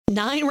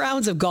9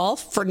 rounds of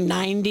golf for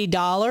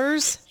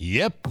 $90?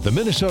 Yep, the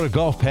Minnesota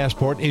Golf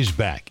Passport is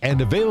back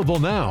and available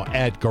now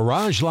at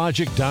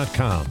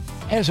GarageLogic.com.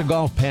 As a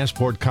Golf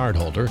Passport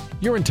cardholder,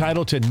 you're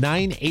entitled to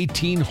 9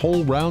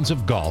 18-hole rounds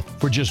of golf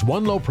for just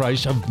one low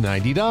price of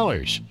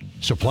 $90.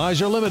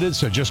 Supplies are limited,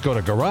 so just go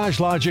to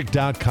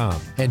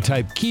GarageLogic.com and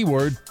type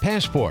keyword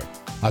passport.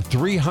 A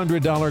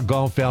 $300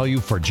 golf value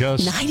for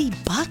just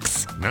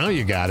 $90? Now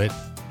you got it.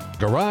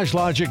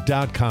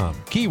 GarageLogic.com,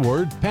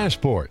 keyword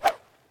passport.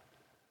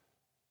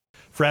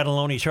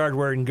 Fratelloni's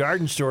Hardware and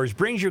Garden Stores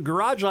brings your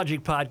Garage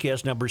Logic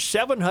podcast number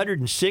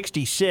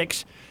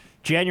 766,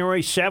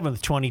 January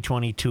 7th,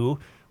 2022.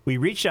 We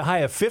reached a high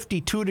of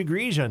 52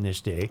 degrees on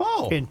this day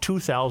in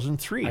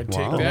 2003. I'd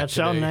take Doesn't that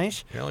sound today.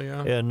 nice? Hell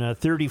yeah. And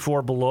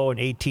 34 below in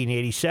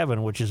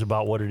 1887, which is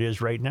about what it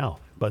is right now,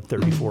 but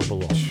 34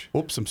 below.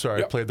 Oops, I'm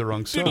sorry. I played the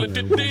wrong song. And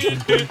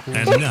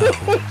now,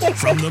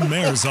 from the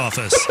mayor's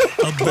office,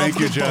 above Thank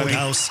you, the Johnny.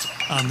 boathouse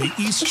on the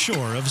east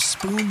shore of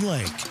Spoon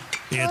Lake,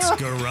 it's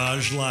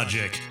Garage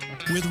Logic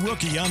with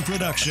Rookie on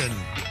production,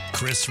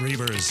 Chris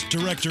Reavers,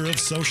 director of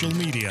social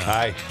media,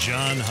 Hi.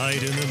 John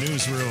Hyde in the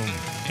newsroom,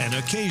 and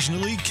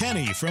occasionally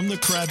Kenny from the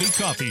Krabby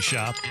Coffee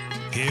Shop.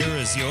 Here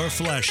is your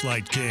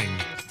flashlight king,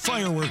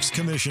 fireworks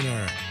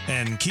commissioner,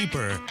 and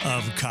keeper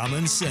of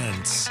common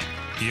sense,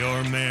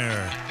 your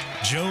mayor,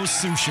 Joe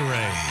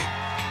Souchere.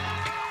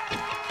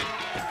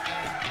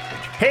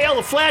 Hail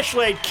the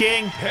Flashlight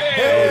King.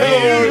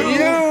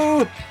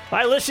 You!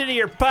 I listen to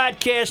your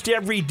podcast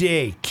every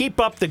day. Keep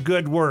up the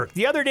good work.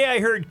 The other day I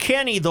heard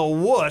Kenny the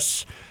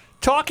Wuss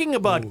talking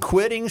about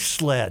quitting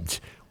sleds.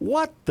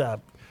 What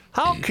the?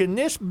 How can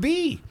this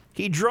be?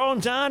 He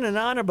drones on and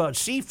on about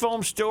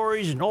seafoam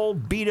stories and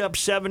old beat-up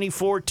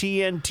 74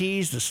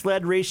 TNTs, the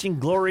sled racing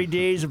glory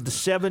days of the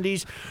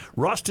 70s,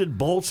 rusted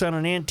bolts on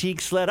an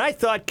antique sled. I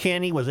thought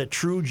Kenny was a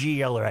true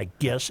GLer. I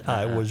guess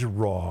I was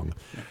wrong.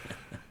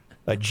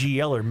 A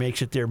GLer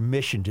makes it their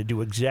mission to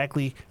do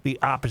exactly the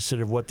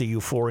opposite of what the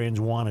Euphorians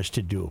want us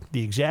to do.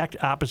 The exact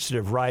opposite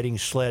of riding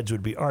sleds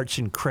would be arts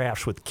and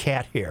crafts with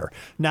cat hair,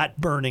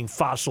 not burning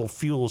fossil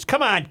fuels.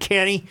 Come on,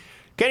 Kenny.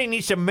 Kenny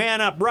needs to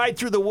man up, ride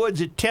through the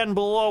woods at 10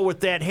 below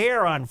with that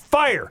hair on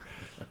fire.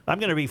 I'm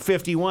going to be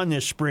 51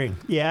 this spring.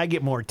 Yeah, I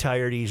get more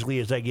tired easily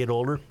as I get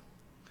older,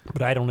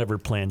 but I don't ever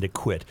plan to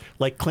quit.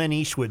 Like Clint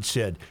Eastwood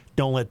said,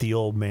 don't let the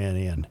old man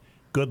in.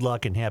 Good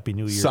luck and Happy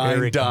New Year, Signed,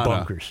 Eric Donna.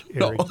 Bunkers.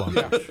 Eric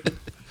Bunkers.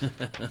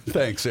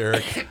 Thanks,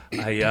 Eric.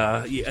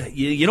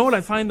 You know what I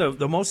find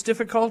the most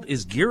difficult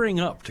is gearing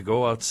up to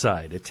go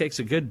outside. It takes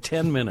a good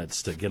 10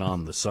 minutes to get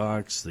on the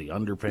socks, the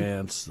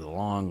underpants, the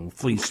long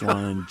fleece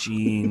line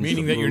jeans.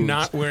 Meaning the that you're boots,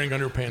 not wearing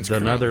underpants. the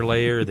another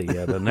layer,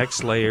 the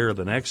next layer,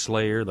 the next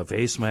layer, the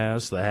face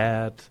mask, the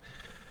hat.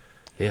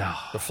 Yeah.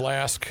 The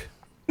flask.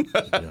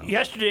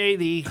 Yesterday,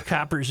 the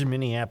coppers in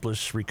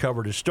Minneapolis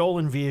recovered a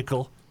stolen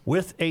vehicle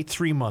with a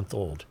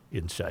 3-month-old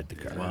inside the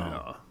car.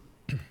 Wow.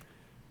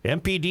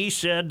 MPD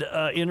said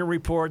in a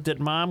report that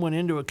mom went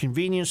into a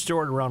convenience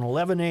store at around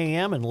 11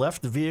 a.m. and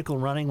left the vehicle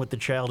running with the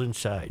child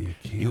inside.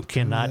 You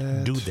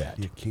cannot do that.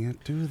 You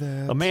can't do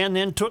that. A man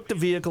then took the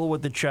vehicle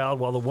with the child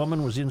while the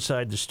woman was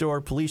inside the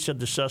store. Police said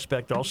the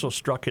suspect also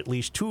struck at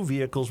least 2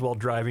 vehicles while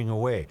driving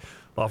away.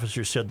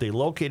 Officers said they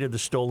located the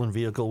stolen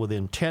vehicle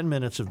within 10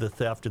 minutes of the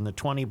theft in the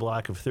 20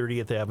 block of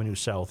 30th Avenue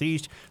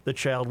Southeast. The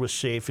child was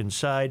safe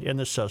inside, and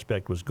the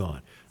suspect was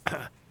gone.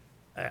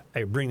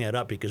 I bring that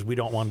up because we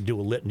don't want to do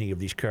a litany of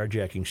these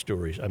carjacking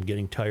stories. I'm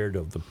getting tired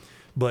of them.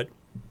 But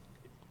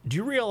do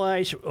you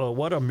realize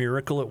what a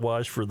miracle it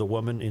was for the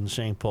woman in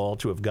St. Paul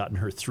to have gotten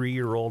her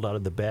 3-year-old out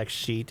of the back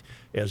seat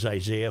as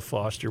Isaiah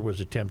Foster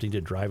was attempting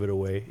to drive it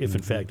away? If,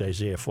 in fact,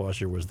 Isaiah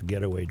Foster was the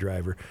getaway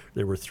driver,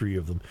 there were 3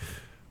 of them.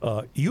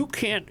 You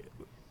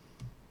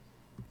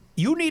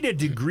need a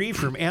degree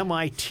from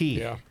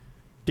MIT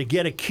to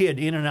get a kid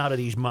in and out of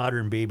these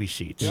modern baby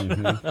seats.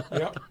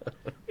 Yep.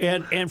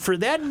 And for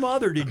that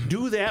mother to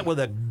do that with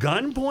a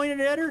gun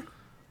pointed at her,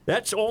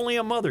 that's only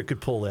a mother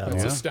could pull that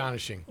That's off.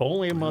 astonishing.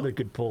 Only a mother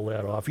could pull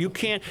that off. You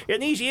can't.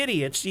 And these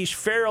idiots, these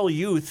feral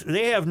youth,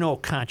 they have no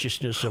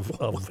consciousness of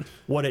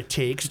what it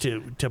takes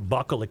to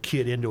buckle a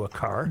kid into a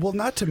car. Well,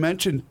 not to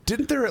mention,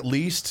 didn't there at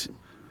least...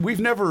 We've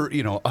never,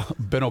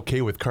 been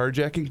okay with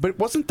carjacking, but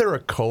wasn't there a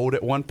code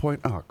at one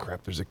point? Oh,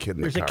 crap, there's a kid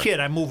in the car. There's a kid.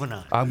 I'm moving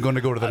on. I'm going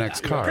to go to the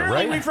next car,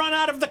 Apparently, right? we've run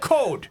out of the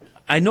code.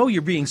 I know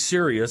you're being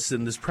serious,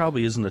 and this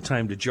probably isn't the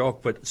time to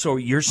joke, but so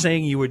you're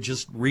saying you would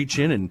just reach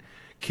in and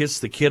kiss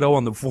the kiddo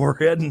on the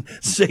forehead and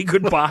say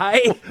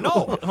goodbye?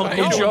 No. How Uncle you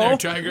doing Joe? there,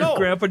 Tiger? No.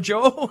 Grandpa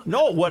Joe?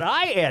 No, what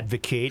I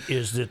advocate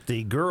is that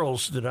the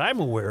girls that I'm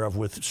aware of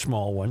with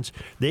small ones,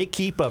 they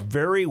keep a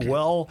very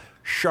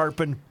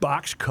well-sharpened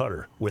box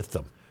cutter with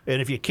them. And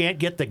if you can't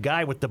get the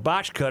guy with the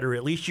box cutter,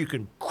 at least you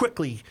can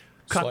quickly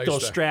cut Slice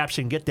those that. straps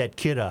and get that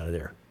kid out of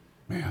there.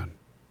 Man.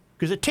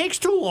 Because it takes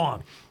too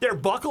long. They're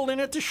buckled in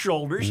at the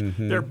shoulders.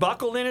 They're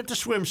buckled in at the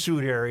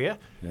swimsuit area.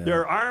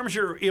 Their arms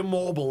are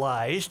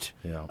immobilized.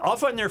 Yeah.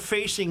 Often they're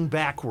facing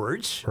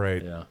backwards.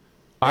 Right. Yeah.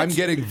 I'm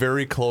getting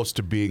very close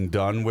to being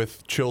done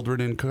with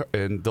children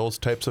in those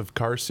types of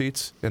car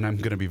seats, and I'm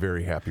going to be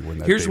very happy when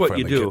that Here's day what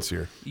you finally do. gets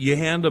here. You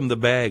hand them the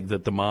bag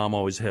that the mom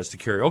always has to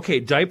carry.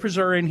 Okay, diapers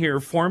are in here.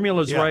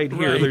 Formula's right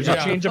here. There's a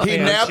change of He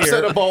pants naps here.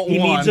 at about He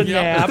 1. needs a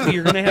nap.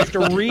 You're going to have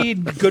to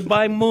read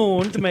Goodbye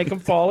Moon to make him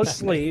fall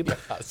asleep.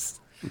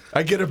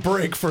 I get a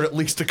break for at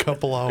least a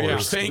couple hours. Yeah,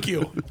 thank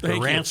you. The Thank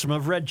you. Ransom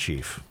of Red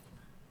Chief.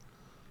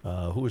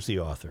 Who was the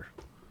author?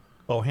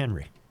 Oh,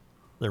 Henry.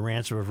 The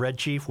Ransom of Red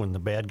Chief, when the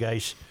bad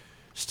guys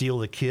steal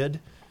the kid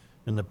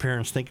and the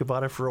parents think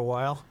about it for a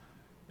while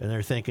and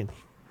they're thinking,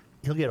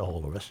 he'll get a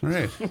hold of us.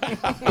 Right.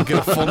 I'll get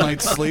a full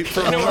night's sleep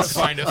for You know where to once.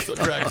 find us. They'll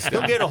drag us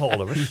He'll down. get a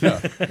hold of us.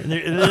 And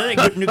then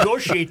they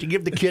negotiate to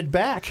give the kid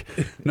back.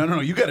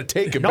 No, you got to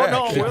take it No,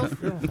 back. well.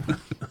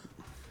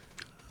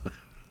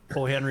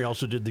 Oh, Henry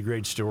also did the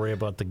great story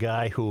about the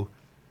guy who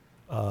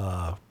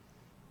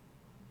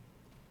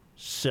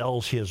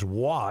sells his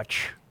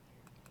watch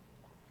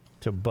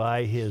to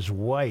buy his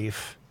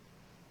wife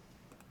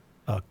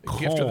a comb.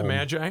 Gift of the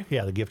Magi?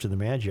 Yeah, the gift of the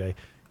Magi.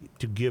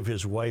 To give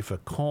his wife a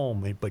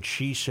comb, but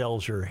she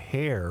sells her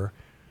hair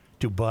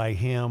to buy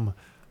him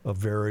a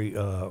very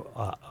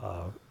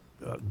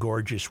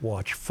gorgeous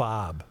watch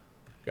fob.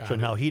 Got So it.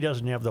 now he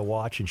doesn't have the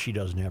watch and she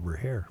doesn't have her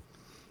hair.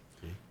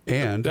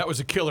 And, That was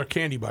a killer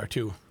candy bar,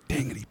 too.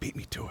 dang it, he beat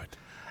me to it.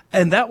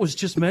 And that was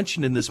just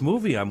mentioned in this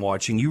movie I'm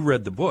watching. You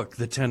read the book,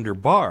 The Tender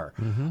Bar.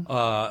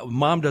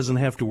 Mom doesn't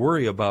have to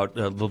worry about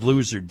the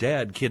loser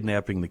dad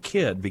kidnapping the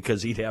kid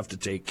because he'd have to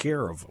take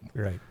care of him.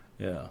 Right.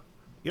 Yeah.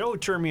 You know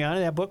what turned me on to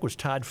that book was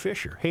Todd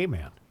Fisher. Hey,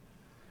 man.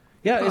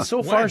 Yeah, it's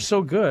so far when?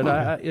 so good.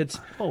 It's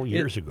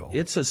years ago.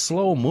 It's a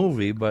slow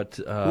movie, but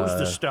Who's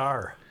the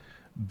star?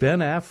 Ben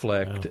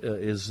Affleck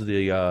is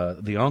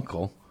the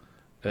uncle,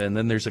 and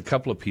then there's a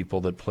couple of people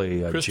that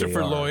play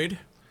Christopher JR. Lloyd,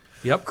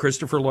 Yep,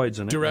 Christopher Lloyd's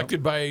in it.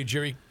 directed by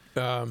George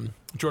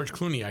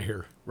Clooney, I hear.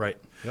 Yep. Right.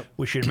 Yep.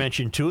 We should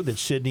mention, too, that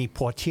Sidney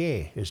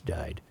Poitier has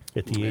died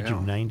at the age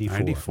of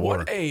 94.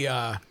 What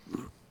a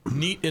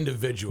neat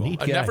individual.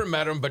 Neat I guy. never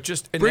met him, but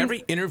just in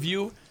every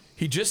interview,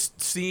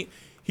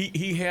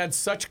 he had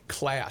such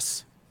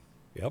class.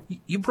 Yep.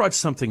 You brought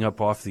something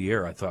up off the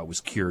air I thought was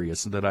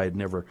curious and that I had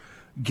never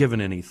given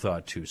any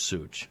thought to,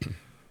 Such.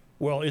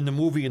 Well, in the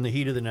movie In the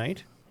Heat of the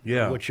Night,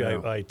 Yeah, which yeah.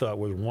 I thought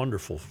was a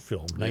wonderful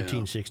film,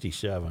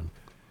 1967.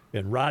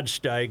 And Rod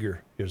Steiger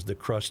is the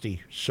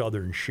crusty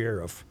Southern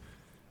sheriff,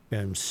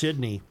 and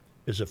Sidney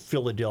is a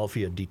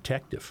Philadelphia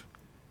detective,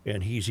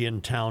 and he's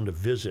in town to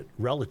visit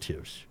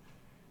relatives,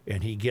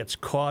 and he gets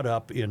caught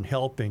up in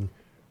helping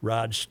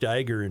Rod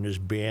Steiger and his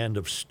band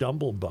of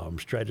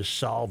stumblebums try to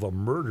solve a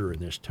murder in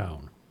this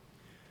town.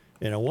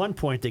 And at one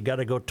point, they got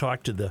to go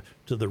talk to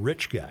the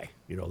rich guy.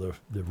 You know,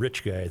 the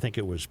rich guy. I think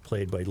it was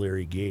played by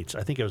Larry Gates.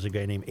 I think it was a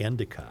guy named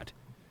Endicott.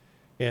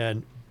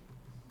 And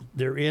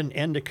they're in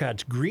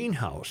Endicott's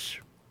greenhouse.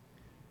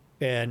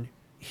 And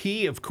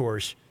he, of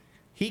course,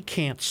 he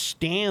can't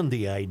stand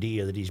the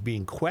idea that he's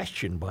being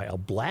questioned by a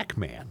black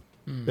man.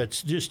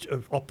 That's just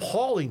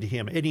appalling to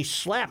him. And he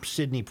slaps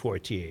Sidney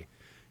Poitier.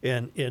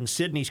 And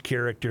Sidney's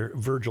character,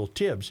 Virgil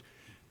Tibbs,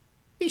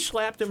 he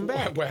slapped him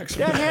back. Whacks him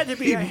That back. had to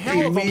be a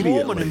hell of a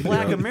moment in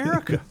Black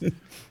America.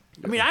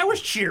 I mean, I was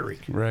cheering.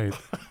 Right.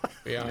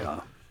 Yeah.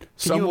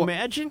 Can you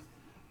imagine?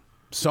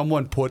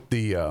 Someone put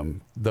the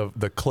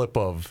clip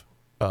of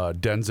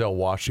Denzel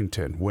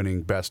Washington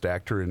winning Best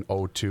Actor in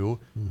 2002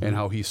 and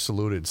how he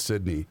saluted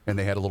Sidney, and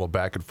they had a little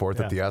back and forth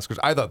at the Oscars.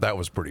 I thought that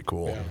was pretty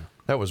cool. Yeah.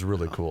 That was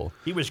really cool.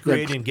 He was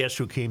great in Guess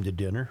Who Came to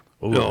Dinner?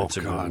 Oh, that's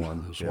a God, good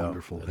one. that was Yeah,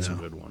 wonderful. That's a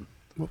good one.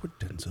 What would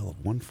Denzel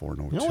have won for in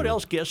 2002? You know what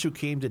else Guess Who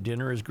Came to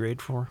Dinner is great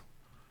for?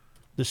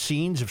 The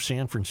scenes of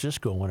San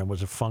Francisco when it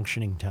was a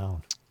functioning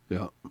town.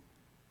 Yeah.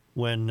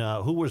 When,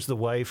 who was the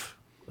wife?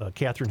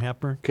 Katharine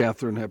Hepburn?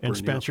 Catherine Hepburn. And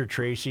Spencer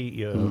Tracy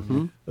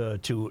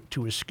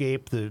to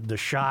escape the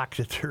shock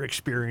that they're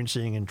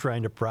experiencing and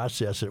trying to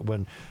process it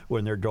when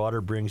their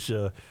daughter brings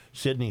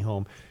Sydney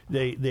home.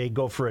 They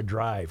go for a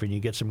drive, and you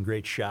get some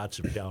great shots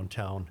of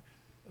downtown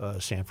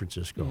San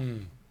Francisco.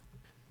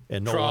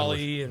 And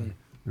Trolley and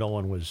no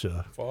one was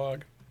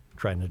fog.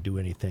 trying to do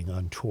anything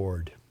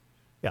untoward.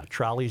 Yeah,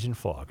 trolleys and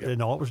fog.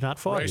 No, it was not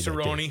foggy. that day.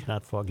 Rice-A-Roni.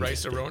 Not foggy. that day.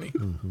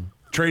 Rice-A-Roni.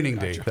 Training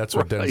Day. That's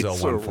what Denzel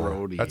won for.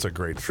 Rice-A-Roni. That's a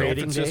great film.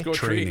 Trading Day? Francisco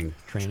Training.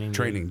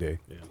 Training Day.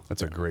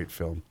 That's a great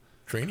film.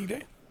 Training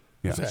Day?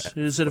 Yes.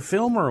 Is it a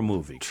film or a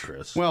movie,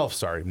 Chris? Well,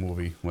 sorry,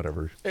 movie,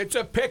 whatever. It's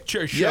a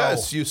picture show.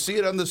 Yes, you see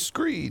it on the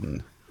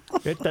screen.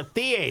 At the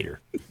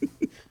theater.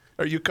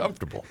 Are you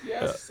comfortable?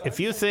 Yes.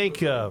 If you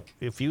think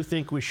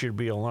we should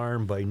be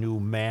alarmed by new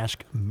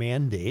mask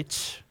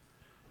mandates,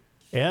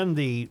 and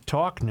the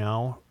talk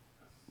now,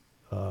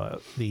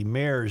 the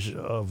mayors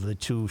of the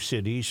two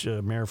cities,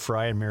 Mayor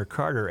Fry and Mayor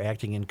Carter,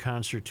 acting in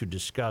concert to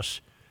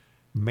discuss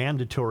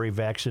mandatory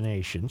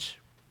vaccinations.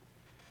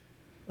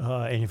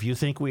 And if you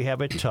think we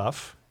have it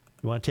tough,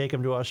 you want to take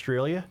them to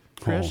Australia,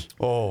 Chris?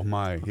 Oh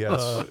my,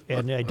 yes.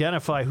 And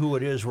identify who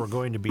it is we're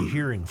going to be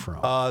hearing from.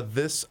 I'm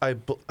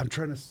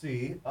trying to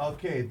see.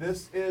 Okay,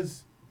 this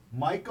is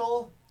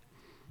Michael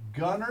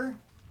Gunner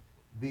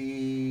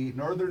The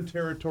Northern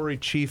Territory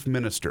Chief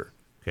Minister,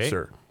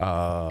 sir.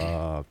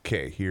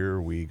 Okay, here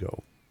we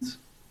go.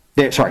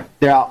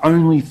 There are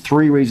only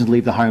 3 reasons to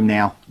leave the home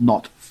now,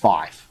 not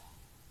 5.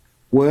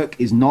 Work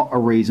is not a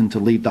reason to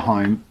leave the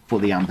home for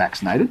the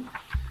unvaccinated.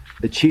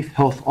 The Chief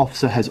Health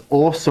Officer has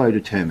also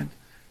determined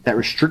that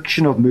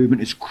restriction of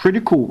movement is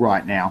critical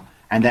right now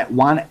and that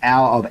 1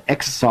 hour of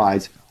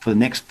exercise for the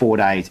next 4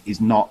 days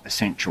is not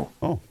essential.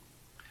 Oh.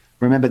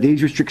 Remember,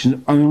 these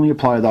restrictions only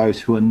apply to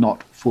those who are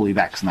not fully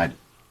vaccinated.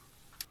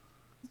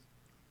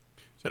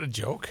 Is that a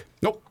joke?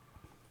 Nope.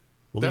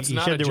 Well, That's you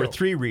not said a there were joke.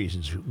 3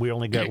 reasons. We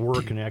only got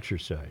work and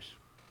exercise.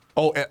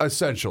 Oh,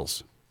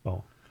 essentials.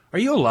 Oh, Are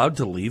you allowed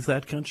to leave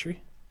that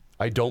country?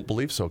 I don't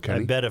believe so, I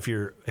Kenny. bet if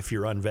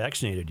you're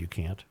unvaccinated, you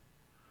can't.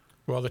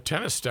 Well, the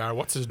tennis star,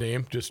 what's his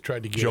name, just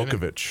tried to get in.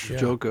 Djokovic. Yeah.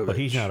 Djokovic. But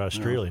he's not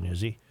Australian,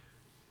 is he?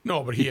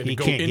 No, but he had to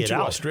go can't get into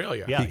out.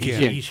 Australia. Yeah, He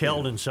can't. he's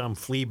held in some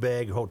flea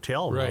bag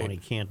hotel now, Right. and he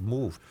can't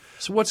move.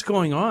 So what's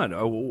going on?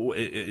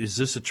 Is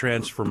this a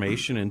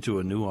transformation into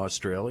a new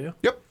Australia?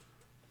 Yep.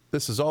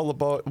 This is all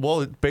about,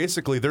 well,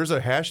 basically, there's a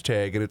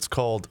hashtag, and it's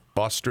called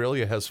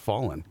Australia Has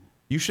Fallen.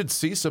 You should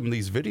see some of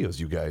these videos,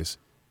 you guys.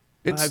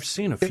 I've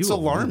seen a few It's of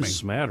them, alarming. a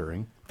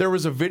smattering. There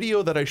was a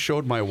video that I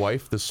showed my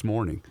wife this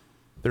morning.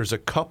 There's a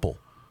couple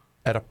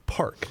at a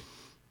park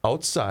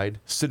outside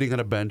sitting on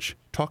a bench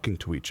talking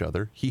to each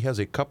other. He has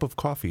a cup of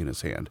coffee in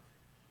his hand.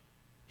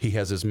 He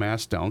has his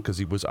mask down because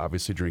he was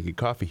obviously drinking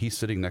coffee. He's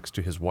sitting next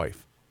to his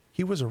wife.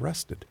 He was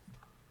arrested.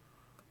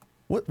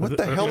 What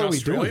the hell are we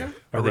doing?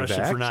 Are they Arrested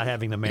for vaxxed? not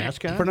having the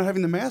mask on? For not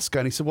having the mask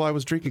on. He said, well, I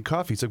was drinking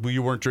coffee. He said, well,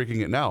 you weren't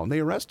drinking it now. And they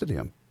arrested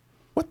him.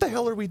 What the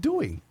hell are we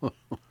doing?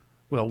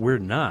 Well, we're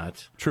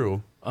not.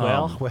 True.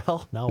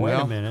 Well, now wait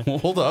a minute.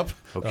 Hold up.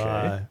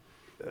 Okay.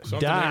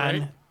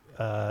 Something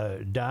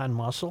ain't Don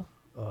Muscle,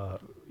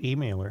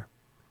 emailer.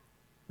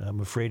 I'm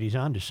afraid he's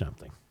onto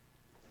something.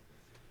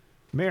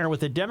 Mayor, with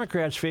the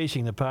Democrats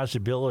facing the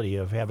possibility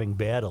of having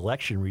bad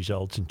election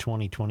results in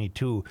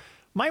 2022,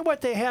 might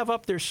what they have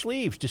up their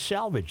sleeves to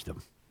salvage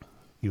them.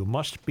 You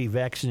must be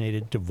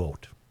vaccinated to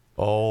vote.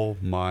 Oh,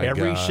 my God.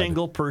 Every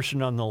single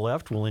person on the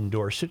left will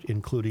endorse it,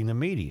 including the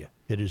media.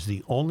 It is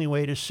the only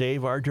way to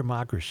save our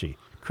democracy.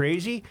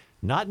 Crazy?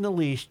 Not in the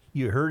least.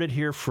 You heard it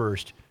here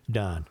first,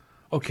 Don.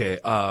 Okay.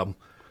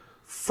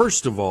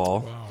 First of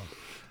all,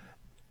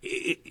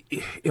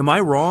 am I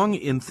wrong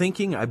in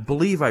thinking? I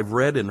believe I've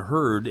read and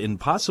heard, and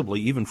possibly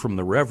even from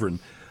the Reverend,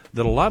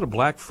 that a lot of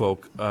black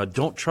folk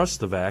don't trust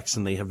the vax,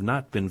 and they have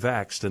not been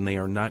vaxxed, and they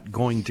are not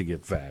going to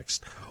get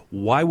vaxxed.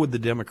 Why would the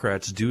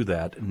Democrats do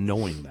that,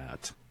 knowing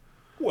that?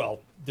 Well,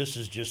 this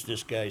is just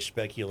this guy's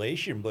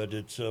speculation, but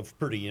it's a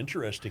pretty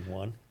interesting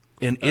one.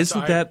 And That's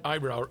isn't that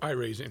eyebrow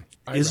raising?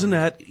 isn't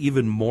that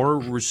even more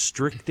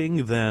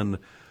restricting than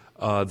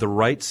the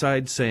right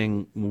side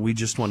saying we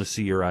just want to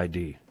see your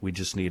ID, we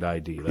just need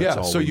ID? That's Yeah,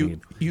 all so we you-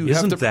 need. you have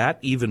Isn't to- that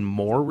even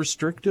more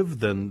restrictive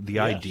than the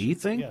ID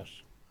thing? Yes.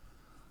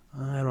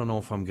 I don't know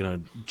if I'm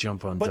going to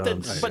jump on But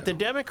Don's. the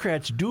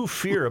Democrats do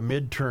fear a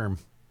midterm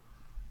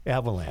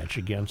avalanche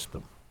against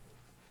them.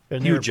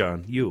 And You, they're-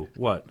 John, you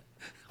what?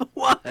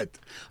 What?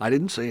 I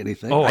didn't say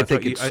anything. Oh, I I think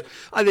thought you- it's.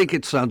 I think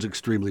it sounds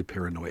extremely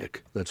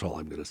paranoid. That's all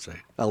I'm going to say.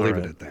 I'll leave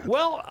it at that.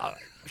 Well,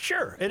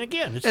 sure. And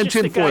again, it's and just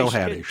the tinfoil guy's,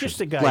 hattish. just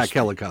the guy's Black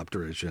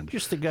helicopter-ish. And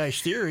just the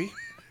guy's theory.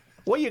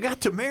 Well, you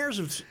got the mayors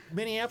of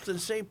Minneapolis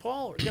and St.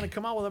 Paul are going to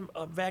come out with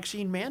a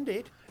vaccine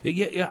mandate.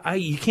 Yeah,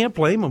 you can't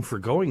blame them for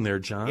going there,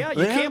 John. Yeah,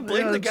 you can't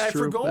blame the that's guy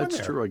true. for going That's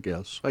there. true, I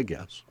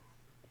guess.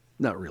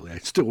 Not really. I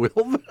still will.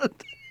 But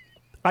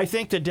I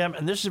think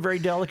and this is very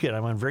delicate.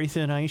 I'm on very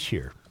thin ice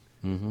here.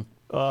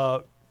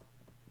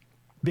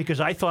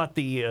 Because I thought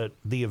the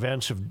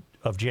events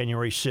of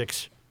January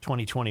 6,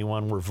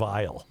 2021 were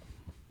vile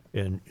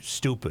and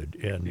stupid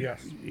and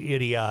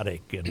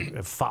idiotic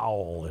and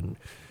foul and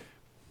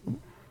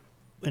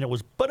it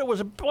was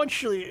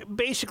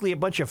basically a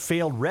bunch of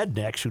failed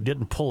rednecks who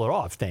didn't pull it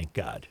off, thank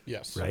God.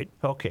 Yes. Right?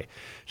 Okay.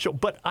 So,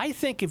 but I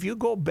think if you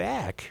go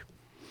back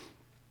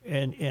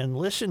and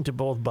listen to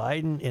both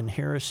Biden and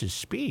Harris's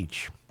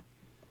speech,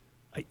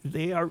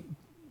 they are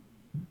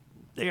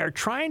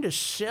trying to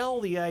sell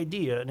the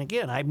idea. And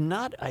again,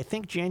 I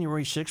think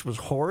January 6th was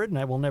horrid and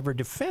I will never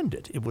defend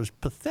it. It was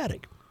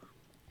pathetic.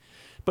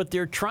 But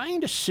they're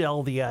trying to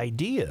sell the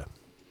idea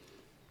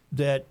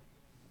that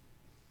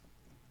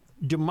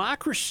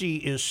democracy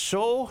is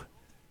so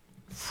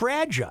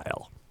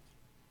fragile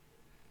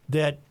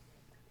that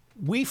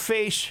we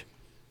face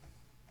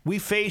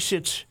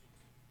its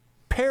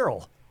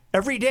peril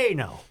every day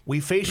now. We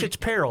face its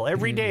peril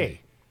every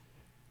day,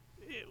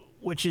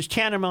 which is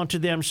tantamount to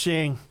them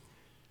saying,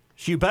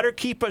 so you better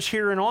keep us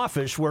here in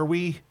office where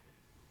we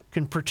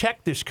can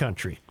protect this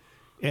country.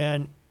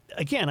 And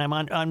again, I'm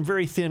on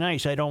very thin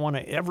ice. I don't want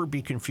to ever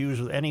be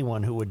confused with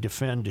anyone who would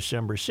defend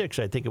December 6th.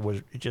 I think it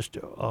was just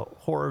a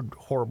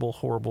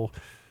horrible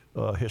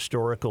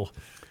historical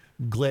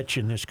glitch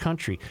in this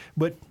country.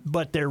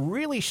 But they're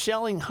really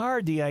selling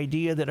hard the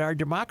idea that our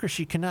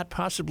democracy cannot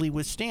possibly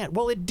withstand.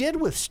 Well, it did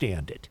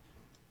withstand it.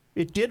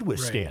 It did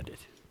withstand it.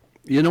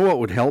 You know what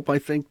would help, I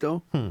think,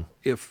 though?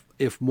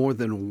 If more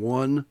than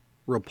one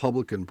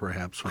Republican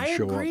perhaps would I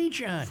show agree, up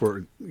John.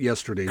 for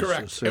yesterday's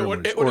Correct.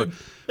 ceremony. It would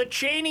The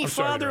Cheney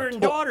sorry, father Derek.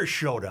 and daughter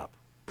showed up.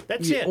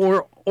 That's it.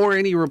 Or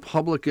any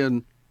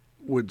Republican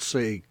would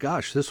say,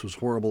 gosh, this was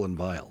horrible and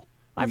vile.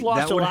 I've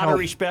lost That a would lot help. of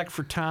respect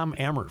for Tom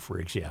Emmer, for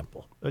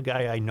example, a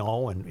guy I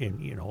know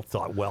and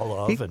thought well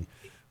of. And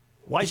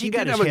why's he got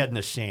did his have a- head in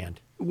the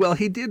sand? Well,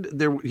 he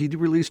did. He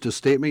released a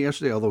statement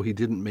yesterday, although he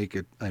didn't make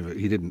it.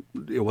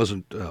 It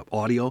wasn't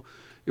audio.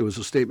 It was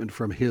a statement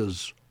from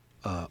his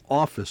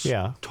office,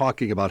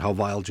 talking about how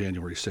vile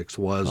January 6th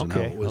was and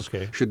how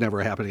it should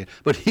never happen again.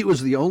 But he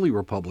was the only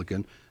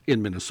Republican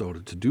in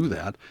Minnesota to do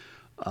that.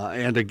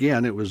 And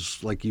again, it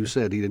was like you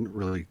said, he didn't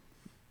really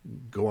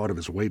go out of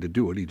his way to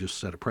do it. He just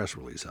sent a press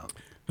release out.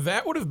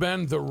 That would have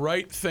been the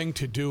right thing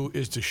to do,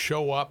 is to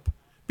show up,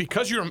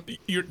 because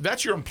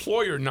that's your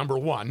employer, number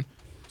one.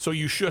 So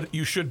you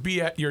should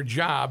be at your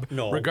job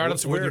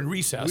regardless of whether you're in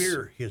recess.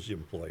 We're his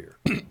employer.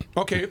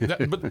 Okay,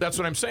 but that's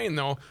what I'm saying,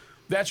 though.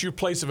 That's your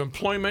place of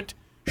employment.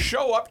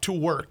 Show up to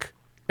work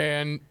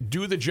and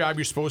do the job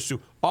you're supposed to.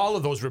 All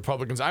of those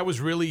Republicans. I was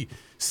really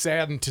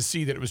saddened to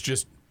see that it was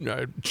just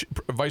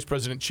Vice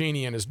President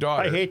Cheney and his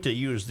daughter. I hate to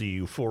use the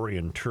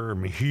euphorian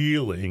term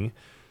healing,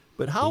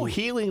 but how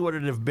healing would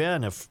it have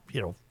been if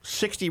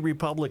 60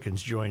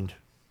 Republicans joined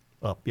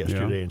up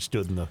yesterday and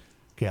stood in the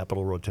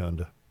Capitol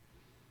Rotunda?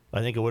 I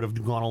think it would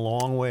have gone a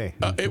long way.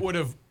 It would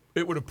have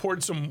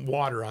poured some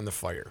water on the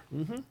fire.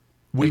 Mm-hmm.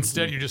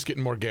 Instead, you're just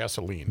getting more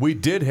gasoline. We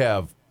did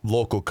have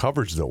local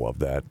coverage, though, of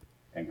that.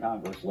 And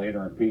Congress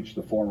later impeached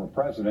the former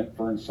president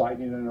for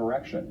inciting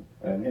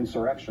an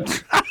insurrection.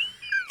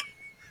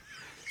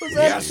 Was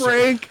that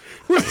Frank?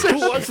 Who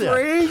was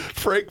that?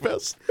 Frank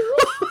Mess.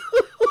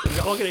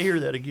 Y'all going to hear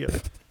that again.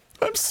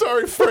 I'm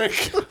sorry,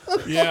 Frank.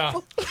 Yeah.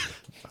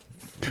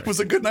 It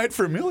was a good night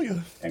for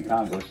Amelia. And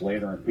Congress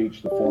later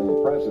impeached the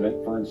former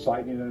president for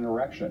inciting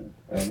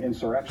an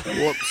insurrection.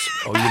 Whoops.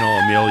 Oh,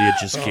 Amelia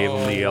just gave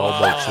him the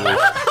elbow, too.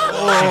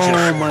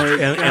 Oh, my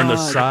God. And the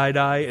side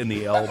eye and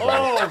the elbow.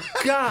 Oh,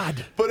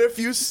 God. But if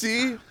you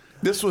see,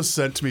 this was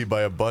sent to me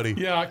by a buddy.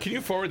 Yeah, can you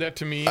forward that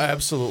to me?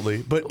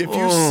 Absolutely. But if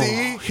you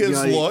see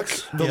his look,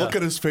 the look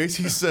on his face,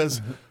 he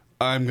says,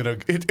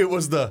 it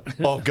was the,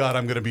 oh God,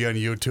 I'm going to be on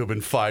YouTube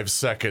in 5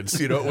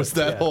 seconds. It was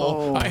that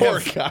whole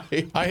poor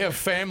guy. I have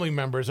family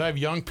members. I have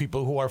young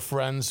people who are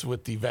friends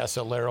with the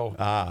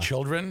Vassalero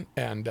children,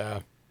 and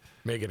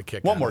may get a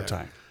kick One out more of that.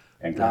 time.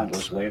 And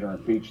Congress later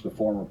impeached the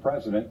former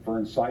president for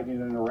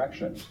inciting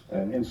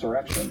an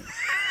insurrection.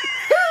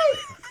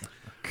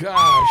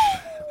 Gosh.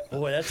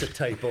 Boy, that's a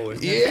typo,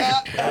 isn't it?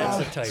 Yeah. That's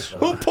a typo.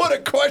 Who put a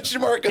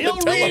question mark on the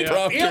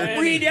teleprompter?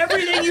 He'll read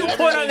everything you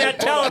put on that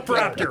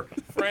teleprompter.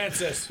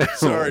 Francis.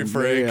 Sorry,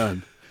 Frank.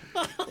 Man.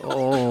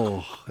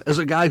 Oh, as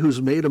a guy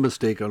who's made a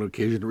mistake on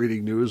occasion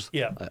reading news,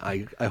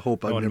 I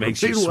hope I've it never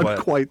makes you seen one sweat.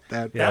 quite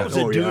that That bad. was a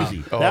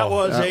doozy. Oh, That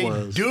was that a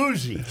was.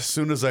 doozy. As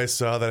soon as I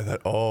saw that, I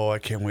thought, I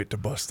can't wait to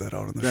bust that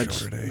out on the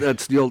show today.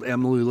 That's the old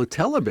Emily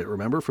Littella bit,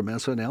 remember, from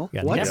SNL?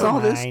 Yeah, What's never all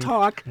this mind.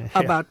 talk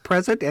about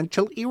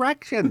presidential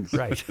elections?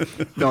 Right.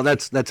 No,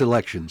 that's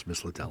elections,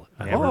 Miss Littella.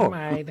 Never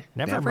mind.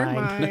 Never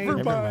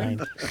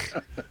mind.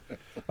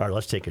 All right,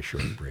 let's take a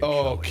short break.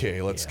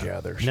 Okay, let's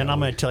gather. And then I'm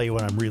going to tell you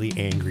what I'm really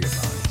angry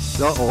about.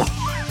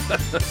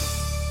 Uh-oh.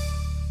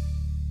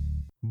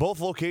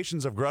 Both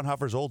locations of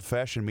Grunhofer's Old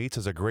Fashioned Meats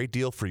has a great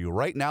deal for you.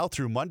 Right now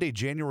through Monday,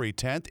 January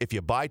 10th, if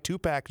you buy 2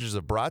 packages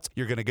of brats,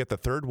 you're going to get the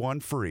third one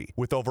free.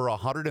 With over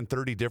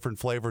 130 different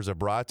flavors of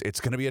brats,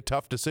 it's going to be a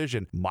tough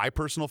decision. My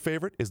personal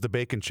favorite is the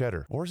bacon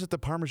cheddar, or is it the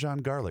Parmesan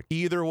garlic?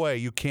 Either way,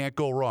 you can't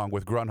go wrong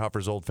with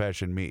Grunhofer's Old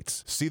Fashioned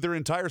Meats. See their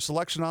entire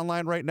selection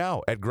online right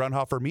now at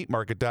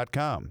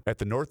GrunhoferMeatMarket.com. At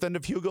the north end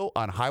of Hugo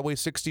on Highway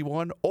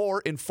 61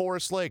 or in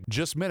Forest Lake,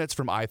 just minutes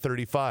from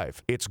I-35.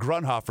 It's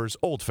Grunhofer's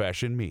Old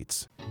Fashioned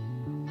Meats.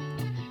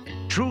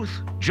 Truth,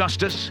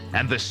 justice,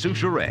 and the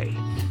Soucheray.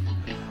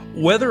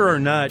 Whether or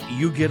not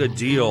you get a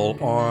deal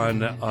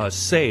on a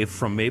safe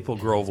from Maple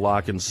Grove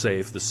Lock and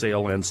Safe, the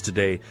sale ends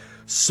today,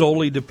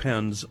 solely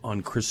depends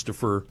on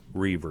Christopher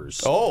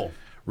Reavers. Oh.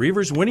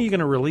 Reavers, when are you going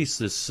to release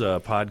this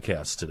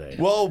podcast today?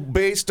 Well,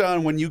 based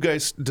on when you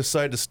guys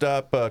decide to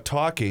stop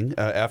talking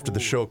after the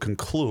show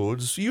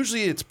concludes,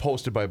 usually it's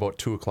posted by about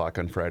 2 o'clock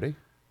on Friday.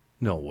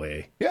 No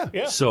way.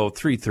 Yeah. So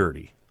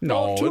 3:30.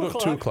 No, 2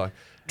 2 o'clock.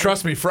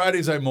 Trust me,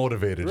 Fridays I'm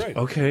motivated. Right.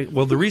 Okay.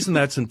 Well, the reason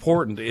that's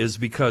important is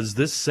because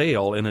this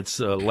sale, and it's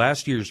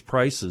last year's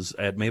prices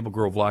at Maple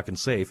Grove Lock and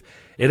Safe,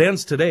 it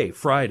ends today,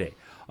 Friday.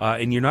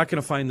 And you're not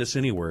going to find this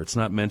anywhere. It's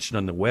not mentioned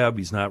on the web.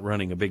 He's not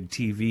running a big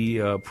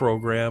TV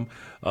program.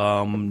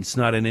 It's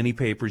not in any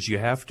papers. You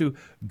have to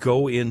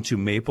go into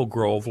Maple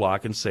Grove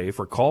Lock and Safe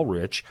or call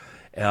Rich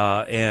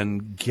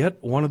and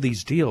get one of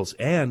these deals.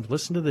 And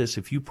listen to this.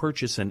 If you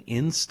purchase an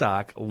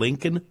in-stock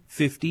Lincoln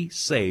 50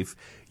 safe,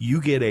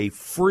 you get a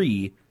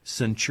free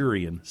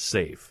Centurion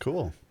safe.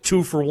 Cool.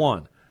 2 for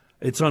 1.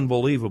 It's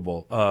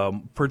unbelievable.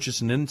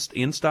 Purchase an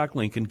in-stock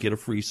Lincoln, get a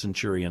free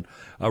Centurion.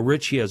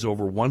 Rich, he has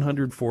over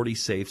 140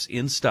 safes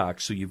in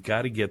stock, so you've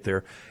got to get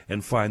there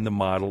and find the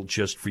model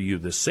just for you.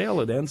 The sale,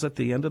 it ends at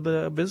the end of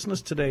the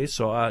business today,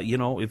 so,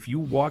 if you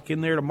walk in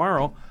there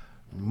tomorrow,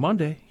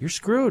 Monday, you're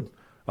screwed.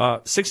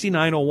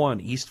 6901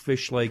 East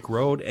Fish Lake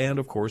Road, and,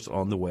 of course,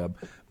 on the web,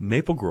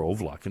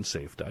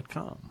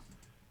 maplegrovelockandsafe.com.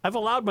 I've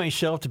allowed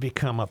myself to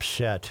become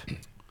upset.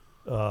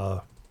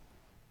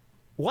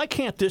 Why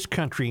can't this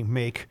country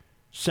make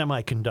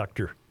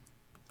semiconductor?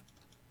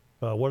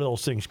 What are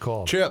those things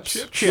called?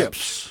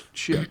 Chips.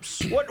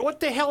 What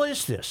the hell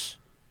is this?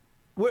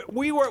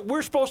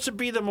 We're supposed to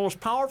be the most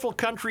powerful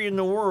country in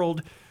the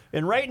world,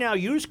 and right now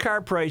used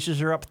car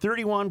prices are up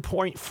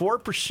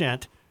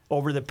 31.4%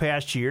 over the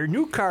past year.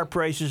 New car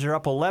prices are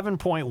up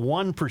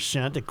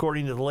 11.1%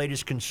 according to the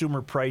latest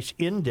Consumer Price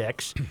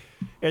Index,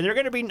 and they're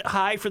going to be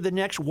high for the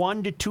next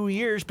 1 to 2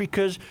 years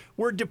because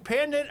we're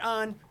dependent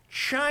on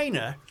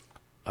China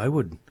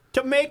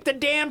to make the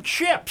damn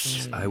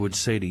chips. I would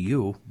say to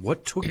you,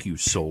 what took you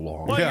so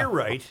long? Well, you're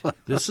right.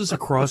 This is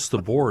across the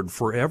board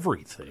for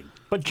everything.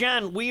 But,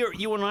 John,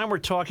 you and I were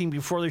talking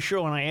before the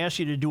show, and I asked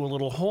you to do a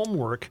little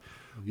homework.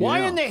 Why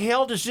in the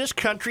hell does this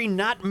country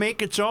not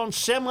make its own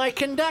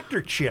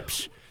semiconductor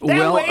chips?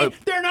 That way,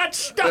 they're not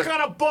stuck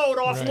on a boat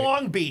off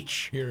Long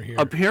Beach. Here.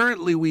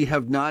 Apparently, we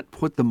have not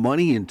put the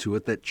money into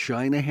it that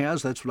China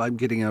has. That's what I'm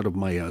getting out of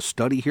my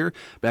study here.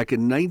 Back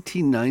in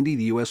 1990,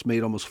 the U.S.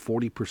 made almost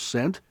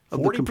 40%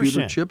 of the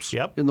computer chips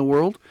in the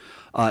world.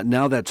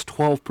 Now that's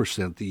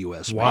 12% the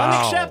U.S. Wow.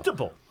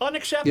 Unacceptable.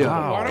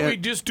 Yeah. Why don't we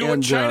just do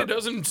what China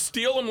doesn't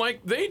steal them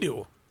like they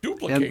do?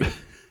 Duplicate.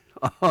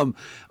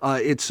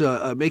 It's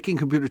making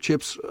computer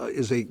chips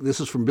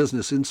this is from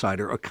Business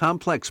Insider, a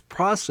complex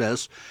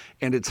process,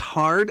 and it's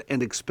hard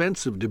and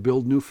expensive to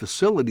build new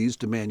facilities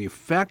to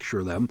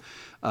manufacture them,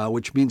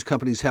 which means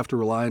companies have to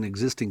rely on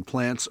existing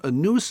plants. A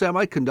new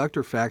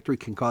semiconductor factory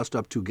can cost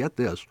up to, get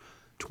this,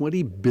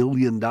 $20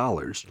 billion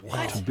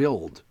to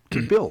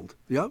build.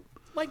 Yep.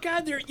 My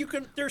God,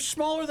 they're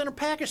smaller than a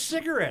pack of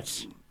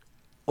cigarettes.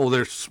 Oh,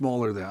 they're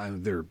smaller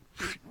than they're.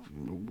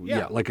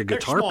 Yeah, like a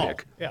guitar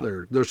pick.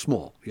 Yeah. They're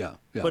small. Yeah.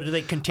 But do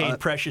they contain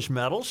precious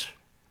metals?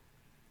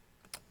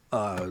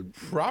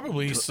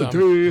 Probably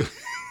some.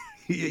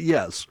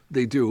 Yes,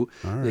 they do.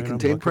 They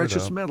contain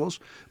precious metals,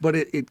 but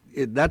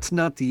that's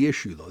not the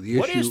issue, though.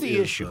 What is the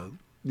issue?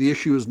 The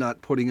issue is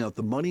not putting out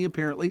the money,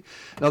 apparently.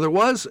 Now, there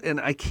was, and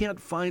I can't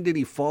find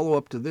any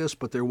follow-up to this,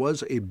 but there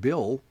was a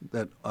bill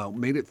that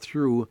made it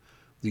through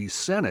the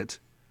Senate,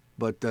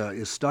 but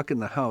is stuck in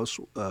the House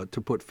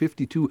to put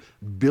 $52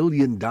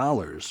 billion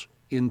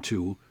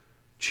into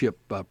chip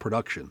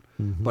production.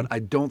 Mm-hmm. But I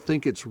don't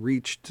think it's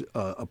reached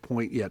a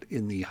point yet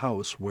in the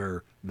House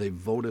where they've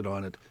voted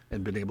on it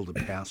and been able to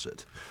pass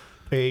it.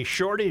 A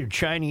shortage of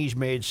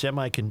Chinese-made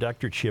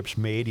semiconductor chips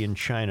made in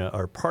China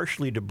are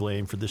partially to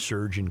blame for the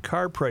surge in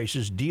car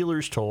prices,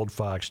 dealers told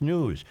Fox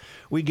News.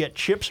 We get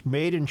chips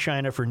made in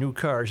China for new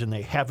cars, and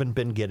they haven't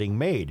been getting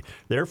made.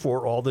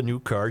 Therefore, all the new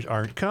cars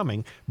aren't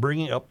coming,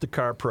 bringing up the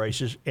car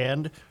prices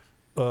and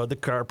the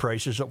car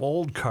prices of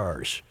old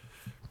cars.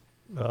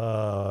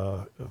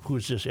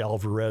 Who's this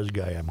Alvarez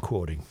guy I'm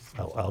quoting?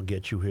 I'll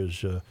get you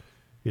his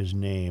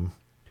name.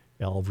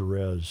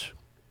 Alvarez.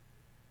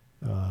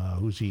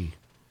 Who's he?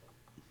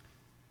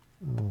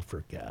 Oh,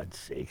 for God's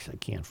sakes, I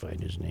can't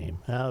find his name.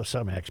 Oh,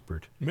 some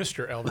expert.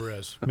 Mr.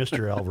 Alvarez.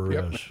 Mr.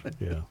 Alvarez,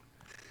 yeah.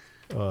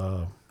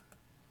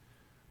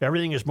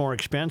 Everything is more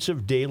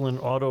expensive. Dalen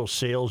Auto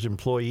Sales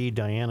employee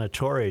Diana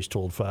Torres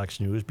told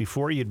Fox News.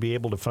 Before, you'd be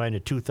able to find a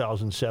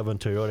 2007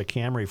 Toyota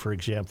Camry, for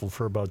example,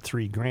 for about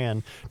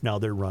 $3,000. Now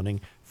they're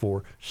running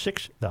for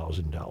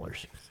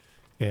 $6,000.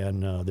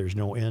 And there's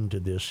no end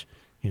to this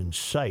in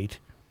sight.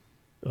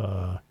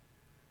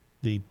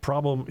 The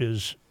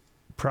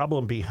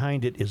problem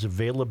behind it is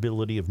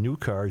availability of new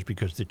cars,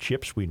 because the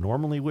chips we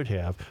normally would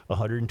have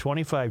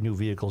 125 new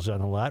vehicles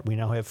on the lot, we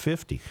now have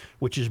 50,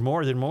 which is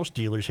more than most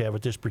dealers have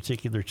at this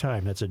particular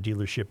time. That's a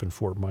dealership in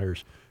Fort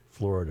Myers,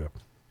 Florida.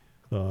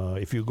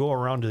 If you go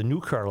around to the new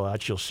car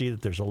lots, you'll see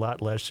that there's a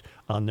lot less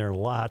on their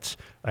lots.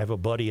 I have a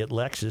buddy at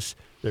Lexus.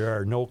 There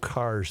are no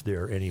cars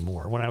there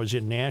anymore. When I was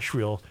in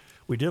Nashville,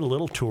 we did a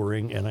little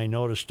touring, and I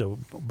noticed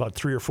about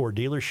 3 or 4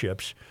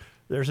 dealerships.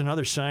 There's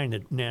another sign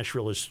that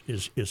Nashville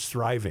is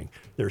thriving.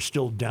 There's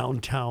still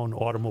downtown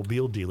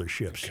automobile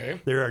dealerships.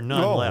 Okay. There are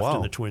none left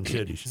in the Twin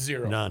Cities.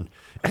 Zero. None.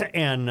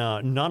 And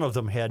none of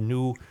them had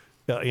new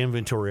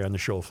inventory on the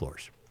show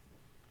floors.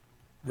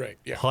 Right,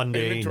 yeah.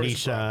 Hyundai,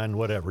 Nissan,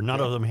 whatever.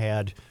 None of them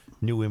had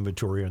new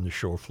inventory on the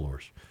show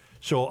floors.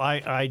 So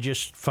I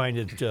just find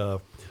it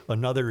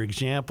another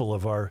example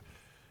of our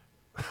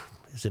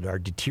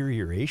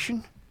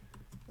deterioration?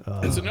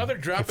 It's another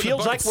drop in the bucket. It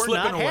feels like we're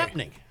not away.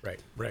 happening.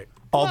 Right.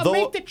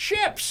 Make the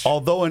chips.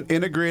 Although an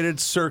integrated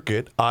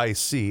circuit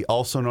IC,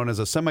 also known as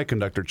a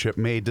semiconductor chip,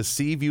 may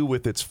deceive you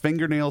with its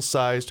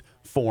fingernail-sized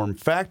form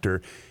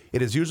factor,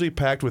 It is usually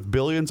packed with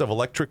billions of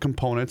electric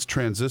components,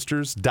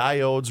 transistors,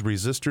 diodes,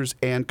 resistors,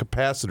 and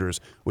capacitors,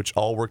 which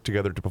all work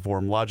together to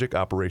perform logic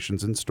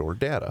operations and store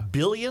data.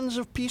 Billions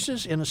of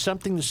pieces in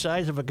something the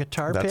size of a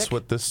guitar pick? That's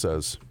what this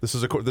says. This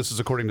is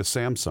according to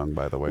Samsung,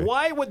 by the way.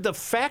 Why would the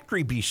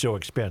factory be so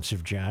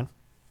expensive, John?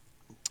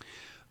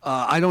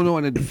 I don't know.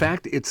 And in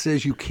fact, it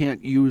says you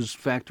can't use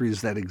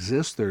factories that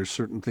exist. There are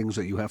certain things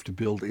that you have to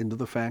build into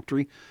the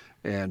factory.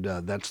 And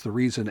that's the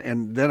reason.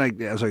 And then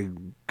as I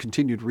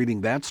continued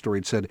reading that story,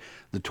 it said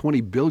the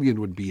 $20 billion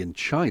would be in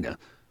China.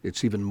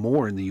 It's even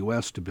more in the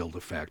U.S. to build a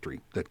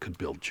factory that could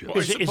build chips.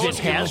 Well, is it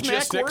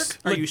hazmat work?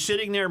 Are you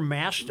sitting there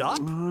masked up?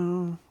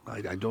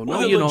 I don't know.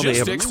 Well, the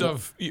logistics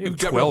of you've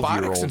got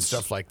robotics and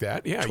stuff like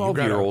that. Yeah,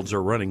 12-year-olds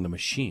are running the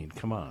machine.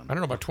 Come on. I don't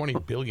know about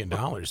 $20 billion,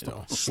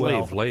 though.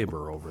 Slave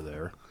labor over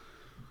there.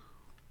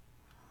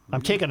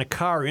 I'm taking a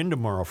car in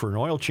tomorrow for an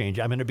oil change.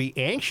 I'm going to be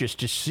anxious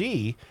to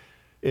see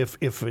if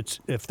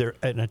there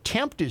an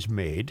attempt is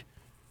made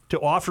to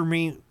offer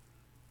me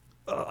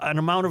an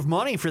amount of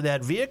money for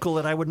that vehicle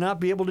that I would not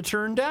be able to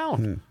turn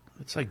down.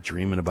 It's like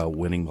dreaming about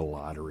winning the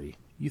lottery.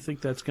 You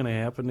think that's going to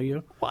happen to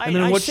you? Well,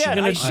 I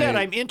said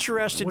I'm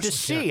interested to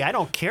see. I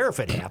don't care if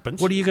it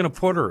happens. What are you going to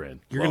put her in?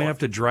 You're going to have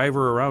to drive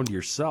her around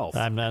yourself.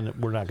 We're not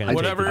going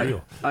to take the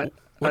deal.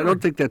 I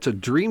don't think that's a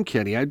dream,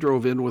 Kenny. I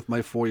drove in with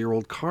my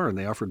 4-year-old car, and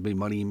they offered me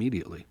money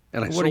immediately.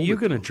 And what are you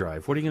going to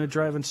drive? What are you going to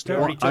drive instead?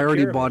 I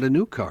already bought a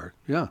new car.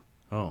 Yeah.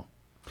 Oh.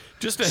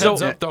 Just a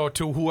heads up, though,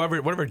 to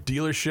whatever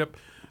dealership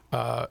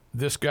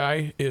this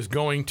guy is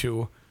going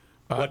to.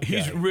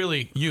 He's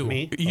really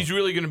He's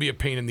really going to be a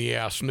pain in the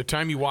ass from the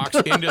time he walks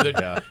into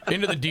the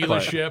into the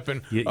dealership.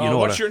 And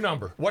what's your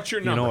number? What's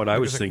your number? You know what I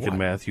was thinking,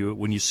 Matthew?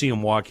 When you see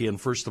him walk in,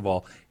 first of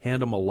all,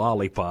 hand him a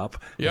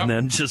lollipop, and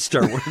then just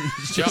start.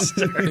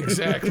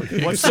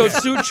 Exactly. So,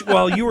 Such,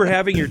 while you were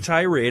having your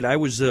tirade, I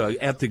was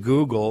at the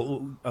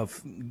Google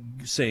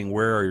saying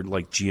where are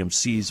like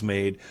GMCs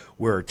made,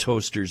 where are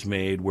toasters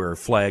made, where are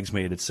flags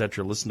made,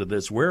 etc. Listen to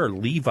this: where are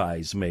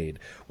Levi's made?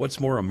 What's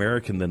more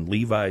American than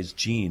Levi's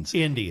jeans?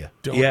 India.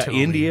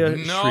 India,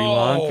 Sri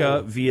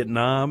Lanka,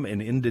 Vietnam,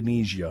 and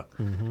Indonesia.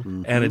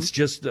 Mm-hmm. And it's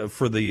just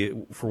for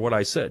what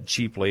I said,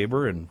 cheap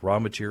labor and raw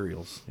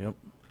materials. Yep.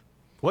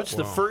 What's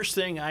the first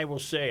thing I will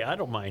say? I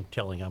don't mind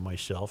telling on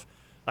myself.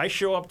 I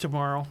show up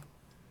tomorrow,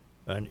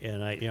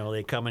 and I,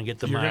 they come and get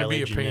the mileage. You're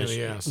going to be a pain in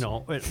the ass. No,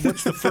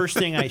 what's the first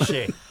thing I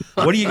say?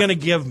 What are you going to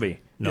give me?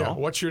 No. Yeah,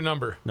 what's your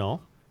number? No.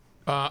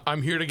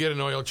 I'm here to get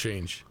an oil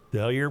change.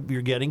 Well, you're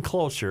getting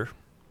closer.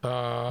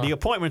 The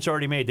appointment's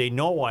already made. They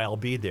know I'll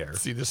be there.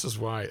 See, this is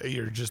why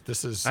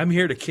I'm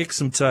here to kick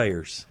some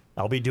tires.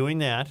 I'll be doing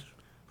that.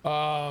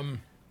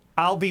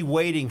 I'll be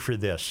waiting for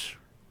this.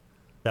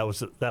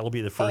 That'll be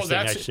the first thing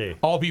I say.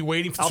 I'll be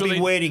waiting. I'll be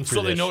waiting for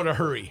so this. they know to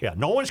hurry. Yeah,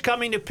 no one's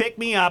coming to pick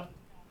me up.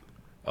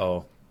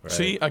 Oh, right.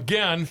 See,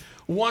 again,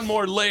 one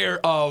more layer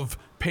of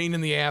pain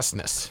in the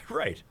assness.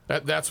 Right.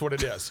 That's what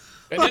it is.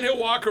 And then he'll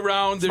walk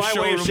around the showroom. It's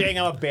my way of saying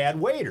I'm a bad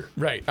waiter.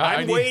 Right.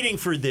 I'm waiting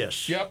for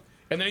this. Yep.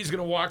 And then he's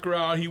going to walk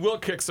around. He will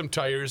kick some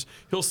tires.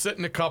 He'll sit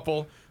in a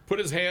couple, put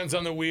his hands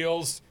on the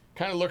wheels,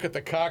 kind of look at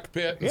the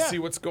cockpit and see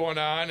what's going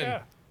on,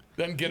 and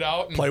then get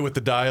out and play with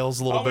the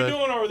dials a little bit. How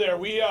we doing over there?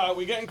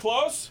 We getting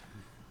close?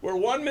 We're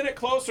 1 minute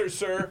closer,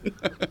 sir.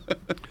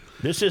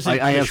 This isn't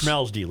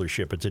Ishmael's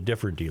dealership. It's a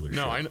different dealership.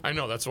 No, I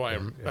know. That's why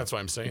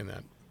I'm saying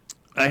that.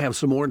 I have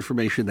some more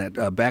information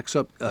that backs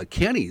up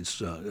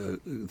Kenny's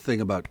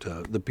thing about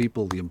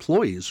the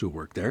employees who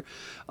work there.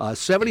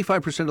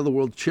 75% of the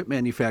world's chip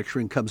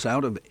manufacturing comes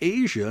out of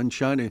Asia, and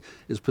China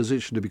is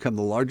positioned to become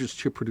the largest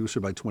chip producer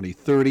by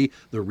 2030.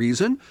 The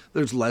reason?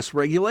 There's less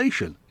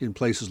regulation in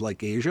places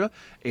like Asia,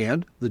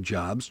 and the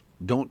jobs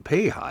don't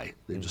pay high.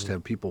 They just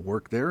have people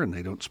work there, and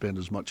they don't spend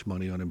as much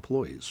money on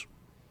employees.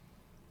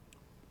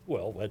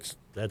 Well,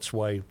 that's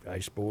why I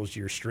suppose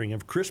your string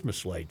of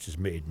Christmas lights is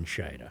made in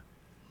China.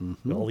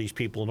 Mm-hmm. All these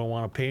people don't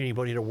want to pay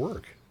anybody to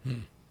work.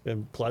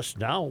 And plus,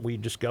 now we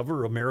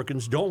discover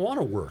Americans don't want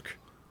to work,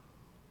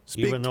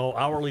 even though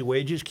hourly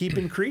wages keep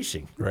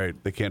increasing. Right.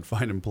 They can't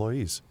find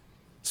employees.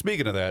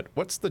 Speaking of that,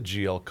 what's the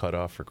GL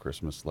cutoff for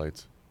Christmas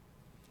lights?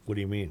 What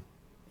do you mean?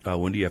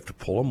 When do you have to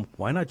pull them?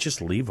 Why not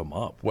just leave them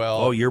up?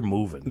 Well, you're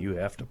moving. You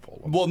have to pull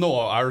them. Well, no,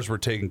 ours were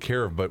taken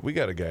care of, but we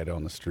got a guy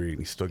down the street, and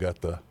he's still got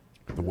the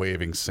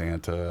waving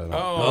Santa.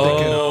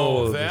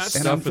 The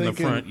stuff in the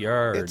front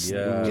yard. It's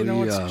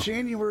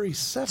January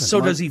 7th.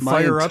 So does he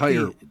fire up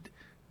the...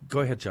 Go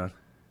ahead, John.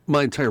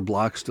 My entire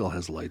block still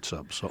has lights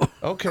up, so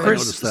okay. I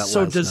noticed that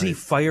so last does night. he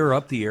fire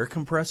up the air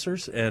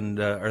compressors, and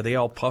are they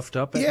all puffed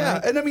up at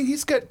night? And I mean,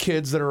 he's got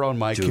kids that are on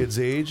my kids'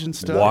 age and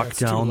stuff. Walk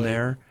down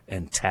there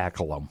and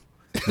tackle them.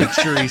 Make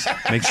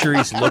sure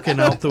he's looking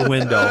out the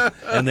window,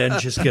 and then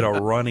just get a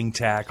running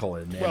tackle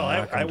in there.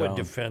 Well, I would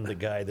defend the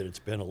guy that it's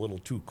been a little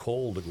too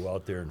cold to go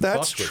out there and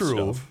That's fuss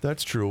true. with stuff.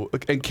 That's true.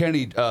 And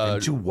Kenny,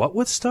 do what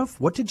with stuff?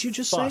 What did you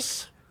just Fuss.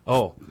 say?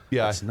 Oh,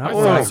 Yeah. that's not I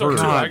what I thought so heard.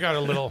 too. I got a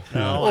little.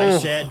 No, I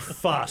said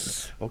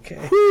fuss. Okay.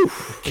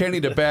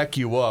 Kenny, to back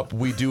you up,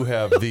 we do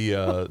have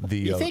the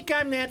You think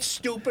I'm that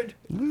stupid?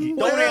 Don't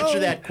answer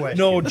that question.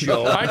 No,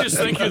 Joe. I just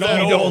think you're No, that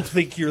I old. don't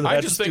think you're that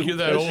I just think you're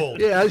that old.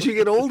 Yeah, as you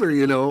get older,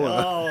 you know.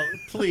 Oh,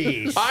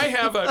 please. I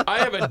have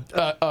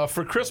a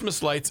for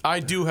Christmas lights. I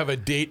do have a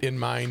date in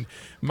mind.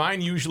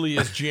 Mine usually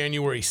is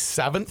January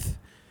 7th.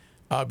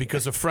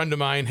 Because a friend of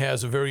mine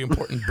has a very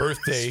important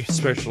birthday.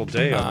 Special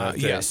day on that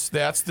day. Yes,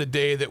 that's the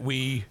day that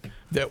we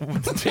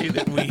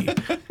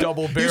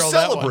double barrel You that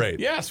celebrate. one.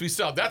 Yes, we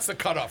celebrate. That's the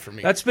cutoff for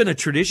me. That's been a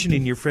tradition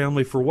in your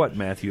family for what,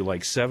 Matthew?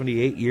 Like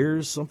 78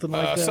 years, something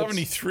like that?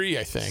 73,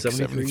 I think.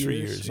 73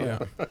 years, yeah.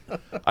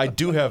 I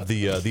do have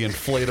the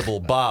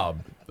inflatable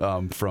Bob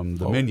from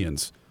the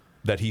Minions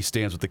that he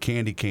stands with the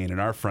candy cane in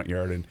our front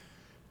yard, and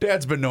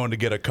Dad's been known to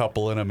get a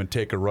couple in him and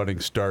take a running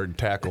start and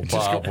tackle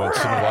Bob once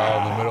in a while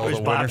in the middle of Is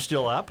the Bob winter.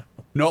 still up?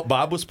 No,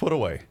 Bob was put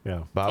away.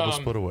 Yeah. Bob was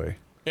put away.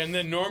 And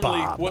then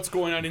normally, what's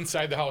going on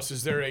inside the house?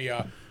 Is there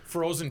a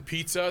frozen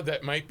pizza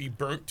that might be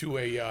burnt to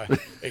a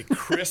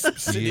crisp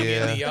sitting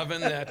in the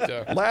oven?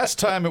 That Last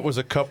time it was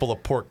a couple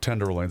of pork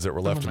tenderloins that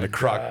were left in the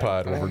crock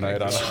pot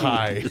overnight on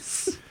high.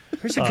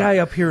 There's a guy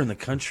up here in the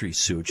country,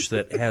 Such,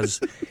 that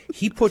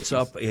he puts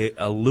up a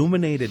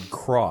illuminated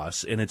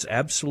cross, and it's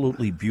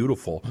absolutely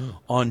beautiful,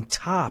 on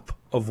top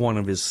of one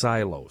of his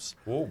silos.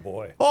 Oh,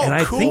 boy. Oh,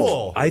 And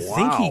cool. I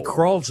think he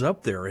crawls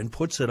up there and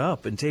puts it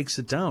up and takes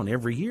it down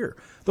every year.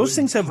 Those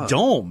things have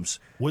domes.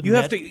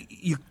 Wouldn't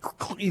You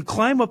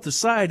climb up the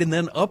side and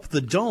then up the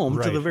dome to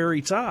Right. the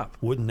very top.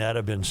 Wouldn't that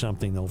have been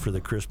something, though, for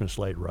the Christmas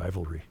light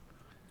rivalry?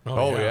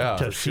 Oh, yeah.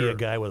 To see a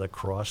guy with a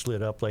cross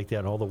lit up like that,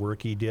 and all the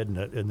work he did,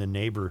 and the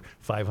neighbor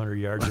 500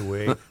 yards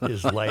away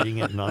is lighting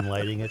it and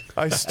unlighting it.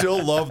 I still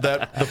love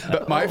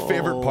that. My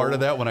favorite part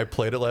of that when I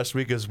played it last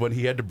week is when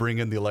he had to bring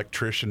in the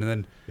electrician, and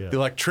then the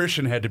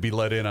electrician had to be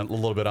let in a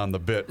little bit on the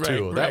bit,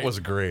 too. Right, That right. was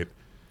great.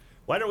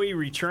 Why don't we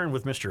return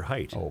with Mr.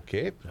 Height?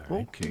 Okay.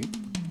 Okay.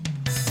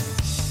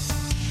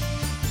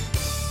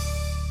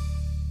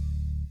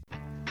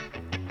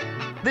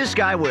 This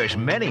guy wears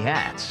many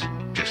hats,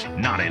 just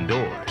not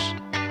indoors.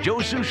 Joe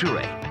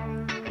Souchere.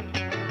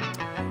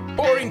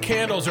 boring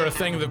candles are a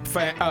thing of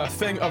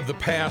the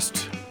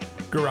past,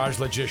 garage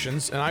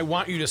logicians, and I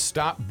want you to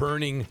stop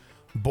burning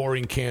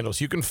boring candles.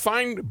 You can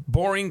find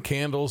boring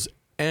candles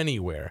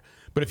anywhere,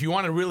 but if you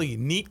want a really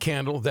neat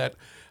candle that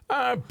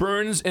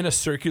burns in a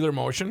circular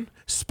motion,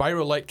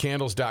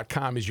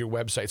 SpiralLightCandles.com is your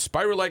website.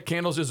 Spiral Light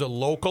Candles is a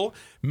local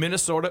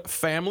Minnesota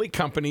family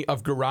company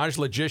of garage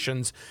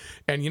logicians.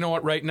 And you know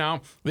what, right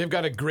now, they've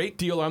got a great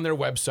deal on their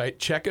website.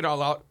 Check it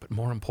all out. But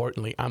more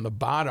importantly, on the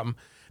bottom,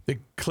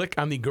 click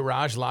on the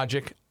Garage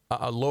Logic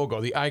logo,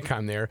 the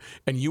icon there,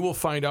 and you will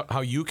find out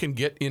how you can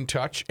get in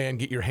touch and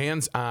get your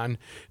hands on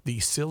the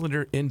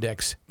Cylinder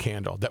Index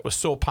candle that was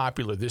so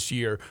popular this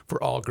year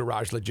for all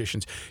garage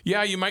logicians.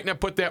 Yeah, you might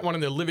not put that one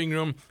in the living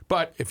room,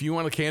 but if you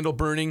want a candle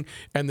burning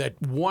and that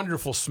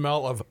wonderful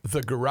smell of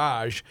the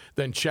garage,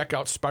 then check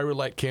out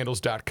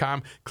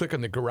SpiralLightCandles.com. Click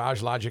on the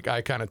Garage Logic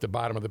icon at the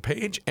bottom of the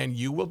page, and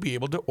you will be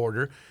able to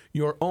order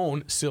your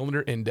own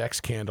Cylinder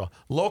Index candle.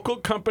 Local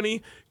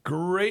company,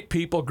 great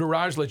people,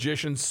 garage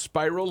logicians,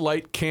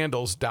 SpiralLightCandles.com.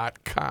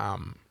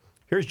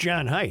 Here's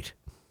John Height.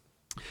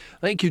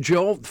 Thank you,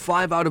 Joe.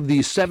 5 out of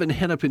the 7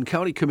 Hennepin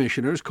County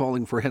commissioners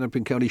calling for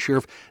Hennepin County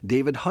Sheriff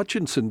David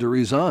Hutchinson to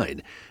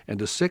resign, and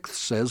a 6th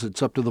says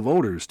it's up to the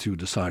voters to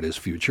decide his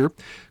future.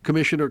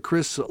 Commissioner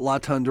Chris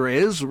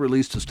Latendrez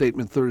released a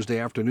statement Thursday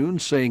afternoon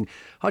saying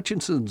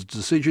Hutchinson's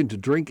decision to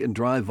drink and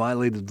drive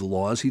violated the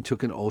laws he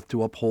took an oath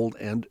to uphold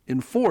and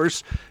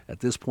enforce. At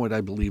this point,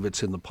 I believe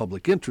it's in the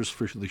public interest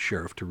for the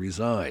sheriff to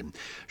resign.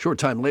 Short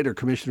time later,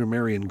 Commissioner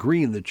Marion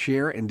Green, the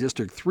chair and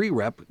District 3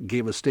 rep,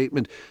 gave a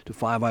statement to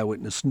 5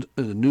 Eyewitness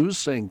News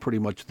saying pretty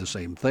much the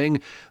same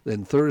thing.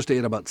 Then Thursday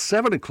at about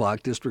 7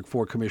 o'clock, District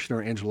 4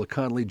 Commissioner Angela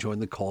Connolly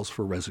joined the calls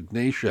for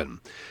resignation.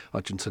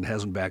 Hutchinson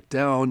hasn't backed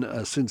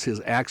down since his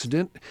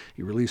accident.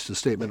 He released a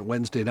statement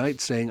Wednesday night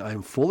saying,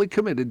 "I'm fully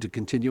committed to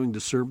continuing to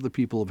serve the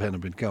people of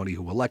Hennepin County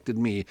who elected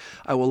me.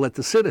 I will let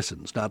the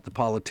citizens, not the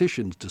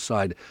politicians,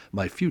 decide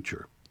my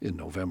future in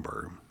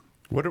November."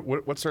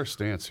 What's our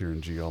stance here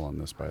in GL on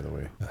this, by the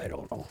way? I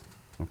don't know.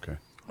 Okay.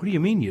 What do you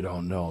mean you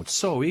don't know? It's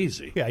so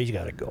easy. Yeah, he's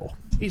got to go.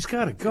 He's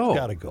got to go. He's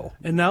got to go.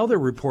 And now they're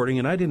reporting,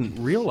 and I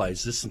didn't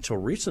realize this until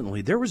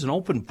recently, there was an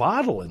open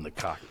bottle in the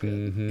cockpit.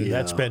 Mm-hmm.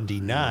 That's been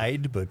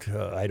denied, but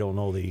I don't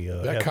know the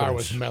That car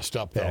was messed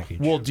up, though. package.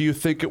 Well, do you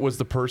think it was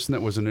the person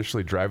that was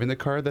initially driving the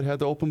car that had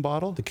the open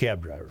bottle? The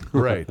cab driver.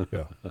 Right.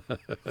 Yeah.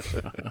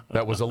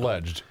 That was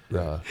alleged.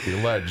 The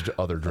alleged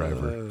other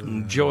driver.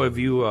 Joe, have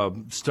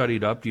you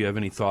studied up? Do you have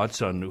any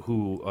thoughts on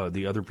who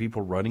the other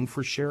people running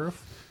for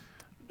sheriff?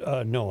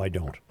 No, I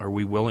don't. Are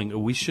we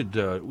willing? We should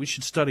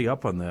study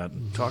up on that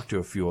and talk to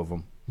a few of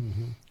them.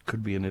 Mm-hmm.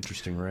 Could be an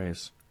interesting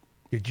race.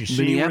 Did you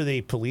see where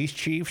the police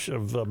chiefs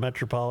of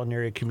metropolitan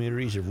area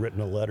communities have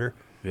written a letter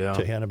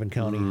to Hennepin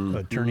County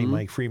Attorney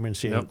Mike Freeman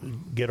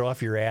saying, get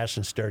off your ass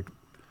and start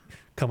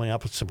coming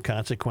up with some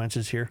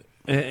consequences here?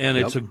 And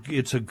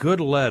it's a good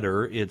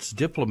letter. It's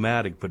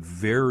diplomatic, but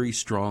very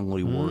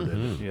strongly worded.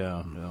 Mm-hmm.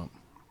 Yeah.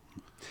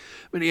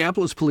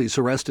 Minneapolis police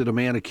arrested a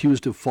man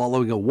accused of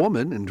following a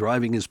woman and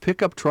driving his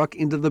pickup truck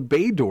into the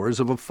bay doors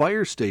of a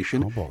fire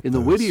station in the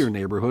Whittier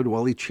neighborhood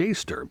while he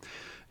chased her.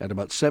 At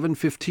about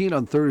 7:15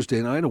 on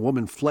Thursday night, a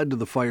woman fled to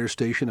the fire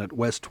station at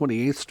West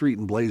 28th Street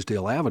and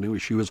Blaisdell Avenue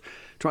as she was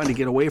trying to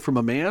get away from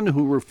a man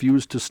who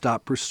refused to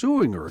stop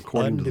pursuing her,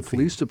 according to the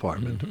police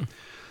department.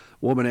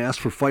 Woman asked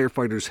for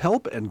firefighters'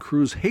 help, and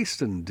crews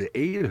hastened to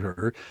aid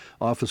her.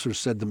 Officers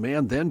said the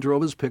man then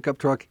drove his pickup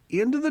truck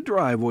into the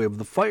driveway of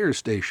the fire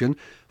station.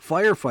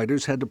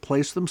 Firefighters had to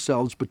place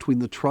themselves between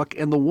the truck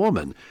and the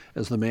woman.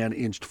 As the man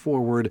inched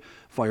forward,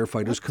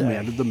 firefighters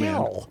commanded the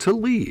man to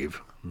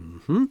leave.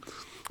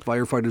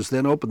 Firefighters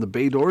then opened the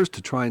bay doors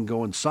to try and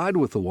go inside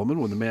with the woman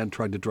when the man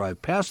tried to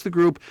drive past the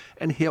group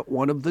and hit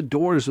one of the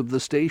doors of the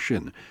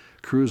station.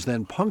 Crews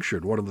then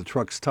punctured one of the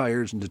truck's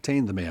tires and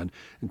detained the man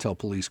until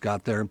police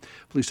got there.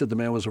 Police said the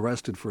man was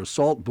arrested for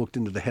assault, booked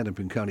into the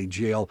Hennepin County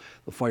Jail.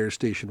 The fire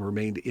station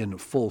remained in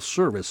full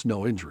service.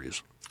 No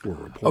injuries were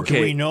reported. Okay.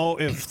 Do we know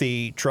if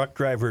the truck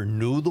driver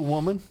knew the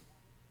woman?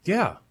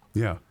 Yeah.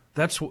 Yeah.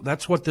 That's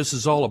what this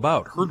is all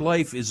about. Her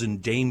life is in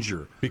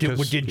danger.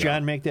 Did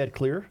John make that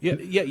clear? Yeah.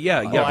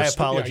 I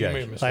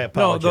apologize.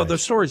 No, the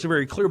stories are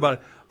very clear about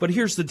it. But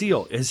here's the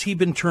deal. Has he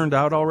been turned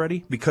out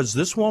already? Because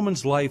this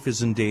woman's life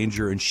is in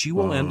danger, and she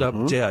will end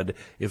up dead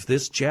if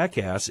this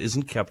jackass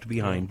isn't kept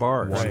behind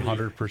bars.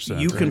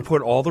 100%. You can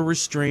put all the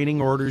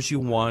restraining orders you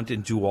want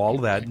and do all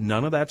that.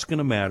 None of that's going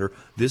to matter.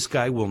 This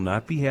guy will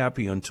not be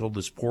happy until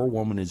this poor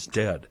woman is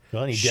dead.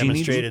 Well, he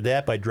demonstrated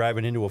that by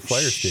driving into a fire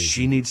station.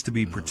 She needs to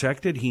be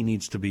protected. He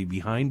needs to be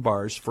behind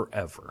bars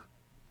forever.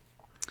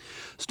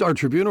 Star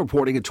Tribune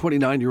reporting a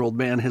 29-year-old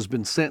man has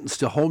been sentenced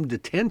to home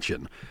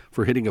detention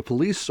for hitting a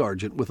police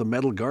sergeant with a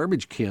metal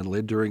garbage can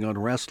lid during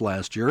unrest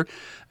last year.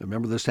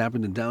 Remember, this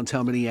happened in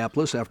downtown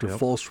Minneapolis after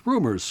false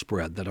rumors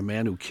spread that a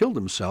man who killed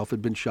himself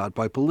had been shot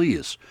by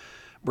police.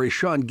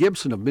 Brayshawn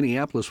Gibson of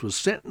Minneapolis was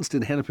sentenced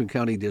in Hennepin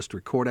County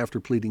District Court after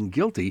pleading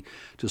guilty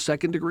to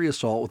second-degree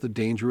assault with a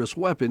dangerous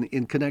weapon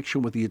in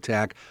connection with the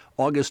attack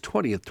August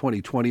 20th,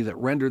 2020 that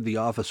rendered the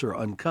officer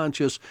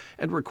unconscious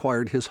and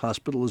required his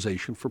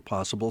hospitalization for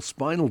possible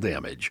spinal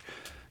damage.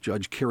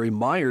 Judge Kerry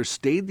Myers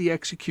stayed the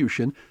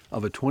execution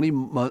of a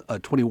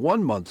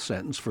 21-month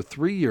sentence for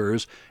 3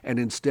 years and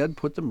instead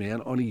put the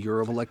man on a year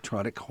of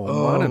electronic home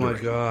monitoring. Oh, my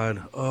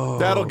God. Oh.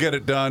 That'll get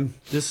it done.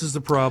 This is the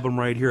problem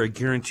right here. I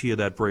guarantee you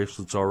that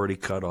bracelet's already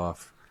cut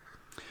off.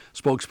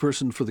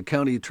 Spokesperson for the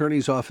county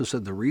attorney's office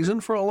said the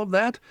reason for all of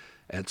that?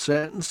 At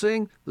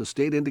sentencing, the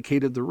state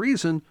indicated the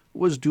reason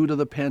was due to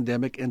the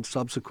pandemic and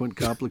subsequent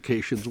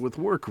complications with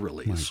work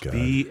release.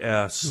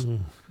 BS.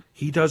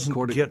 He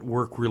doesn't get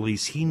work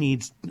release. He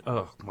needs.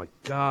 Oh my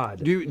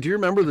God! Do you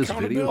remember this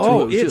video?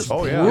 Oh, it's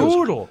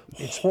brutal.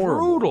 It's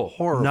horrible, brutal.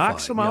 Horrifying.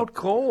 Knocks him out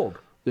cold.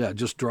 Yeah, it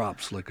just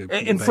drops like a.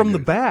 And from the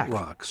back,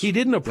 rocks. He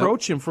didn't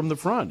approach him from the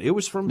front. It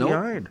was from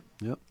behind.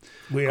 Yep.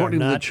 We are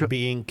not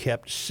being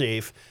kept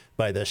safe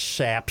by the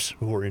saps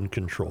who are in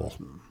control.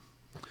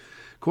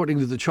 According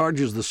to the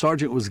charges, the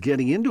sergeant was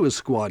getting into his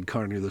squad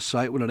car near the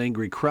site when an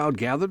angry crowd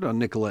gathered on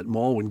Nicollet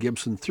Mall when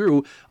Gibson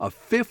threw a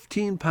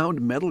 15-pound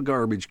metal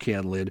garbage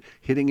can lid,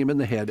 hitting him in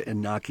the head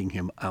and knocking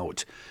him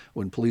out.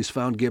 When police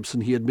found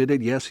Gibson, he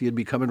admitted, yes, he had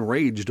become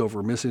enraged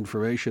over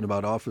misinformation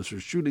about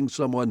officers shooting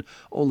someone,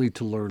 only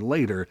to learn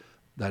later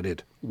that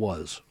it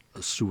was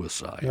a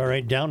suicide. All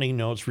right, Downing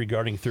notes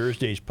regarding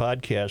Thursday's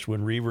podcast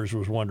when Reavers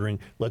was wondering,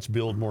 let's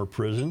build more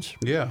prisons.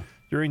 Yeah.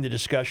 During the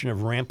discussion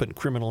of rampant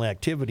criminal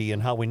activity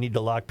and how we need to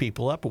lock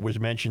people up, it was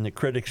mentioned that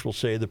critics will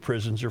say the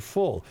prisons are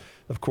full.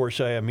 Of course,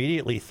 I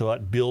immediately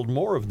thought, build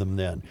more of them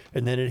then.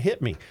 And then it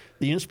hit me.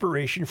 The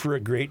inspiration for a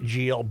great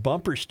GL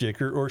bumper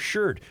sticker or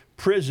shirt.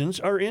 Prisons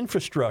are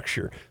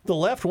infrastructure. The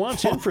left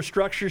wants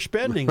infrastructure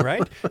spending,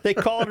 right? They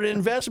call it an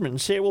investment and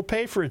say it will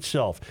pay for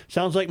itself.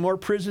 Sounds like more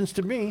prisons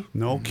to me.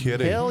 No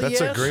kidding. That's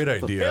a great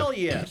idea. Hell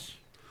yes.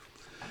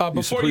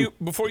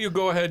 Before you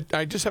go ahead,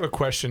 I just have a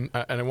question,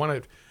 and I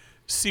want to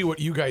see what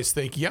you guys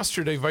think.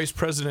 Yesterday, Vice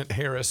President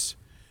Harris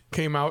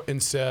came out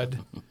and said,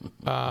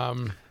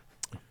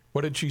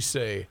 what did she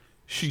say?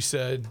 She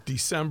said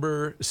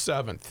December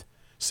 7th,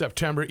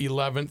 September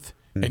 11th,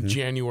 and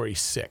January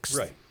 6th.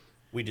 Right.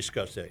 We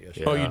discussed that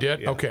yesterday. Oh, you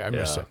did? Yeah. Okay, I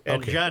missed it.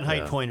 And John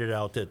Haidt pointed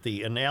out that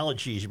the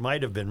analogies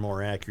might have been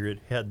more accurate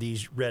had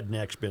these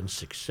rednecks been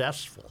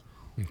successful.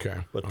 Okay.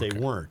 But they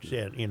weren't.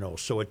 And,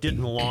 so it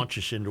didn't launch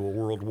us into a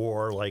world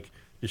war like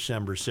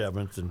December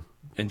 7th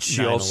and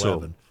she 9/11.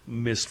 Also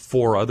missed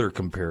 4 other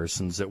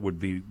comparisons that would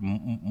be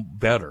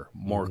better,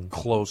 more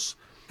close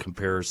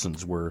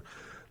comparisons where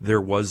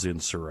there was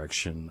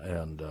insurrection.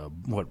 And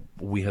what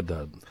we had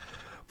the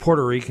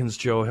Puerto Ricans,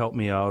 Joe, help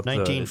me out.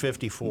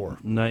 1954.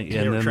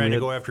 They were trying to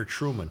go after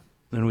Truman.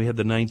 Then we had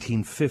the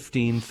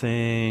 1915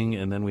 thing,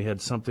 and then we had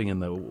something in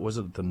was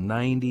it the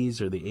 90s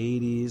or the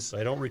 80s?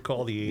 I don't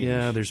recall the 80s.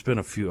 Yeah, there's been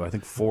a few. I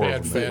think 4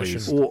 of them at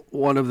least.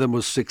 One of them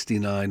was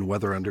 69.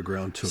 Weather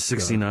Underground took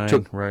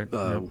 69, right?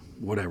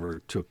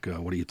 Whatever took.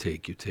 What do you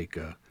take? You take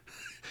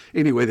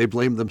Anyway, they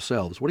blamed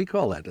themselves. What do you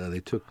call that? They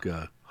took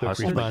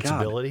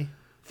responsibility.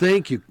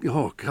 Thank you.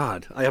 Oh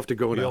God, I have to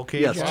go now.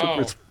 Okay, yes,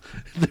 wow.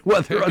 the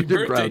Weather Happy birthday,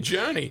 Underground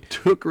Johnny.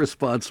 took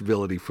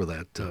responsibility for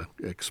that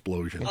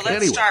explosion. Well,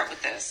 let's start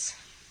with this.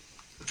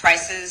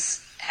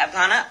 Prices have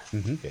gone up.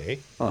 Okay.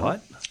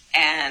 What?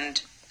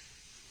 And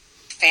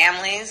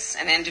families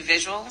and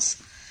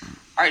individuals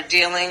are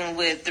dealing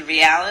with the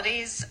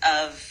realities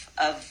of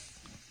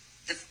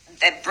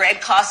that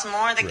bread costs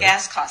more, that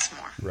gas costs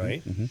more.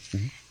 Right.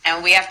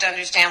 And we have to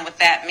understand what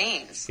that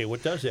means. Okay,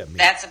 what does that mean?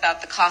 That's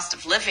about the cost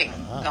of living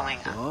going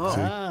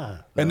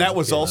up. And that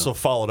was also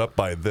followed up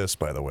by this,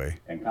 by the way.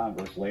 And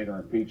Congress later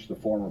impeached the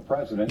former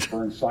president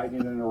for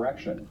inciting an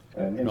insurrection.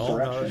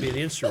 No, it'd be an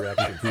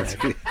insurrection.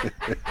 Frank.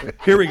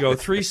 Here we go.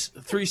 Three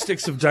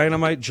sticks of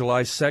dynamite,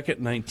 July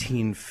 2nd,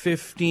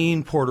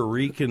 1915. Puerto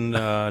Rican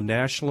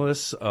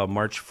nationalists,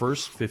 March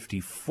 1st,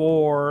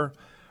 54.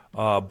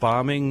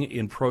 Bombing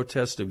in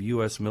protest of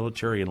U.S.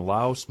 military in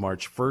Laos,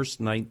 March 1st,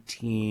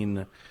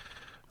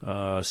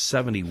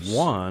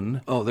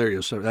 1971. Oh, there you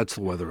go. So that's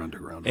the Weather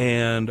Underground.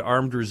 And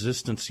armed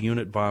resistance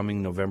unit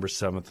bombing, November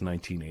 7th,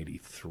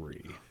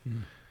 1983.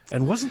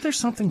 And wasn't there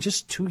something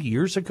just 2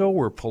 years ago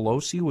where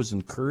Pelosi was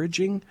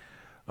encouraging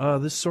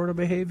this sort of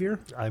behavior?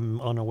 I'm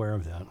unaware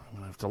of that. I'm going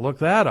to have to look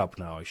that up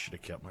now. I should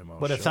have kept my mouth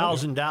But shut.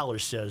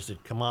 $1,000 says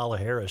that Kamala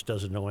Harris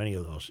doesn't know any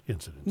of those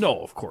incidents.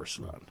 No, of course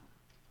not.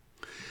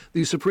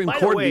 The Supreme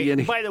Court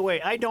began. By the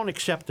way, I don't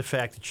accept the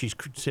fact that she's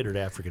considered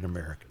African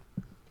American.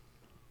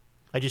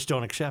 I just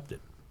don't accept it.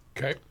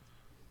 Okay.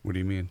 What do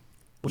you mean?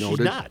 Well,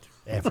 she's not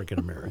African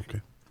American.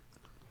 Okay.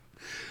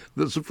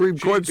 The Supreme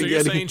Court So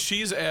began. you're saying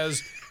she's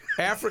as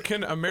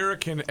African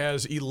American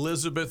as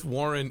Elizabeth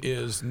Warren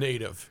is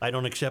Native? I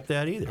don't accept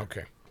that either.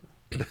 Okay.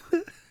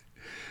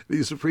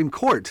 The Supreme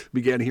Court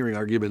began hearing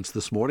arguments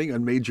this morning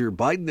on major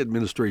Biden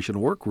administration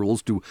work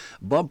rules to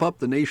bump up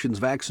the nation's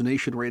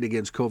vaccination rate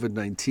against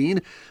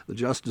COVID-19. The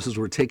justices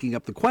were taking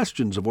up the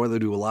questions of whether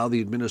to allow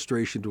the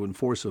administration to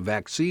enforce a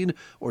vaccine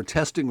or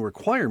testing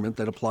requirement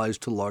that applies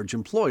to large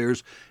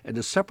employers and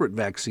a separate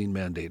vaccine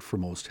mandate for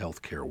most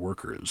healthcare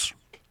workers.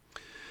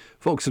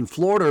 Folks in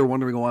Florida are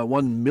wondering why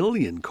 1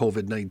 million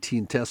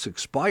COVID-19 tests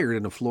expired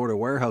in a Florida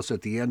warehouse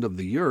at the end of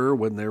the year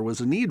when there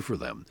was a need for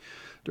them.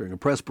 During a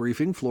press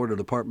briefing, Florida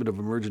Department of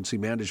Emergency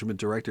Management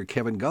Director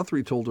Kevin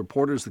Guthrie told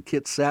reporters the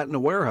kits sat in a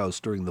warehouse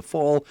during the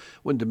fall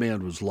when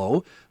demand was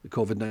low. The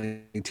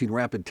COVID-19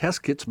 rapid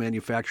test kits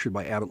manufactured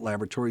by Abbott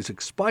Laboratories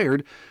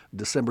expired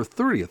December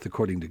 30th,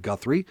 according to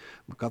Guthrie.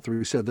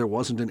 Guthrie said there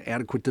wasn't an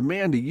adequate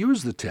demand to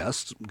use the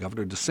tests.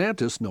 Governor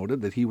DeSantis noted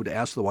that he would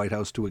ask the White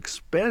House to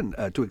extend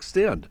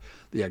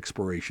the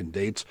expiration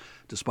dates.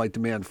 Despite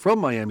demand from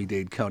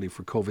Miami-Dade County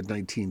for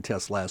COVID-19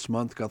 tests last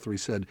month, Guthrie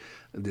said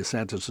the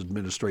DeSantis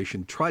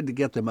administration tried to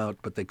get them out,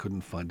 but they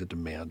couldn't find a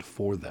demand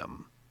for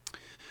them.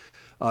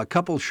 A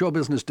couple show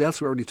business deaths.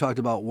 We already talked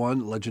about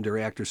one.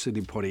 Legendary actor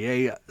Sidney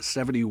Poitier,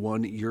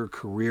 71-year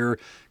career,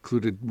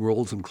 included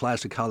roles in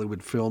classic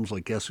Hollywood films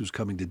like Guess Who's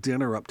Coming to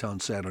Dinner, Uptown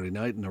Saturday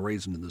Night, and A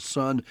Raisin in the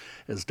Sun,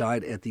 has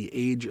died at the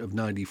age of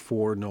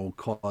 94. No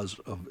cause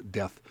of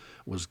death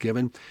was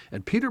given.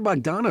 And Peter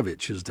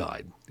Bogdanovich has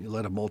died. He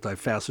led a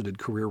multifaceted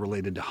career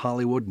related to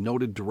Hollywood,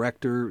 noted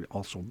director,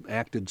 also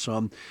acted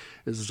some.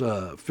 His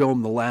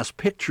film The Last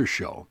Picture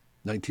Show,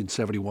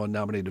 1971,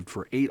 nominated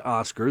for 8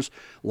 Oscars,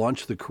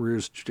 launched the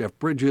careers of Jeff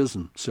Bridges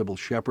and Sybil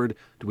Shepherd.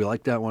 Do we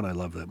like that one? I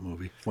love that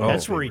movie.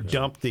 That's where he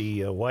dumped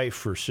the wife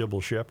for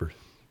Sybil Shepherd.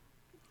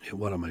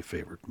 One of my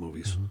favorite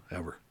movies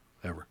ever.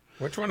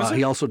 Which one is it?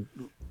 He also,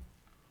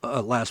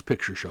 Last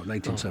Picture Show,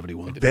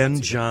 1971.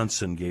 Ben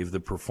Johnson gave the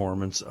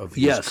performance of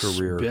his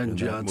career Ben in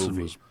Johnson that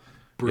movie. was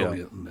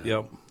brilliant in that.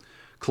 Yep.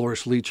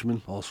 Cloris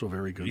Leachman, also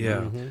very good.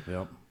 Yeah.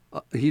 Yep.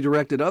 He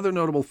directed other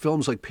notable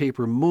films like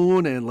Paper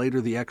Moon and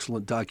later the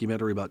excellent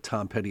documentary about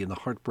Tom Petty and the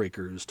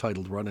Heartbreakers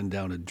titled Running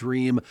Down a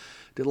Dream.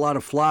 Did a lot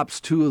of flops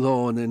too,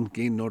 though, and then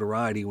gained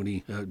notoriety when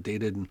he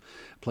dated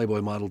Playboy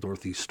model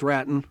Dorothy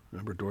Stratton.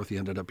 Remember, Dorothy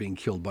ended up being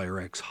killed by her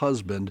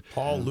ex-husband.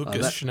 Paul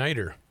Lucas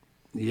Schneider.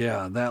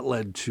 Yeah, that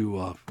led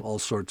to all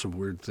sorts of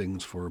weird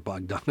things for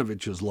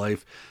Bogdanovich's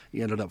life.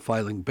 He ended up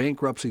filing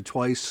bankruptcy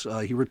twice.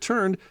 He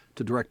returned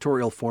to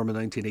directorial form in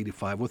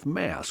 1985 with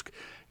Mask.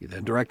 He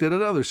then directed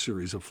another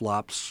series of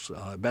flops.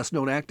 Best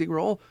known acting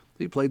role,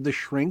 he played the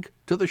shrink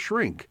to the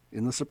shrink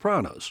in The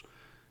Sopranos.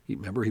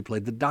 Remember, he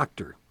played the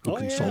doctor who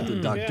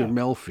consulted Dr.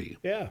 Melfi.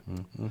 Yeah.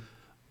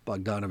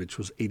 Bogdanovich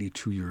was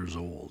 82 years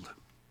old.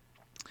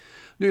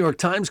 New York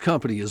Times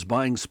Company is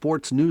buying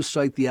sports news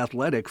site The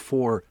Athletic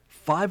for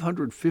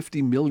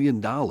 $550 million.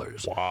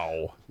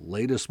 Wow.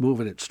 Latest move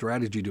in its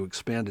strategy to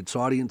expand its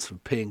audience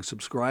of paying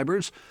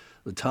subscribers.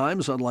 The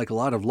Times, unlike a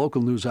lot of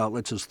local news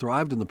outlets, has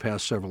thrived in the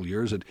past several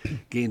years. It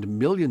gained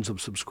millions of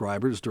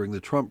subscribers during the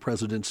Trump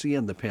presidency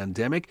and the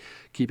pandemic,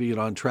 keeping it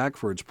on track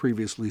for its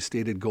previously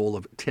stated goal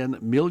of 10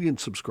 million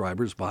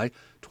subscribers by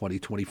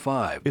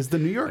 2025. Is the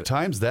New York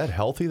Times that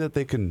healthy that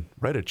they can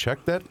write a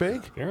check that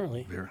big?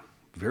 Apparently.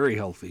 Very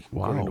healthy,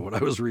 according to what I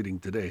was reading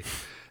today.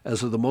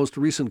 As of the most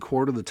recent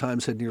quarter, the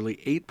Times had nearly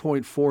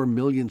 8.4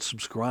 million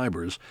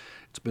subscribers.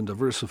 It's been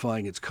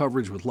diversifying its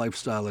coverage with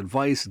lifestyle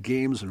advice,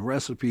 games, and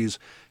recipes,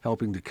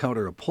 helping to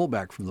counter a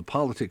pullback from the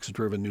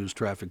politics-driven news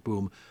traffic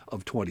boom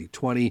of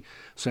 2020.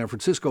 San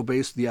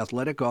Francisco-based The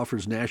Athletic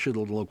offers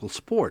national and local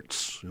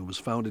sports. It was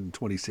founded in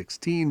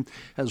 2016,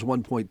 has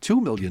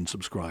 1.2 million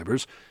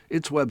subscribers.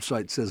 Its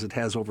website says it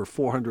has over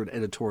 400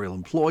 editorial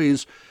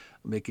employees,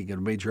 making it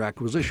a major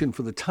acquisition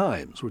for the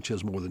Times, which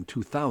has more than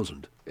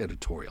 2,000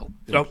 editorial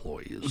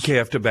employees. Okay, I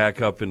have to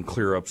back up and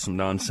clear up some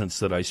nonsense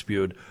that I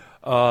spewed.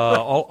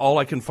 All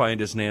I can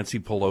find is Nancy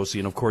Pelosi,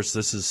 and of course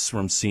this is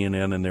from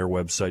CNN and their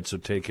website, so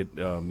take it,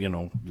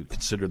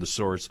 consider the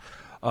source.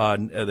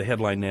 The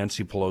headline,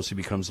 Nancy Pelosi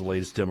becomes the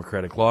latest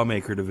Democratic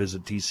lawmaker to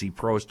visit D.C.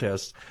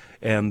 protests,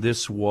 and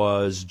this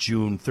was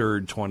June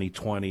 3rd,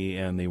 2020,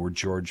 and they were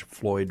George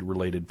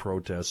Floyd-related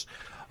protests.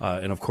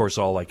 And, of course,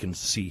 all I can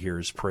see here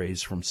is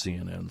praise from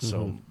CNN.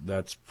 So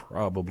that's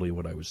probably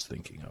what I was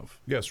thinking of.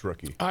 Yes,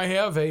 Rookie. I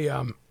have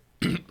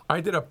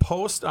I did a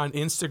post on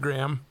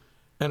Instagram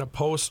and a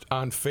post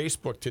on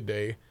Facebook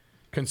today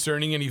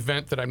concerning an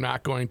event that I'm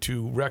not going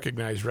to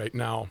recognize right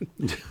now.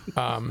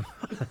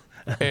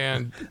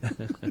 And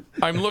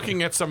I'm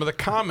looking at some of the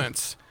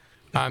comments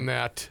on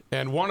that.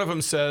 And one of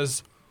them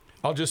says,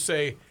 I'll just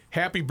say,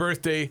 happy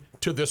birthday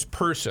to this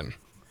person.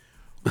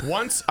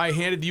 Once I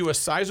handed you a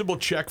sizable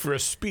check for a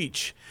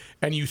speech,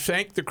 and you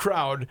thanked the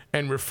crowd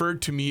and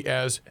referred to me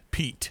as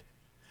Pete.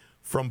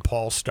 From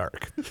Paul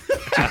Stark. He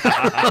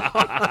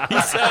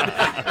said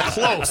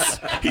close.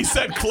 He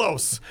said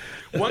close.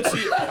 Once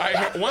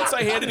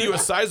I handed you a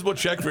sizable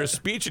check for a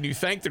speech, and you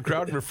thanked the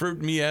crowd and referred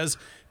to me as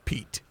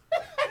Pete.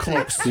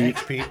 Close.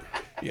 Thanks, Pete.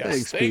 Yes,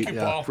 Thanks, thank Pete. you,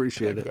 Paul.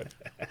 Appreciate it.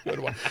 Good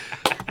one.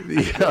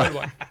 Good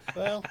one.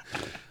 Well,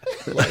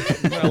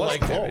 I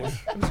like close.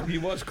 He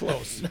was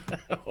close.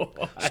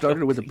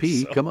 Started with a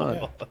P. Come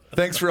on.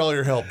 Thanks for all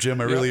your help,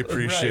 Jim. I really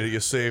appreciate it. You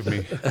saved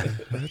me.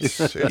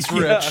 It's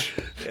Rich.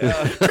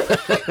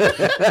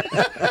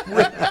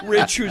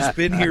 Rich, who's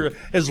been here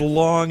as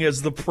long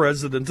as the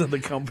president of the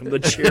company, the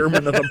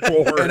chairman of the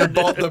board. And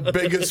about the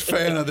biggest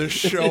fan of this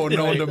show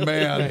known to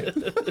man.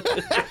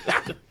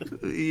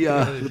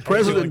 The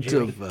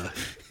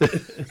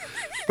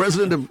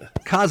president of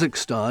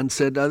Kazakhstan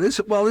said,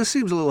 this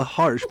seems a little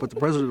harsh, but the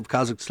president of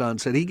Kazakhstan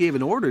said he gave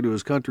an order to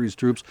his country's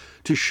troops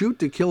to shoot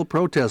to kill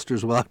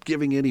protesters without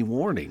giving any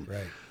warning.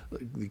 Right.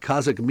 The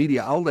Kazakh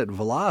media outlet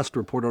Vlast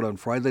reported on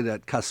Friday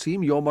that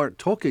Kassym-Jomart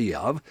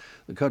Tokayev,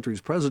 the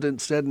country's president,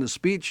 said in a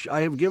speech,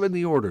 I have given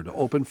the order to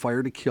open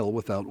fire to kill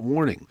without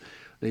warning.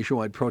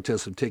 Nationwide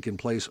protests have taken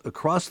place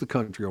across the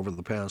country over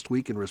the past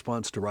week in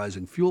response to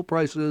rising fuel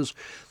prices.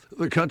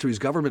 The country's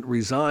government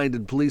resigned,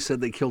 and police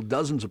said they killed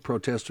dozens of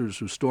protesters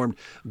who stormed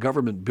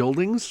government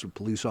buildings.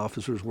 Police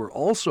officers were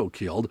also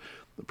killed.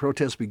 The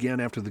protests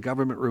began after the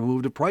government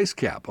removed a price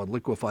cap on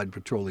liquefied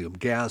petroleum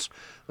gas.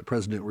 The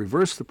president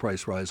reversed the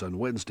price rise on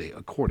Wednesday,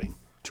 according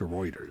to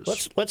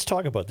Reuters. Let's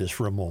talk about this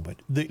for a moment.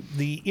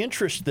 The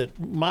interest that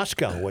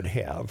Moscow would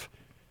have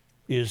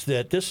is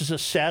that this is a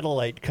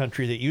satellite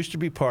country that used to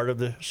be part of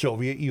the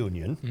Soviet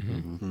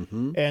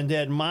Union, and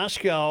that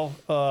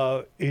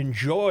Moscow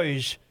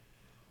enjoys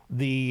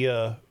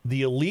the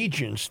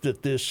allegiance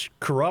that this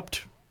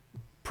corrupt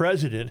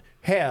president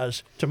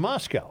has to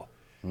Moscow.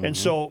 And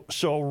so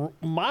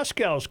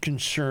Moscow's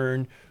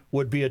concern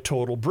would be a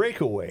total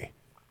breakaway.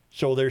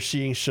 So they're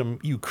seeing some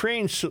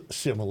Ukraine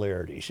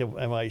similarities.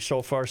 Am I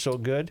so far so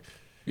good?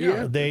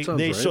 Yeah,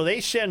 So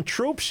they send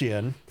troops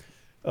in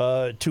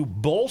to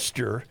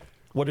bolster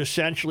what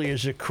essentially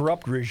is a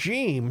corrupt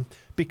regime,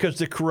 because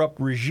the corrupt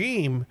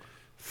regime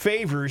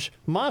favors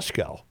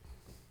Moscow.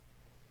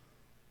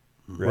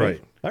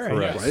 Right. All right.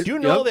 Correct. Do you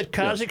know that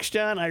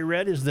Kazakhstan, I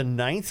read, is the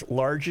 9th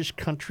largest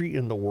country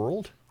in the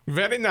world?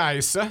 Very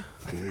nice.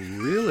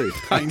 Really?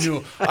 I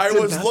knew. I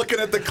was looking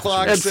at the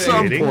clock At saying,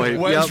 some point,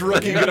 when's yep.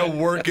 Rookie going to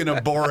work in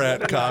a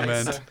Borat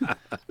comment?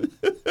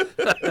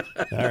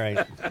 All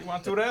right. You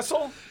want to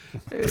wrestle?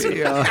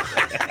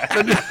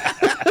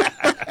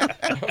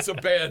 That's a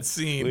bad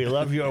scene. We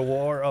love your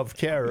war of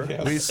terror.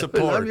 We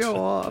support.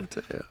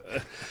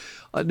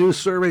 A new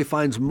survey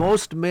finds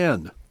most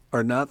men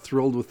are not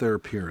thrilled with their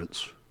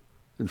appearance.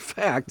 In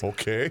fact,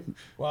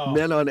 Wow.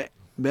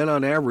 men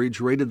on average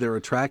rated their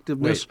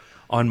attractiveness. Wait,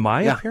 on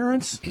my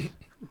appearance?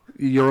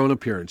 Your own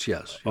appearance,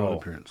 yes. Your own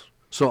appearance.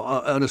 So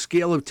on a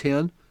scale of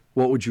 10,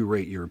 what would you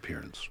rate your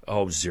appearance?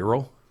 Oh,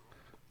 0?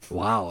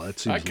 Wow, that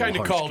seems I kind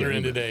of a little harsh, called her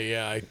in Kenny. today.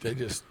 Yeah, I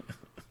just.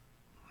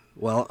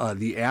 Well,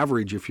 the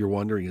average, if you're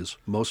wondering, is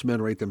most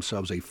men rate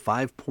themselves a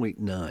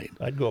 5.9.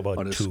 I'd go about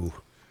on 2.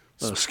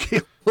 On a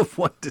scale of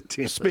 1 to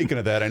 10. Speaking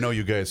of that, I know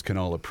you guys can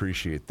all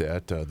appreciate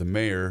that. The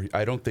mayor,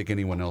 I don't think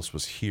anyone else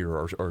was here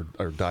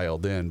or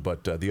dialed in,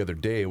 but the other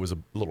day it was a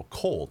little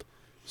cold.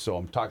 So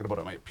I'm talking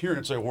about my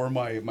appearance. I wore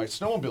my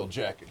snowmobile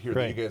jacket here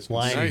that you guys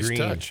can see. Nice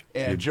touch.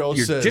 And Joe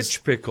Your says,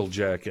 ditch pickle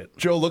jacket.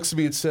 Joe looks at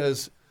me and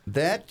says,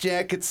 That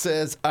jacket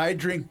says I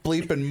drink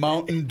bleeping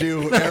Mountain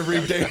Dew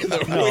every day of the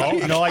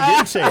week. No, I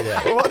didn't say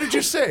that. What did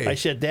you say? I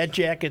said that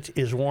jacket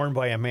is worn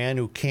by a man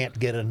who can't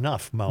get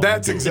enough Mountain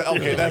That's Dew. exactly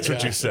okay. That's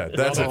what you said.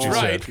 That's what you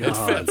right. said. It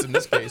fits in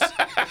this case.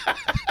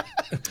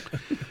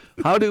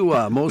 How do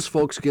most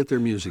folks get their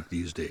music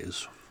these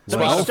days?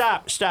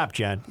 Stop,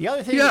 John. The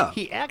other thing,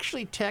 he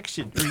actually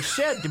texted, or he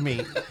said to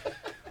me,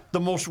 the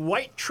most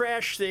white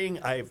trash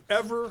thing I've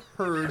ever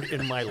heard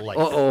in my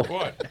life.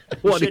 What?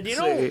 He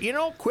said, you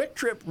know, Quick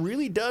Trip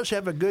really does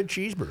have a good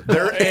cheeseburger.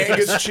 They're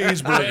Angus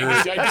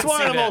cheeseburgers. That's one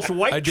of the most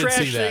white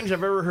trash things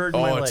I've ever heard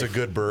in my life. Oh, it's a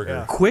good burger.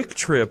 Yeah. Quick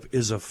Trip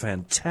is a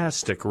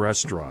fantastic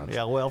restaurant.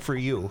 Yeah, well, for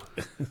you.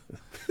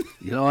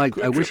 You know, I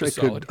wish I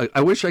could.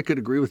 I wish I could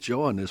agree with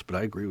Joe on this, but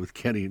I agree with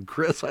Kenny and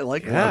Chris. I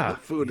like a lot of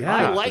the food.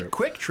 I like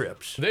Quick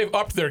Trips. They've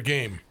upped their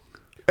game.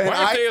 And Why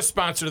aren't they a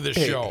sponsor of this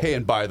show? Hey,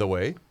 and by the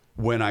way,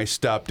 when I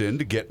stopped in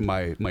to get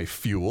my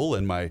fuel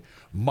and my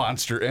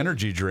Monster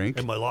Energy drink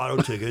and my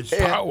lotto tickets,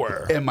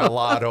 and my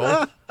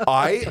lotto,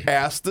 I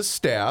asked the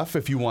staff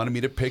if you wanted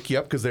me to pick you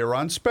up because they were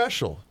on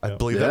special. I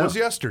believe that was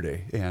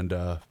yesterday, and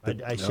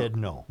I said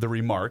no. The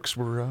remarks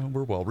were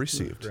well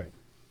received. Right.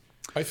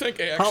 I think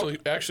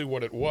actually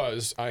what it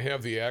was, I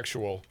have the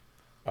actual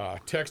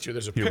text here.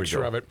 There's a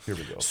picture of it. Here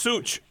we go.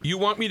 Such, you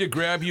want me to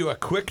grab you a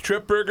Quick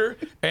Trip burger?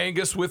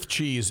 Angus with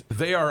cheese.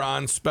 They are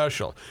on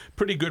special.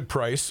 Pretty good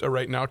price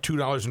right now,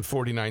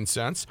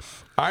 $2.49.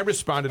 I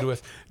responded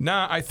with,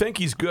 nah, I think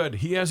he's good.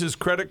 He has his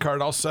credit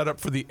card all set up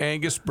for the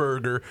Angus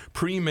burger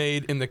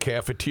pre-made in the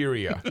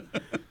cafeteria.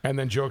 And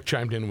then Joe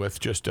chimed in with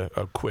just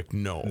a quick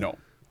no. No.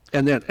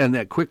 And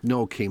that quick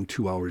no came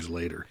 2 hours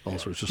later.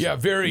 Also, it's just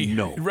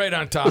right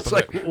on top it's of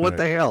like, it. what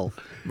the hell?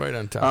 Right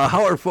on top.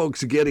 How are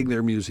folks getting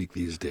their music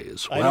these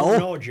days? I don't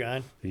know,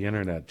 John. The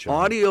internet,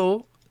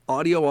 John.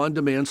 Audio on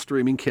demand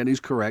streaming,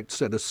 Kenny's correct,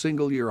 set a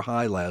single year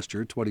high last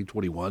year,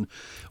 2021,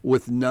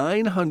 with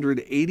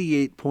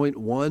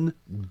 988.1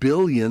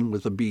 billion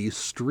with a B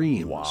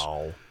streams.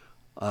 Wow.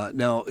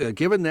 Now,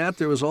 given that,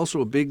 there was also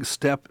a big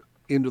step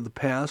into the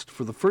past.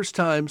 For the first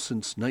time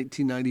since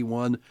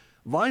 1991,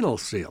 vinyl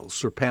sales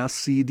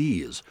surpassed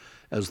CDs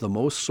as the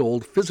most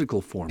sold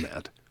physical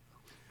format.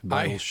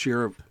 I'm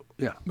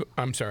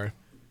sorry.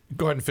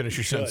 Go ahead and finish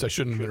your sentence. I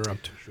shouldn't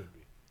interrupt.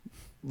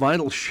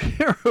 Vinyl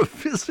share of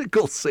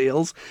physical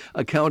sales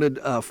accounted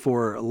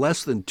for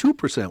less than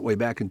 2% way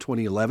back in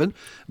 2011,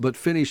 but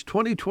finished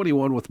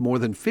 2021 with more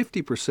than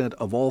 50%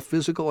 of all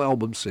physical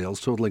album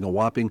sales, totaling a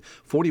whopping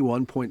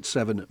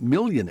 41.7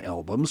 million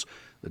albums.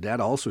 The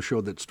data also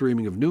showed that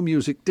streaming of new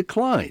music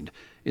declined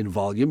in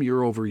volume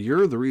year over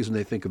year. The reason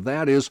they think of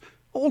that is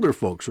older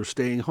folks are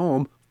staying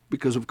home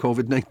because of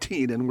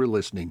COVID-19 and we're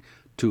listening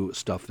to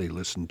stuff they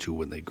listened to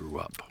when they grew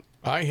up.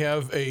 I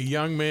have a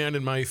young man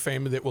in my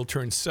family that will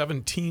turn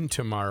 17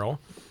 tomorrow.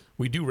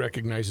 We do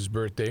recognize his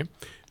birthday.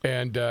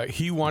 And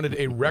he wanted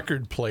a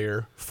record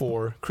player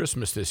for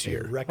Christmas this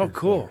year. Oh,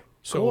 cool.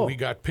 So we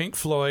got Pink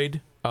Floyd,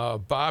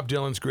 Bob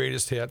Dylan's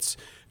greatest hits,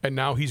 and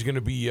now he's going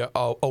to be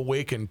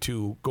awakened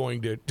to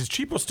going to... Does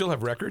Cheapo still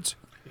have records?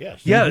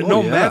 Yes. Yeah,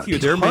 Matthew,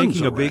 they're Tons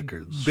making a of big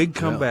records.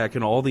 comeback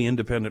in all the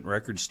independent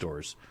record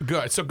stores.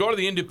 Good. So go to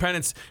the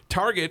independents.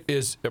 Target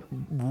is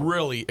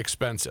really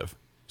expensive.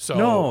 So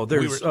no,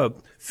 there's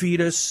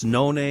Fetus,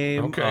 No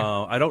Name. Okay.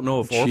 I don't know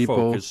if Cheapo.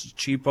 Orfolk is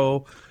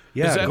Cheapo.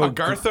 Yeah, is that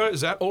Agartha?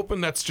 Is that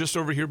open? That's just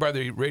over here by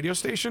the radio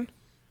station?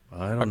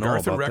 I don't know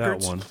Agartha about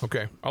Records? that one.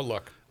 Okay, I'll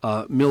look.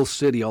 Mill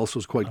City also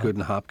is quite good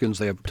in Hopkins.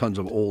 They have tons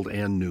of old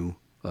and new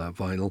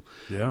vinyl.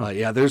 Yeah.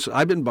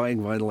 I've been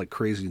buying vinyl like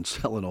crazy and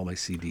selling all my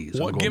CDs.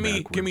 Well, I'm give going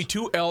me backwards.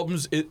 2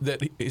 albums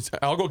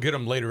I'll go get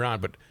them later on,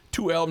 but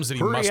 2 albums that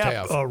he Hurry must up,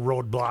 have.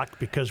 Roadblock,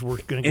 because we're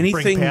going to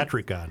bring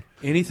Patrick on.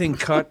 Anything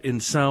cut in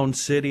Sound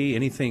City,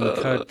 anything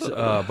cut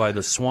by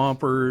the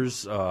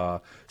Swampers,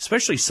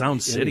 especially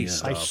Sound City I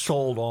stuff.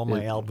 sold all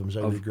my albums.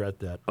 I regret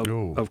that.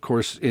 Of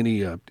course,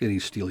 any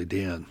Steely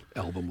Dan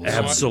album was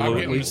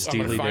Absolutely. I'm gonna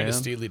Steely find a Dan.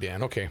 Steely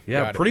Dan. Okay.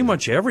 Yeah, got it. pretty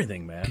much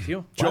everything,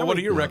 Matthew. Joe, what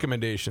are your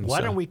recommendations?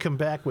 Why don't we come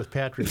back with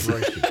Patrick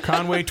Royce?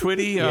 Conway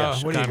Twitty?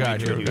 Yes, what do you Conway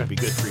got here? Twitty would be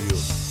good for you.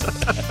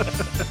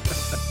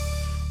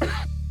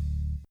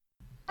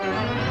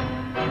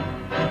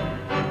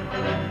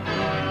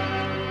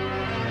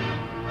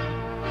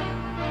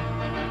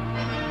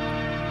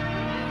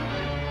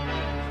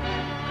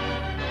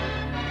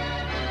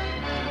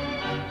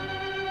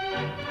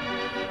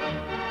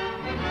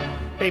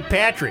 Hey,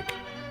 Patrick.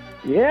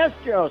 Yes,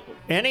 Joseph.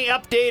 Any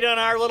update on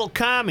our little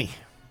commie?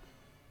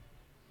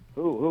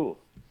 Who?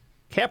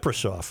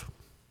 Kaprasov.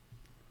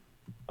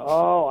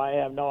 Oh, I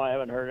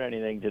haven't heard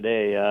anything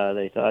today.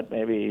 They thought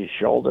maybe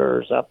shoulder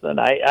or something.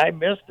 I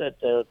missed it.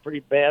 Pretty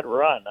bad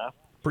run, huh?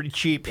 Pretty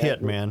cheap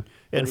hit, man.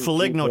 And pretty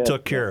Foligno cheap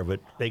took hit, care of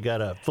it. They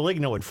got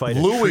Foligno would fight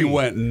a Louis tree.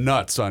 went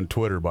nuts on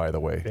Twitter, by the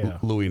way. Yeah.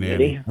 Louis Did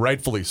Nanny. he?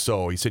 Rightfully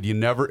so. He said,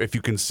 if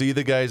you can see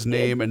the guy's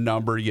name and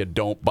number, you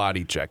don't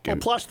body check him.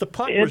 Well, plus the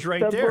punt It's was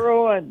right the there.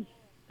 Bruins.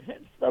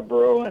 It's the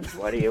Bruins.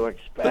 What do you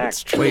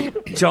expect?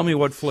 Wait, tell me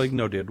what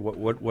Foligno did.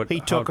 What He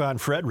took on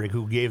Frederick,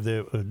 who gave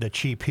the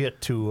cheap hit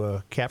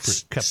to So did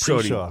he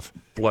Kaprizov.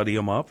 bloody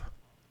him up?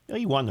 Well,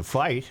 he won the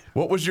fight.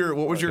 What was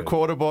your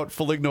quote about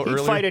Foligno He'd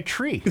earlier? fight a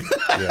tree.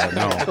 Yeah,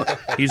 no,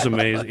 he's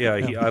amazing. Yeah,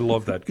 I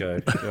love that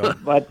guy. Yeah.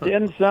 But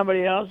didn't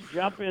somebody else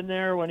jump in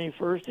there when he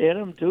first hit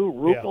him too?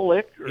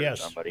 Rukalik or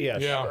somebody I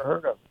never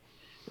heard of.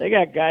 They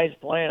got guys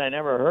playing I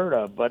never heard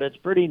of, but it's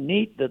pretty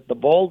neat that the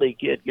Boldy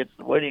kid gets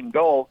the winning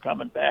goal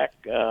coming back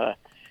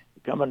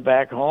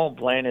home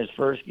playing his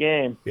first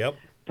game. Yep.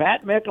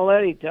 Pat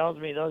Micheletti tells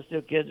me those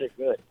two kids are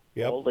good.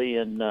 Yep. Boldy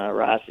and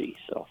Rossi.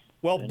 So.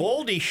 Well,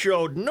 Boldy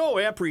showed no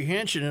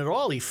apprehension at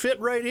all. He fit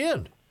right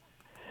in.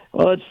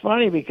 Well, it's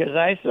funny because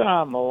I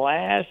saw him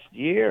last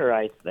year,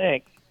 I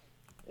think,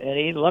 and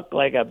he looked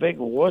like a big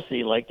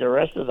wussy like the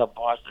rest of the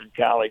Boston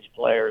College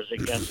players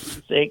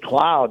against St.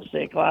 Cloud.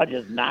 St. Cloud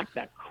just knocked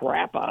the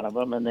crap out of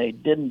him, and they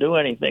didn't do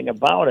anything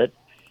about it.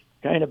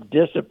 Kind of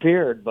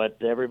disappeared,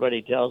 but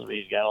everybody tells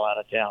me he's got a lot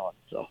of talent.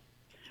 So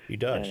he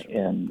does,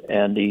 and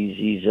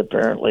he's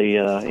apparently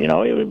he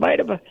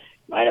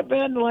might have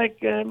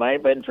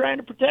been trying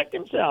to protect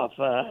himself,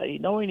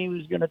 knowing he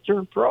was going to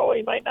turn pro.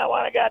 He might not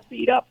want to got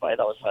beat up by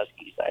those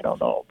Huskies. I don't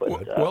know, but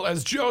well,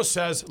 as Joe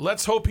says,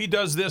 let's hope he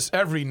does this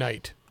every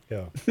night.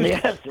 Yeah.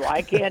 Yes.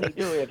 Why can't he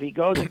do it if he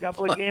goes a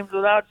couple of games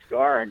without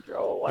scoring,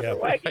 Joe?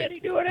 Why can't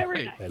he do it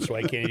every night? That's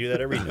why can't he do that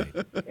every night?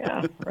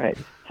 Yeah, right.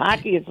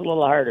 Hockey, it's a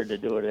little harder to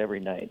do it every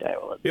night.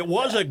 It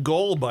was a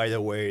goal, by the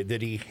way,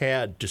 that he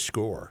had to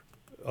score.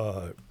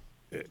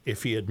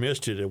 If he had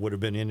missed it, it would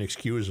have been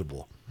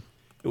inexcusable.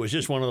 It was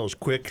just one of those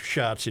quick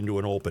shots into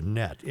an open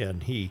net,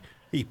 and he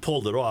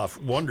pulled it off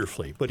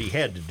wonderfully, but he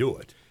had to do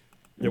it.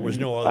 There was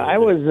no other.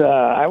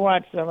 I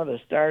watched some of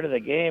the start of the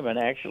game, and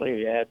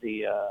actually had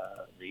the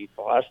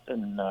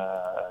Boston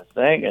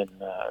thing and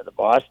the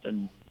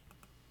Boston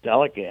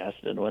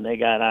telecast, and when they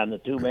got on the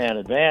 2-man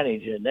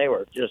advantage, and they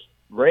were just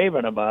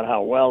raving about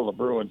how well the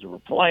Bruins were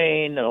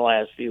playing in the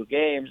last few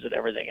games and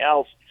everything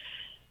else.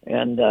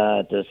 And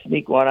to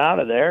sneak one out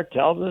of there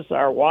tells us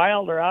our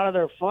Wild are out of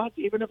their funk,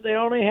 even if they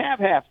only have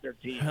half their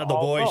team.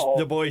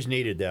 The boys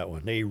needed that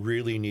one. They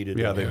really needed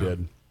that one. Yeah, they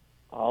did.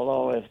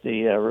 Although if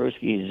the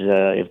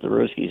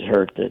Ruskies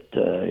hurt that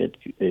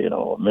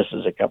it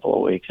misses a couple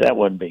of weeks, that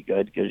wouldn't be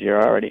good because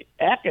you're already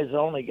Eck has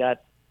only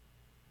got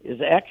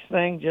X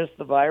thing just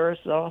the virus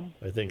though.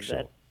 I think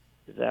so.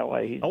 Is that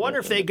why he's? I wonder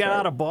if they got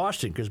out of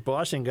Boston because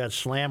Boston got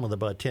slammed with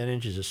about 10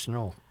 inches of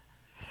snow.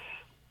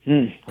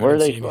 Where are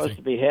they supposed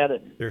to be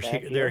headed?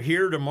 They're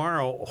here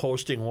tomorrow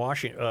hosting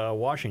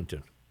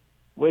Washington,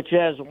 which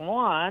has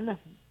won.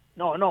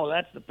 No,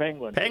 that's the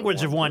Penguins.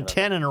 Penguins have won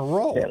 10 in a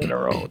row. 10 in a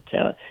row.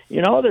 10.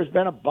 There's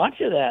been a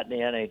bunch of that in the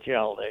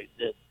NHL.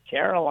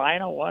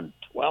 Carolina won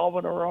 12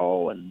 in a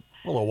row, and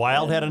the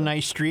Wild had a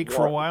nice streak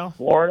for a while.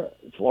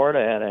 Florida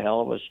had a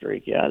hell of a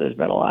streak. Yeah, there's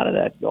been a lot of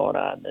that going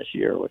on this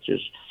year, which is,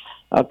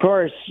 of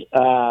course,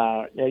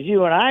 as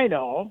you and I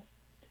know,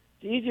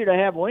 it's easier to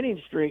have winning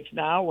streaks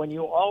now when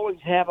you always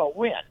have a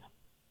win,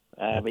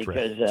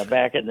 because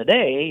back in the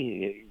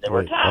day there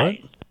were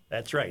ties.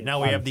 That's right.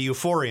 Now we have the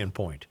Euphorian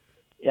point.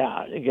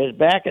 Yeah, because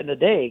back in the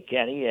day,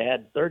 Kenny, you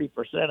had 30%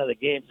 of the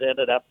games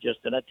ended up just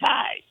in a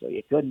tie, so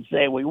you couldn't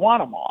say we won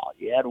them all.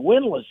 You had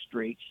winless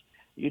streaks.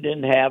 You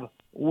didn't have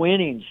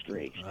winning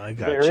streaks.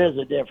 There is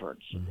a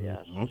difference. Mm-hmm.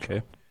 Yes.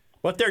 Okay.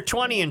 But they're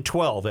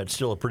 20-12. That's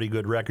still a pretty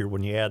good record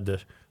when you add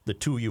the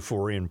 2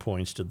 Euphorian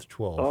points to the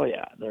 12. Oh,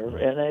 yeah.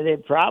 And they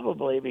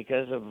probably,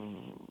 because of,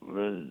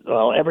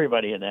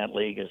 everybody in that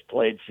league has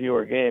played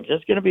fewer games.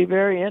 It's going to be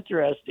very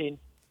interesting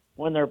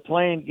when they're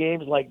playing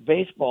games like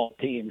baseball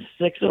teams,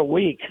 6 a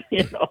week.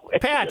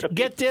 Pat,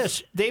 get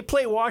this. They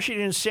play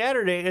Washington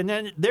Saturday, and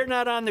then they're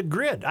not on the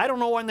grid. I don't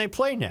know when they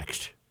play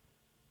next.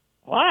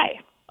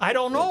 Why? I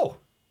don't know.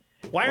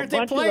 Why aren't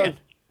they playing?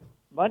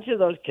 A bunch of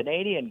those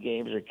Canadian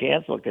games are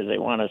canceled because they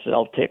want to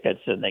sell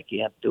tickets, and they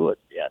can't do it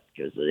yet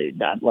because they're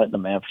not letting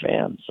them have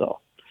fans. So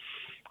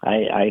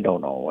I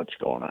don't know what's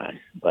going on.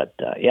 But,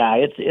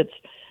 it's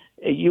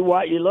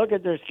you look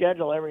at their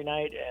schedule every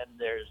night, and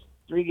there's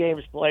 3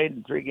 games played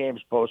and 3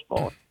 games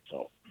postponed.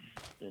 So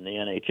in the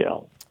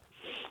NHL,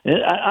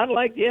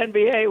 unlike the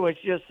NBA, which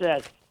just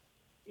says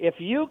if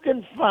you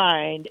can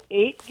find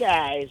 8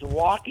 guys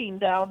walking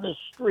down the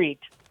street,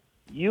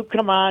 you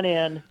come on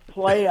in,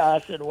 play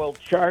us, and we'll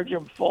charge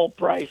them full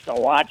price to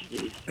watch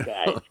these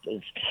guys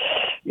because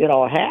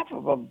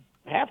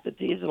half the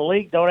teams in the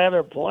league don't have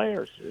their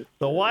players.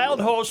 The Wild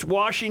host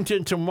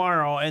Washington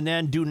tomorrow and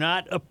then do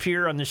not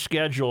appear on the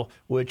schedule,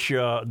 which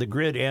the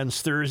grid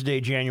ends Thursday,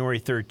 January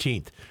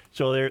 13th.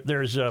 So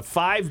there's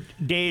 5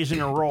 days in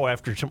a row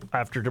after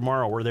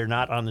tomorrow where they're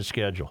not on the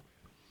schedule.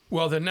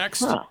 Well, the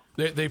next,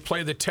 they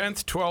play the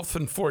 10th, 12th,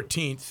 and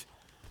 14th,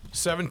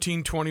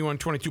 17, 21,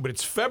 22, but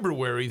it's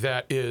February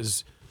that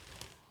is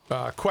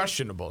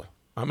questionable.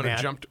 I'm going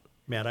to jump.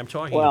 Matt, I'm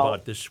talking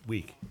about this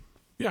week.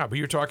 Yeah, but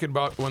you're talking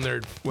about when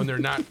they're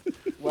not.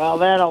 Well,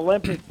 that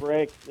Olympic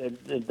break,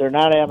 they're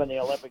not having the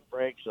Olympic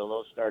break, so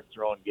they'll start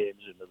throwing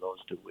games into those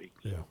 2 weeks.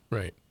 Yeah,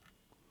 right.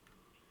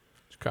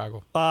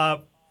 Chicago.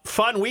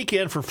 Fun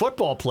weekend for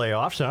football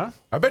playoffs, huh?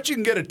 I bet you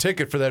can get a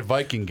ticket for that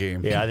Viking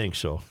game. Yeah, I think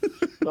so.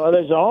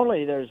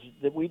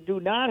 So we do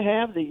not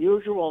have the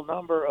usual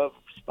number of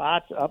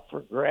spots up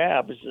for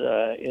grabs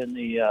in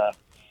the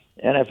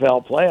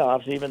NFL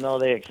playoffs, even though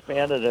they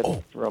expanded it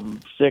from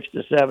 6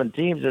 to 7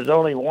 teams. There's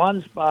only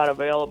one spot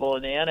available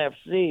in the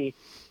NFC,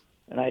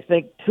 and I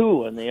think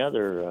 2 in the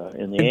other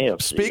in the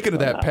AFC. Speaking of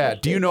that,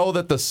 Pat, do you know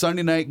that the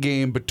Sunday night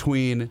game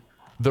between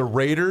the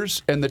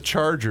Raiders and the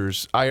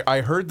Chargers,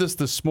 I heard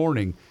this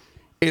morning,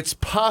 it's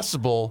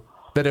possible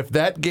that if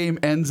that game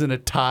ends in a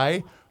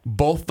tie,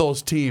 both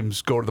those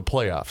teams go to the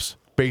playoffs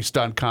based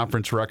on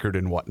conference record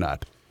and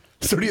whatnot.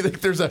 So do you think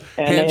there's a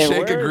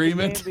handshake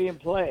agreement? Where's the game being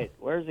played?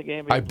 Where's the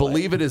game being played? I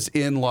believe it is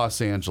in Los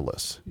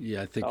Angeles.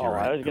 Yeah, I think you're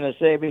right. I was going to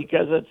say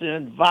because it's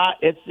in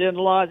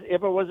Las.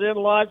 If it was in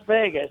Las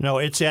Vegas, No,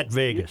 it's at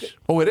Vegas.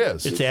 Oh, it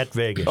is? It's at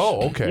Vegas.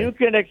 Oh, okay. you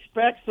can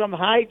expect some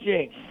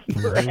hijinks.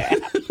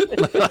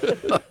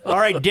 All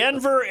right,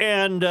 Denver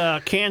and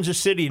Kansas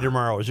City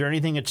tomorrow. Is there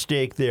anything at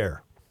stake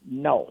there?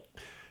 No.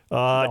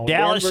 Dallas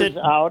Denver's at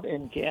out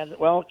in Kansas.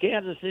 Well,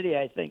 Kansas City,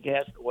 I think,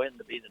 has to win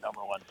to be the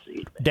number 1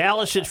 seed.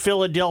 Dallas at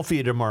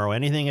Philadelphia tomorrow.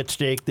 Anything at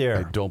stake there?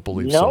 I don't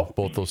believe Nope. so.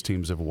 Both those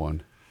teams have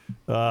won.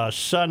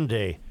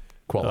 Sunday,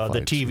 Qualified,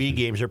 the TV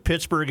games are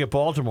Pittsburgh at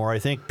Baltimore. I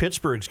think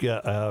Pittsburgh's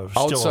got,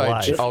 still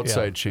alive.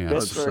 Outside chance.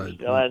 Pittsburgh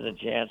still has a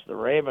chance. The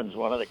Ravens,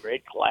 one of the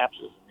great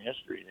collapses in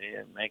history, they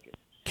didn't make it.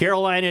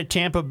 Carolina at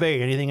Tampa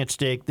Bay. Anything at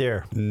stake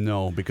there?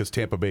 No, because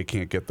Tampa Bay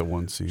can't get the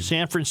 1 seed.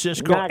 San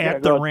Francisco Not gonna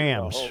at the go through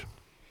Rams. whole-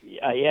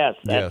 yes,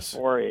 Yes.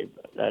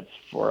 that's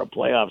for a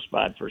playoff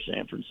spot for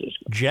San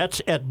Francisco.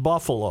 Jets at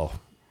Buffalo.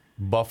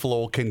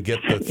 Buffalo can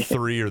get the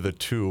 3 or the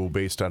 2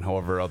 based on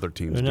however other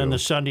teams And do. then the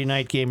Sunday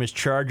night game is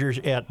Chargers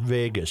at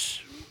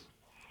Vegas.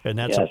 And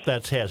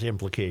that has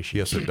implications.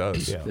 Yes, it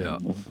does. Yeah.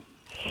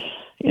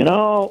 You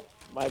know,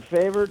 my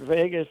favorite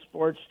Vegas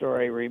sports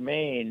story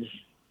remains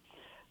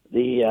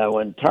the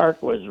when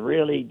Tark was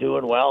really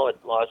doing well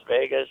at Las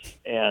Vegas,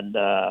 and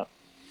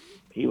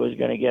he was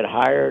going to get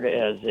hired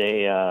as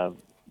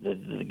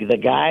the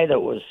guy that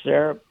was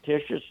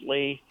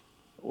surreptitiously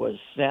was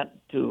sent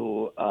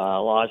to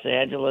Los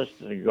Angeles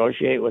to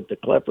negotiate with the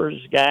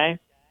Clippers guy.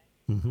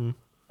 Mm-hmm.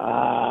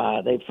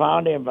 They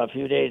found him a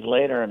few days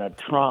later in a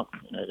trunk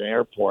at an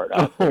airport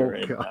out there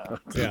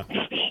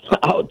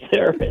out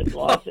there in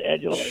Los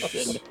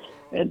Angeles.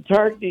 And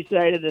Tark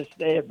decided to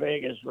stay in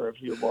Vegas for a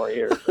few more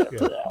years after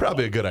that.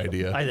 Probably a good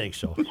idea. I think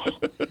so.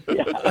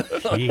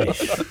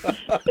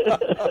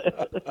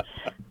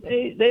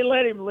 They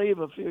let him leave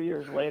a few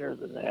years later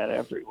than that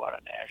after he won a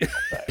national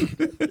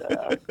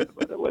title.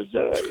 But it was,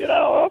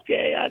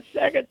 okay, on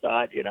second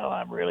thought,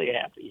 I'm really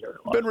happy here.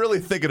 Been really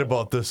thinking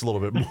about this a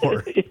little bit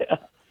more. Yeah.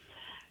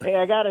 Hey,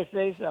 I got to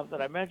say something.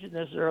 I mentioned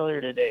this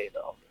earlier today,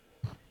 though.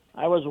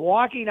 I was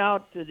walking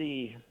out to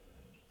the,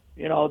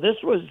 this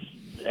was,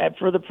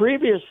 for the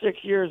previous 6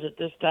 years at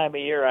this time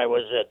of year, I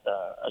was at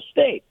a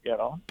state,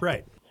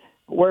 Right.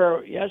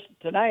 Where,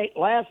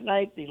 last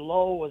night, the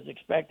low was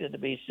expected to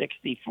be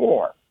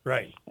 64.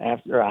 Right.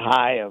 After a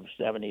high of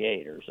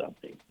 78 or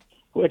something,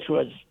 which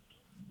was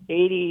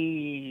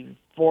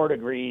 84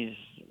 degrees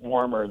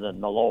warmer than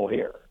the low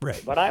here.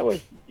 Right. But I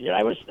was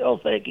still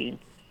thinking,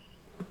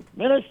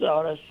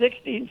 Minnesota,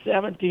 16,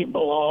 17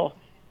 below,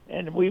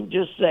 and we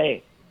just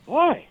say,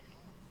 boy,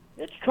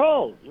 it's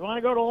cold. You want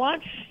to go to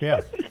lunch?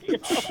 Yeah.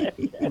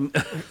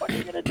 What are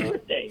you going to do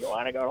today? You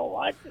want to go to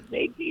lunch? It's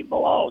 18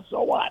 below.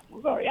 So what?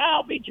 We'll go,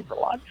 I'll meet you for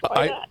lunch.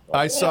 Why not?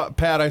 I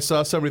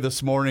saw somebody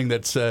this morning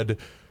that said,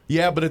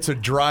 yeah, but it's a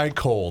dry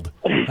cold.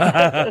 Did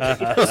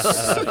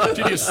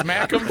you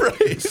smack him?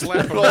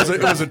 Slap him?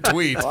 It was a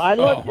tweet. Well, I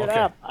looked it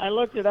up. I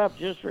looked it up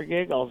just for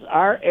giggles.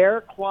 Our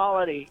air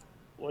quality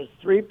was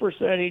 3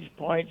 percentage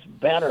points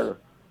better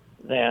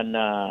than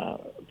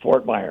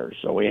Fort Myers,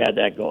 so we had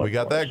that going. We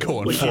got that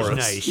going Which for is us.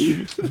 nice.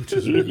 It's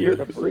easier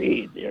to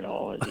breathe,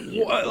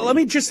 Well, let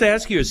me just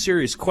ask you a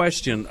serious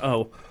question.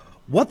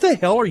 What the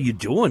hell are you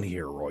doing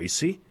here,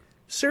 Royce?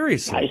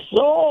 Seriously. I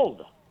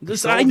sold.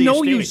 I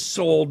know you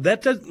sold.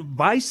 That doesn't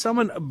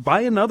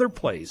buy another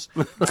place.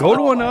 Go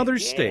to another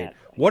state.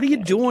 What are you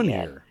doing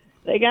here?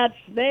 They got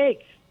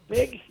snakes,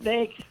 big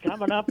snakes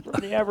coming up from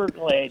the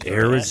Everglades.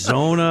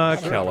 Arizona,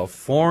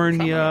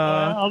 California.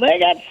 Well, they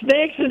got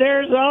snakes in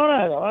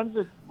Arizona. The ones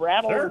that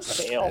rattle their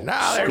tails.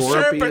 No, there's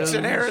serpents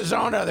in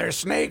Arizona. There's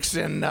snakes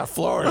in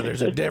Florida.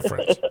 There's a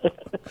difference.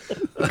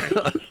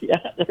 Yeah,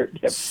 they're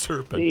different.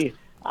 Serpent. See,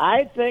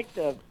 I think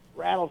the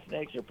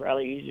rattlesnakes are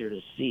probably easier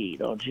to see,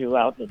 don't you,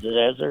 out in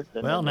the desert?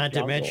 Well, not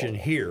to mention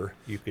here,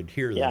 you could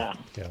hear them.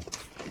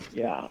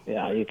 Yeah,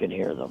 you can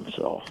hear them.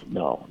 So,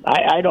 no,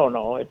 I don't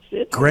know.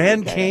 It's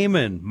Grand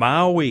Cayman,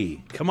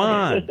 Maui. Come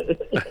on.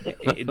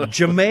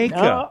 Jamaica.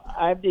 No,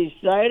 I've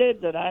decided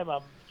that I'm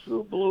a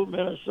true blue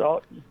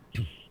Minnesotan.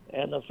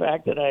 And the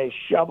fact that I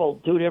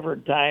shoveled 2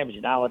 different times,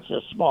 now it's a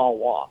small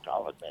walk.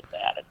 I'll admit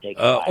that. It takes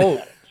 5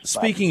 minutes.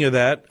 Speaking of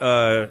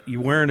that,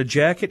 you wearing a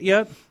jacket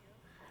yet?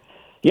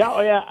 Yeah,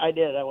 I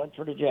did. I went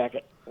for the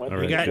jacket.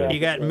 You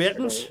got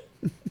mittens?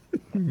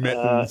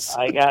 Mittens.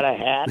 I got a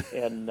hat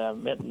and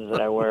mittens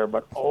that I wear,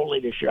 but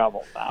only to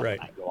shovel now Right.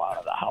 when I go out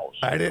of the house.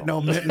 I didn't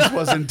know Mittens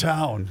was in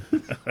town.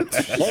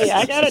 Hey,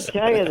 I got to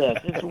tell you this.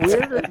 It's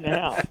weirder than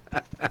hell.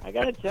 I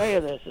got to tell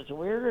you this. It's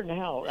weirder than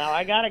hell. Now,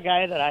 I got a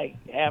guy that I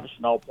have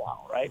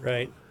snowplow, right?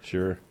 Right.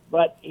 Sure.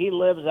 But he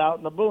lives out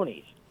in the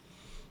boonies.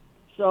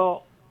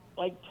 So,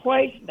 like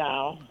twice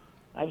now,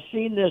 I've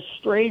seen this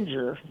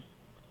stranger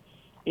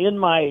in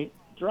my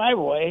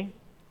driveway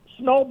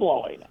snow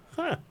blowing.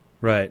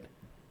 Right.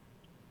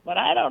 But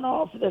I don't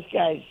know if this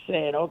guy's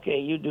saying, okay,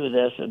 you do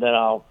this, and then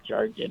I'll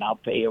charge you, and I'll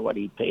pay you what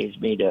he pays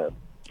me to,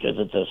 because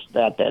it's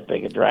not that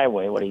big a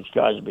driveway, what he's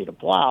causing me to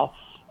plow,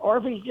 or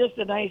if he's just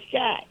a nice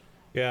guy.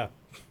 Yeah.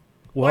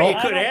 Well, you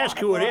could ask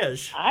who it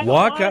is. I don't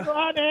Walk want to out- go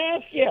out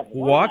and ask him.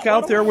 Walk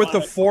out there with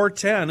the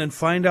 410 and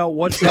find out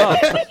what's up.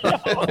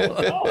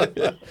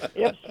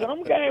 If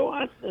some guy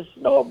wants to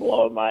snow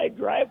blow my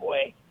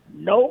driveway,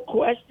 no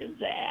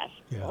questions asked.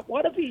 Yeah.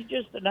 What if he's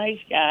just a nice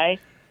guy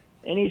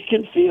and he's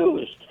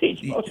confused? He's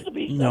supposed to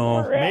be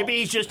somewhere else. Maybe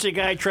he's just a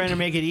guy trying to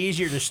make it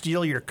easier to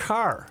steal your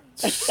car.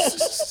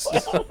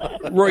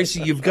 Royce,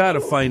 you've got to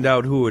find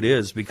out who it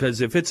is,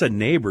 because if it's a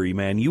neighbor,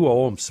 man, you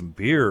owe him some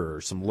beer or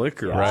some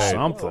liquor or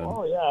something.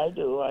 Oh, yeah, I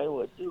do. I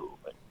would do.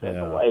 But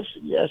Yeah. my wife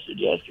suggested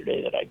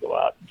yesterday that I go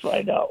out and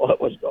find out what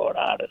was going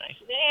on, and I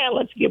said,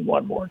 let's give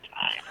one more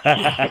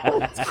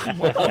time.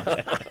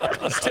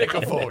 Let's take a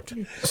vote.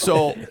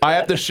 So I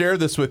have to share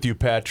this with you,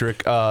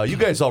 Patrick. You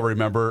guys all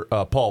remember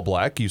Paul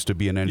Black used to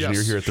be an engineer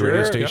Yes, here at the sure,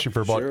 radio station yep,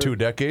 for about sure. 2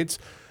 decades.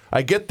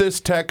 I get this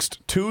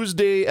text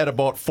Tuesday at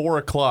about 4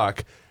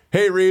 o'clock.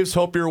 Hey, Reeves,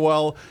 hope you're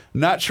well.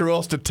 Not sure what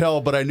else to tell,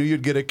 but I knew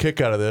you'd get a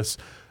kick out of this.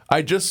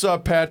 I just saw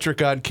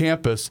Patrick on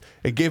campus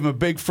and gave him a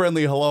big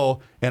friendly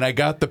hello, and I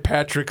got the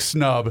Patrick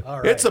snub.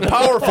 right. It's a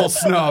powerful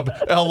snub,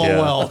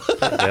 LOL.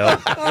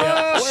 Yep.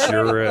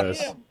 Sure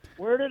is.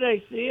 Where did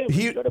I see him?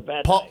 He, could have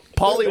been.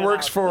 Paulie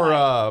works for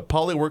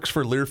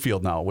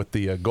Learfield now with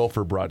the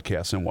Gopher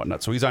broadcast and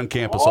whatnot. So he's on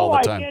campus all the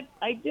time.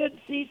 I did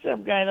see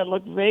some guy that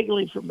looked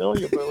vaguely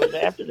familiar, but it was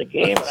after the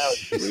game, and I was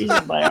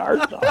freezing my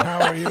heart off.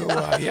 How are you?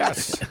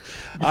 Yes.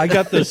 I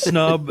got the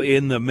snub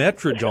in the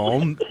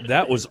Metrodome.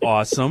 That was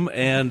awesome.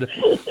 And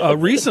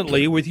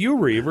recently with you,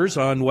 Reavers,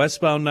 on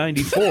westbound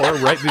 94,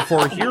 right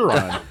before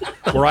Huron,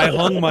 where I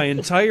hung my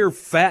entire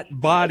fat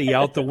body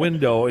out the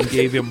window and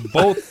gave him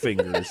both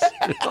fingers.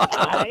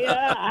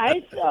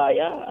 I saw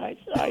you.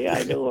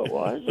 I knew it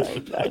was.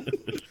 I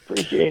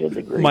appreciated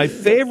the greeting. My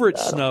favorite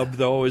snub,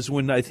 though, is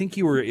when I think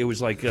it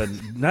was like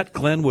not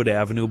Glenwood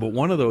Avenue, but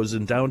one of those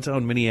in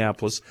downtown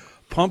Minneapolis,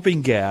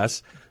 pumping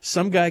gas.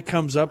 Some guy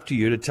comes up to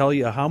you to tell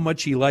you how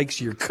much he likes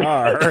your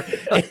car.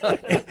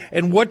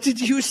 And what did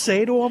you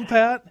say to him,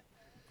 Pat?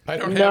 I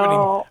don't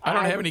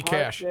have any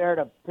parked cash.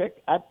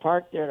 I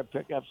parked there to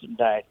pick up some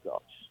Diet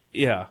Cokes.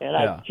 Yeah. And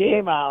I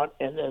came out,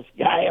 and this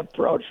guy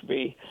approached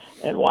me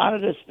and wanted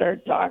to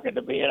start talking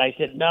to me. And I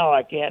said, no,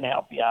 I can't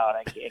help you out.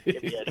 I can't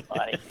give you any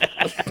money.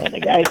 And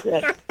the guy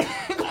said,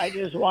 I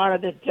just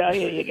wanted to tell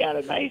you you got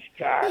a nice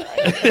car.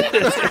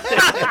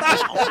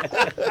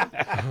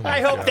 I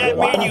hope that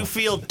made you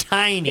feel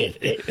tiny.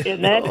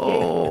 In that case, you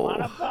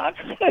want to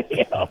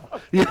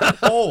talk?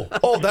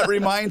 Oh, that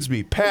reminds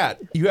me, Pat.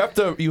 You have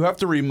to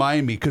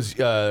remind me, because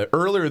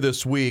earlier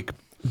this week,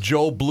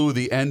 Joe blew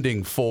the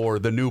ending for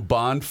the new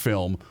Bond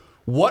film.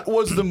 What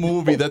was the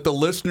movie that the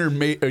listener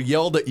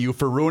yelled at you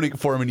for ruining it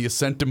for him, and you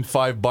sent him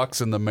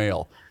 $5 in the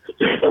mail?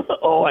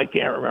 Oh, I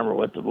can't remember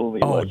what the movie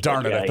was. Oh,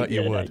 darn it! Yeah, I thought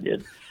you would. I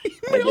did.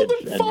 Mailed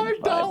him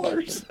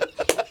 $5.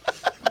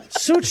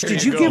 Such,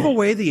 did you give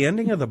away the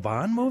ending of the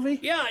Bond movie?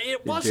 Yeah,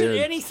 it wasn't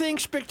did. anything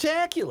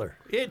spectacular.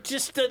 It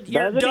just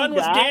you're Doesn't he done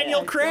with die? Daniel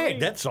I Craig. told you.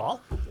 That's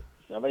all.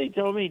 Somebody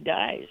told me he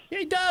dies. Yeah,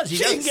 he does. He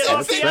doesn't get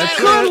off the That's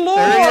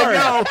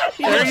island. it.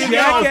 There you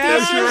go.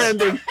 There's your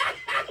ending.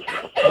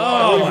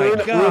 Oh,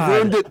 We've my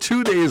earned God. it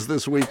 2 days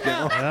this week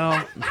now.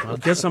 Well, I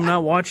guess I'm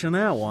not watching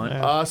that one.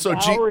 Now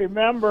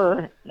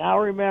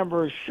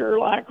remember,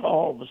 Sherlock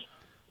Holmes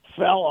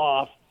fell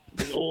off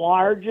the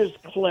largest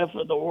cliff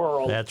in the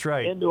world. That's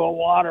right. Into a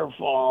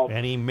waterfall,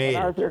 And he made it.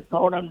 Arthur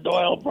Conan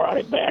Doyle brought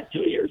him back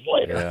 2 years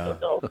later. Yeah.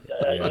 So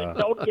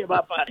don't give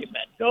up on him,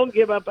 man. Don't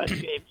give up on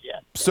James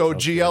yet. So,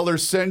 GLers,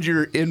 send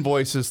your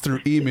invoices through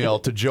email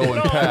to Joe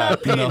and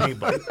Pat. You know.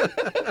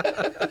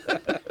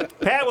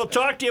 Pat, we'll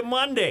talk to you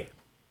Monday.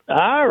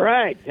 All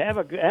right. Have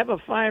a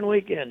fine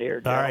weekend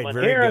here, All right, gentlemen.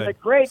 very here in good. the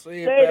great See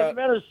you, state Pat. of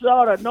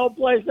Minnesota, no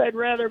place I'd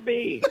rather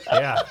be.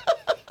 Yeah.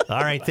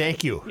 All right,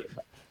 thank you.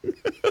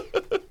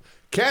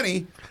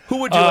 Kenny, who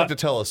would you like to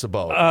tell us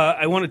about?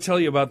 I want to tell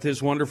you about this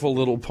wonderful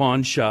little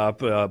pawn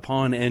shop,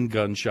 pawn and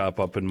gun shop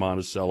up in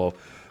Monticello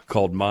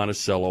called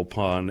Monticello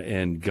Pawn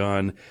and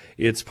Gun.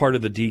 It's part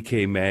of the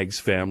DK Mags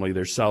family.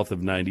 They're south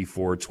of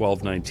 94,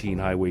 1219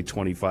 Highway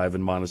 25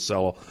 in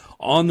Monticello.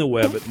 On the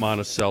web at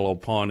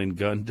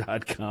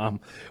MonticelloPawnandGun.com.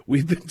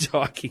 We've been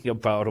talking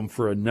about them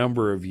for a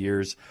number of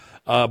years,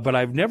 but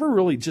I've never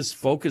really just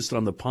focused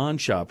on the pawn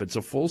shop. It's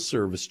a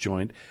full-service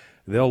joint.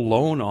 They'll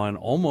loan on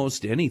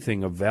almost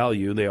anything of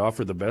value. They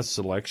offer the best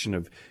selection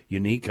of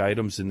unique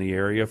items in the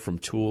area, from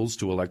tools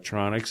to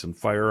electronics and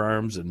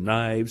firearms and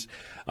knives.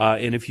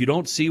 And if you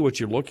don't see what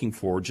you're looking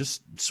for,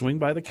 just swing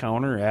by the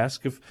counter,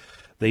 ask if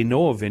they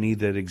know of any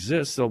that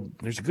exist. So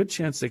there's a good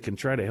chance they can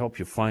try to help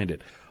you find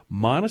it.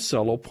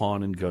 Monticello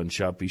Pawn and Gun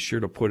Shop. Be sure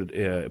to put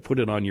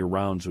it on your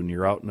rounds when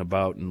you're out and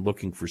about and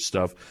looking for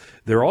stuff.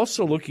 They're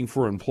also looking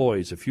for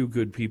employees, a few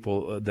good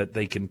people that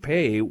they can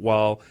pay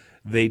while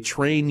they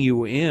train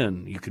you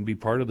in. You can be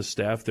part of the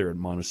staff there at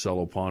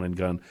Monticello Pawn and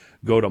Gun.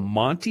 Go to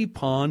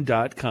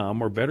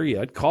montypawn.com, or better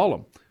yet, call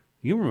them.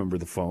 You remember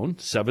the phone,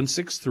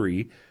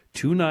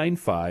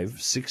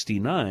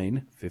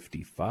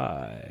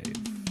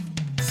 763-295-6955.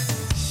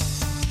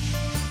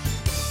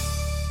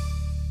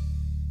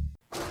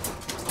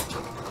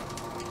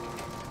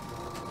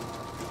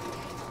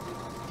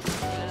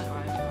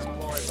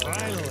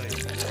 Finally,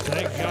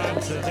 thank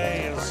God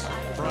today is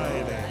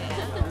Friday.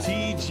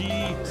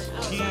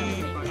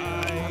 TGTI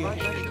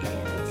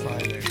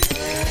Friday.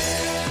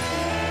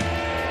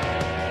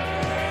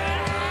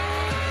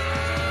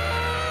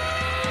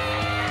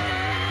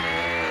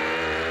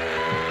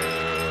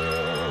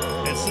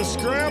 It's the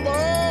scramble!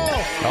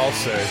 I'll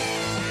say.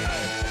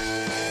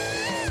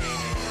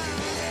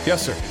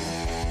 Yes, sir.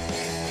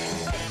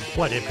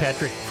 What, did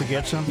Patrick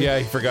forget something? Yeah,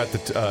 he forgot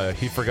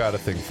he forgot a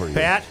thing for you.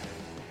 Pat?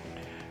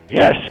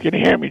 Yes, can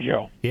you hear me,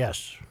 Joe?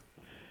 Yes.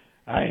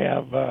 I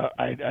have.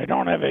 I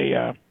don't have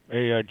a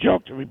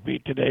joke to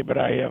repeat today, but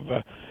I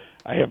have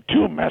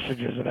two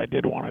messages that I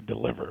did want to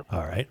deliver.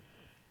 All right.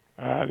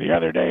 The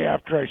other day,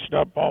 after I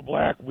snubbed Paul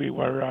Black, we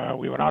went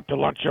out to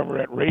lunch over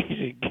at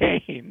Raising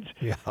Cane's.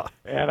 Yeah.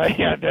 And I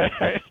had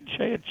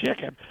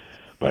chicken,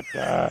 but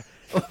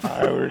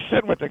we were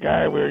sitting with the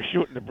guy. We were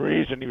shooting the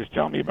breeze, and he was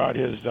telling me about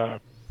his.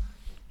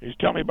 He was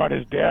telling me about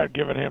his dad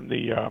giving him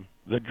the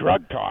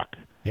drug talk.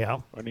 Yeah.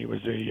 When he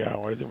was a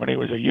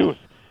youth,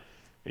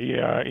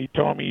 he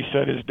told me, he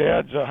said his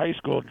dad's high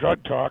school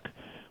drug talk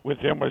with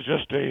him was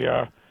just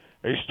a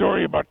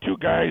story about two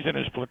guys in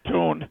his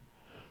platoon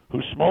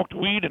who smoked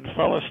weed and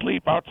fell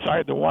asleep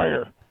outside the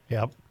wire.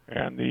 Yep.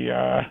 And the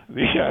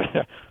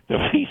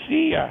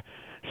VC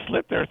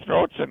slit their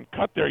throats and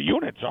cut their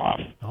units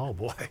off. Oh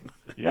boy.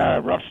 Yeah,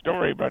 rough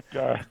story. But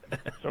so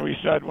he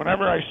said,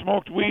 whenever I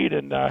smoked weed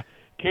in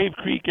Cave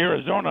Creek,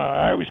 Arizona,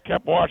 I always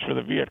kept watch for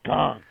the Viet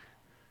Cong.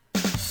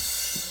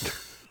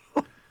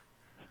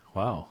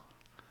 Wow.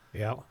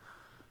 Yeah.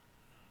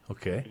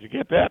 Okay. Did you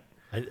get that?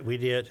 We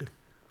did.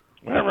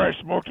 Whenever I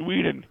smoked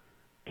weed in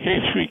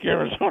Cave Creek,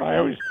 Arizona, I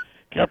always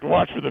kept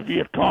watch for the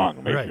Viet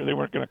Cong, make sure they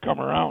weren't going to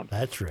come around.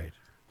 That's right.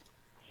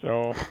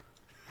 So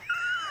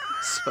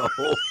I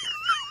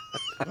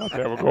thought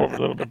that would go over a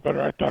little bit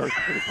better. I thought it was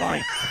pretty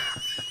funny.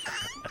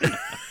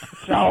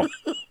 So,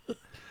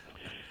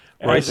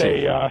 Royce,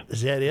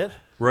 is that it?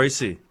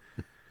 Royce,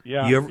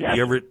 yeah.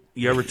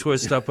 You ever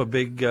twist up a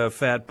big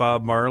fat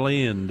Bob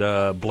Marley and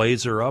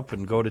blaze her up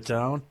and go to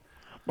town?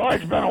 Well,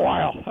 it's been a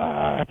while.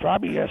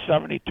 Probably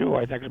 72,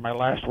 I think, is my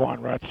last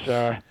one.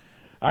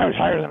 I was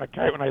higher than a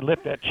kite when I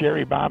lit that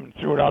cherry bomb and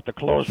threw it out the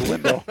closed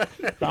window,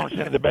 bounced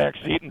into the back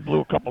seat, and blew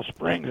a couple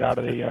springs out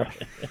of the...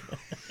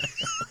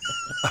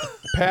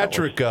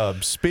 Patrick,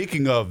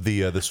 speaking of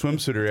the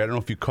swimsuit area, I don't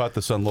know if you caught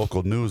this on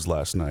local news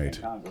last night.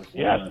 Congress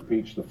Yes.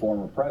 impeached the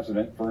former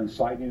president for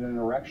inciting an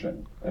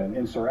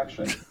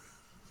insurrection.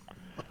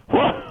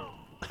 I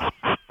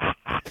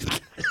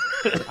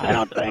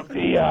don't think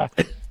the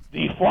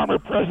former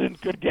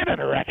president could get an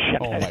erection.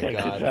 Oh, my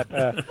God.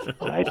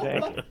 I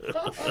think.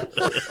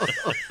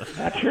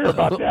 Not sure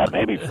about that.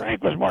 Maybe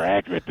Frank was more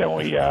accurate than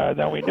we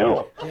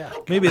knew. Yeah.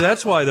 Maybe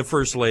that's why the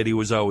First Lady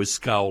was always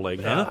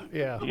scowling, huh?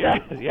 Yeah.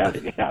 Yes.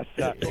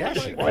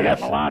 Boy, that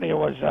Melania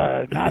was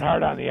not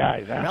hard on the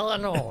eyes, huh?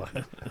 Melano.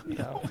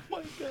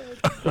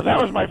 So that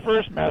was my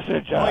first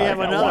message. Oh, you have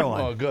another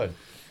one. Oh, good.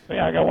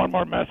 Yeah, I got one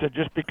more message.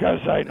 Just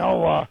because I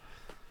know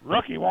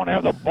Rookie won't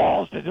have the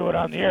balls to do it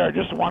on the air, I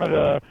just wanted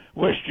to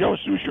wish Joe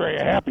Souchere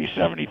a happy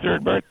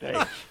 73rd birthday.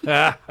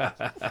 Yes.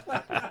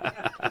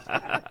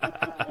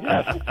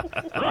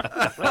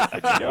 Rook,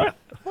 did you do it?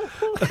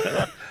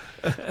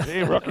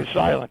 See, Rookie's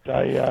silent.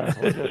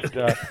 We're just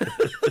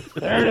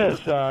there it is.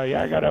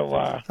 Yeah, I gotta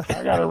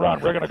run.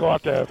 We're gonna go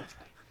out to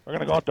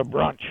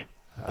brunch.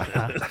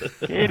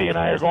 Katie and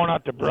I are going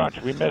out to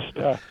brunch. We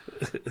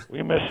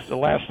missed the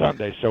last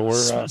Sunday, so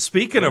we're.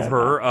 Speaking of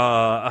her,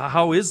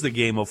 how is the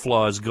game of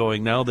flaws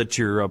going now that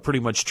you're pretty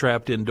much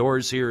trapped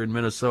indoors here in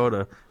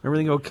Minnesota?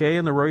 Everything okay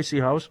in the Royce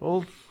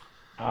household?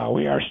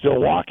 We are still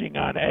walking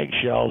on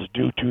eggshells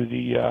due to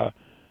the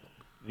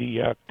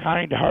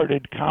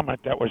kind-hearted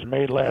comment that was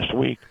made last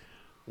week.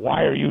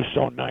 Why are you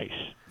so nice?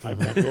 I've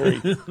been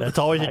very. That's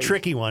always a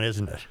tricky one,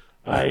 isn't it?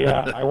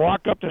 I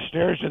walk up the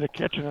stairs to the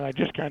kitchen and I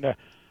just kind of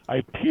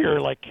peer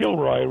like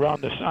Kilroy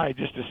around the side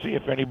just to see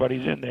if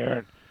anybody's in there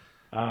and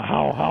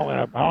how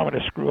I'm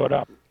gonna screw it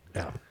up.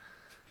 Yeah.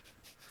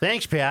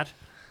 Thanks, Pat.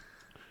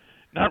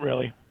 Not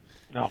really.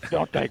 No,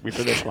 don't thank me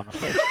for this one.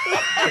 Okay?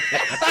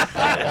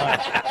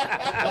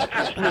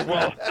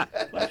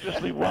 Let's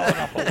just leave well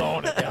enough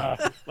alone. And,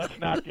 let's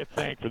not get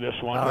thanked for this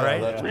one. All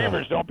right.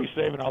 Reavers, don't be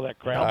saving all that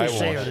crap. I'll be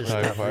saving this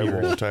stuff. I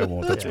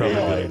won't. That's probably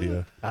a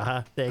good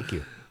idea. Thank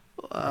you.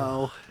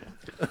 Wow.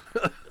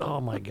 Oh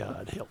my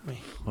God, help me.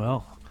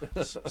 Well,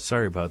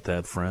 sorry about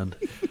that, friend.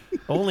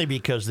 Only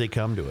because they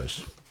come to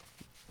us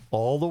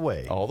all the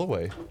way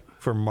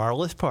from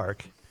Marloth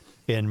Park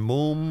in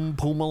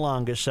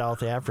Mpumalanga,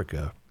 South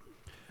Africa.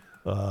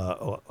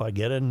 I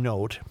get a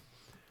note.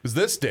 It was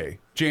this day,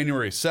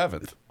 January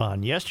 7th.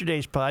 On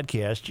yesterday's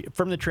podcast,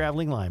 from the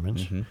Traveling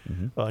Lymans,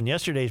 on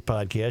yesterday's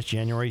podcast,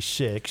 January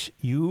 6th,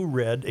 you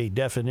read a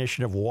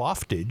definition of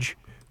waftage,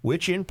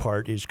 which in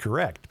part is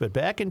correct. But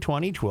back in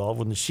 2012,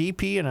 when the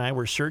CP and I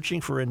were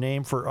searching for a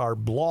name for our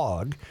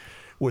blog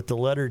with the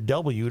letter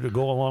W to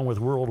go along with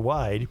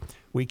worldwide,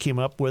 we came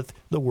up with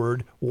the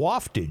word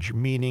waftage,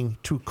 meaning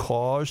to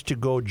cause to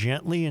go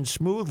gently and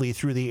smoothly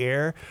through the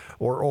air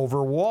or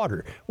over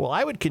water. Well,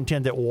 I would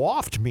contend that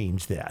waft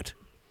means that.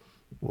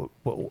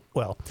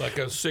 Well, like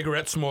a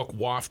cigarette smoke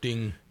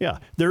wafting. Yeah,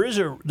 there is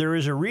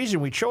a reason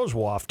we chose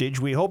waftage.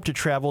 We hope to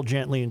travel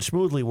gently and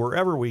smoothly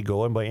wherever we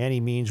go and by any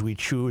means we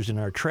choose in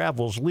our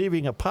travels,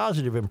 leaving a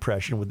positive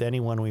impression with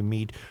anyone we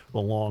meet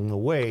along the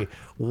way.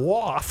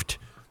 Waft,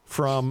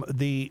 from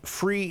the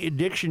Free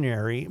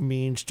Dictionary,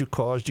 means to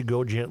cause to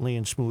go gently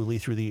and smoothly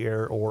through the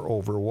air or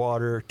over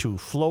water, to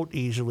float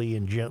easily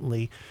and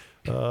gently.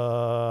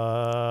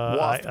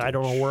 I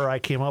don't know where I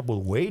came up with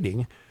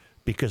wading,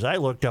 because I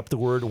looked up the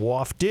word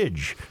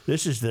waftage.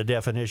 This is the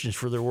definitions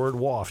for the word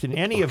waft. In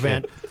any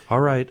event,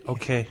 all right,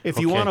 okay. If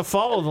you want to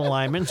follow the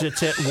Lymans,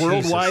 it's at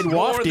worldwidewaftage.com.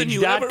 More than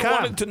you ever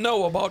wanted to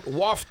know about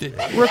waftage.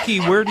 Rookie,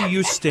 where do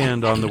you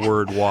stand on the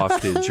word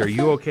waftage? Are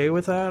you okay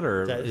with that,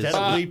 or is that a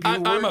bleep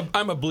you word?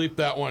 I'm a bleep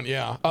that one.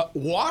 Yeah,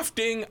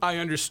 wafting. I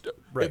understand.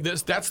 Right.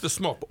 That's the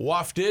smoke. But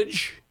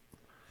waftage,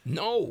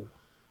 no.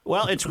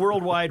 Well, it's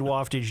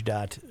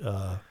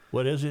worldwidewaftage.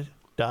 What is it?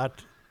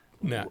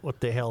 Net. What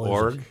the hell is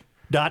org? it?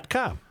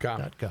 .com.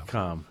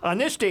 On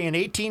this day in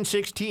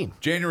 1816,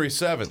 January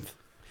 7th,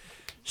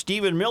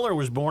 Stephen Miller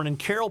was born in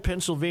Carroll,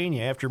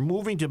 Pennsylvania. After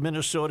moving to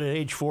Minnesota at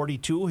age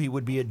 42, he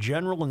would be a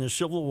general in the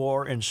Civil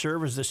War and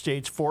serve as the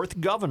state's 4th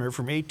governor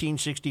from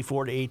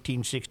 1864 to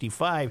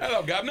 1865.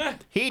 Hello, Governor.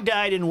 He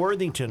died in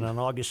Worthington on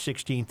August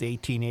 16th,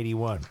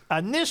 1881.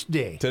 On this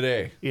day,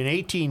 today, in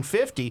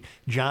 1850,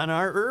 John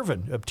R.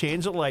 Irvin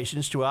obtains a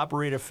license to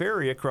operate a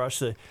ferry across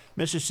the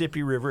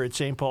Mississippi River at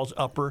St. Paul's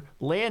Upper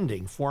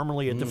Landing,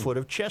 formerly at the foot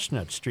of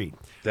Chestnut Street.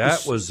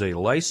 That was a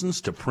license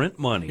to print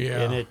money.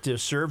 Yeah. And it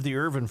served the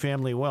Irvin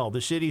family well.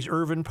 The city's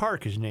Irvin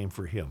Park is named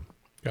for him.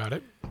 Got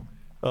it.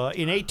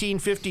 In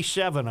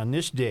 1857, on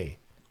this day,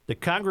 the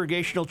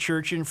Congregational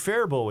Church in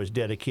Faribault was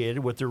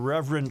dedicated with the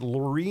Reverend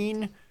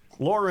Lauren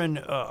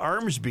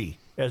Armsby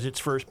as its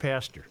first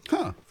pastor.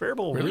 Huh.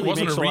 Faribault really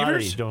wasn't makes a a lot of Reavers?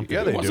 these, don't they?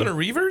 Yeah, they Wasn't do.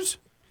 it Reavers?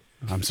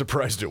 I'm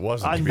surprised it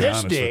wasn't, On to be this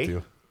honest day,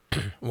 with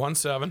you.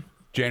 1-7.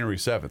 January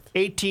 7th.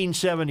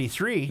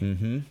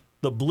 1873,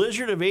 the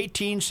blizzard of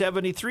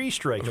 1873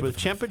 strikes with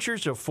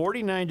temperatures of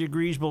 49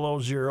 degrees below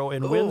zero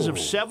and winds of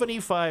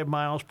 75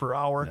 miles per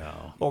hour.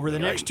 Over the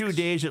next 2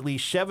 days, at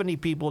least 70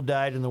 people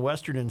died in the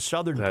western and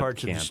southern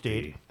parts of the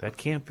state. That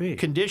can't be.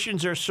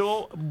 Conditions are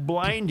so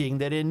blinding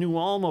that in New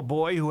Ulm, a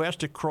boy who has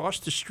to cross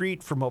the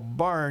street from a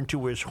barn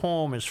to his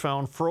home is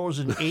found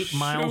frozen 8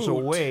 miles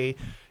away,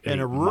 and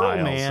a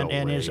rural man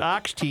and his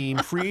ox team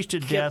freeze to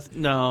death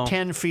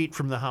 10 feet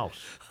from the house.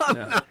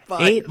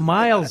 8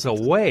 miles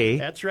away?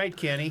 That's right,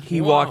 Kenny. He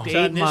walked It's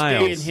 8 on this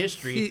miles. day in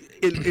history.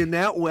 In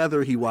that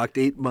weather, he walked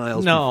 8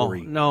 miles before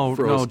he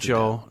froze to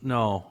Joe. death.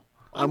 No.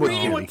 I'm I'm with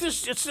reading Kenny. what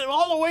this. It's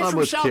all the way I'm from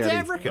with South Kenny.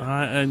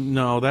 Africa.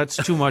 No, that's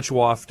too much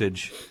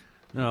waftage.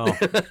 No.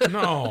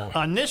 No.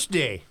 On this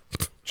day,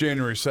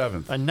 January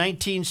 7th. in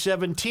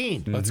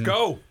 1917, Let's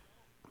go.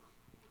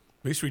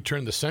 At least we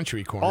turned the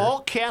century corner.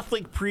 all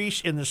Catholic priests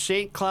in the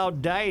St.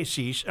 Cloud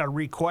Diocese are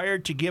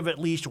required to give at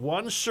least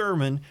one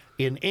sermon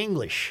in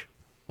English.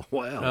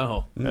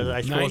 Wow.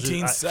 I suppose,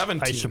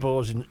 1917. I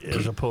suppose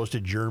as opposed to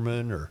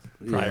German or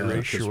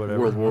Irish 'cause or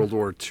whatever. World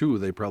War II,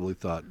 they probably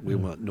thought we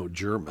want no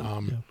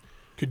German.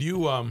 Could you?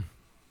 World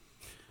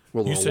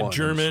You War said I, I'm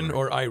German sorry.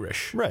 or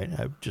Irish? Right.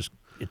 Just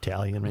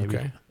Italian,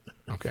 maybe.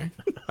 Okay.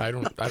 I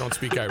don't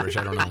speak Irish.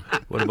 I don't know.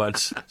 What about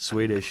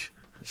Swedish?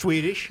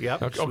 Swedish,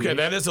 yep. Okay, Swedish.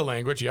 that is a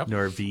language. Yep.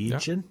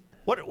 Norwegian?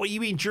 What you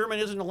mean German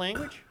isn't a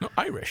language? No,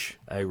 Irish.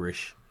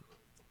 Irish.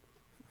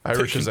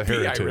 Irish is a Be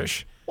heritage.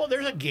 Irish. Well,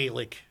 there's a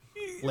Gaelic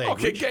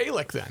language. Okay,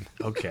 Gaelic then.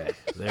 Okay.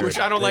 Which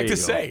I don't like to you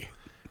go. say.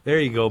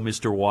 There you go,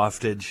 Mr.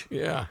 Waftage.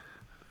 Yeah.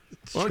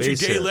 Why don't you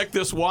Face it. Gaelic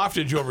this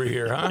waftage over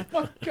here, huh?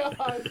 Oh,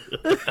 God.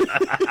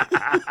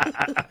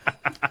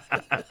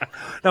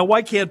 Now,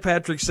 why can't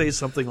Patrick say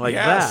something like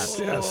Yes.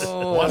 that? Yes.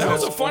 Well, that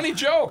was a funny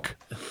joke.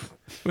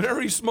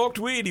 Whenever he smoked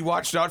weed, he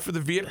watched out for the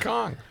Viet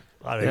Cong.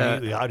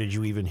 How did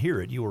you even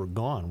hear it? You were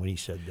gone when he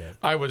said that.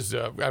 I was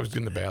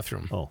in the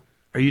bathroom. Oh.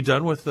 Are you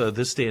done with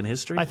this day in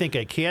history? I think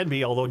I can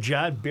be, although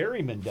John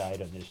Berryman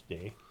died on this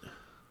day.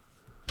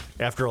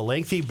 After a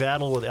lengthy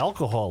battle with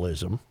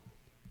alcoholism,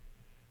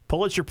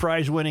 Pulitzer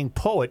Prize-winning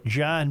poet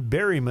John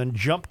Berryman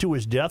jumped to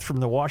his death from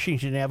the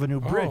Washington Avenue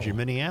Bridge in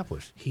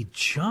Minneapolis. He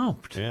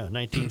jumped? Yeah,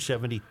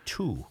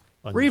 1972.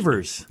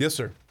 Reavers. Yes,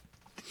 sir.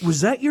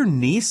 Was that your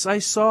niece I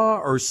saw,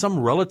 or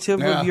some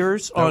relative of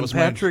yours on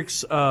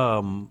Patrick's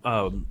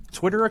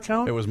Twitter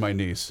account? It was my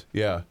niece,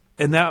 yeah.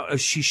 And now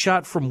she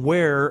shot from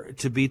where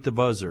to beat the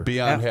buzzer?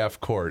 Beyond half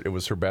court. It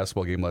was her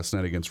basketball game last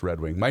night against Red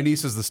Wing. My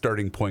niece is the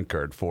starting point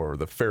guard for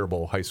the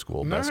Faribault High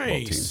School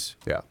basketball team.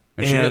 Yeah.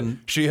 And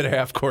she had a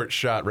half court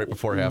shot right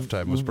before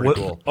halftime. It was pretty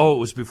cool. Oh, it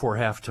was before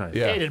halftime.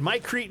 Yeah. Hey, did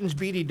Mike Cretans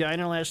beat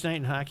Edina last night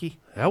in hockey?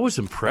 That was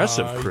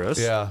impressive, Chris.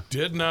 Yeah.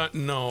 Did not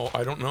know.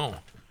 I don't know.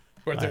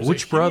 But there's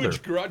Which a brother?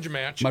 huge grudge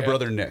match. My at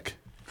brother Nick.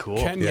 Cool.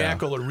 Ken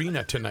Yackel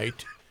Arena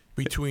tonight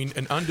between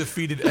an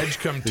undefeated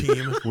Edgecombe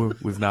team.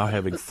 We're now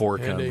having 4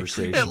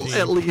 conversations.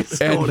 At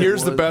least. And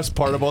here's the best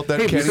part about that,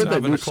 Hey, Kenny. we said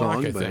that new 7 o'clock,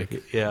 song I back.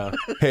 think. Yeah.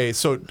 Hey,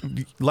 so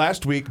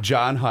last week,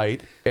 John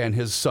Haidt and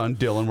his son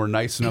Dylan were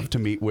nice enough to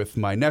meet with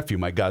my nephew,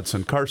 my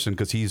godson Carson,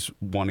 because he's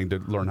wanting to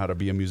learn how to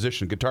be a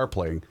musician, guitar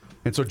playing.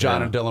 And so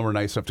John and Dylan were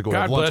nice enough to go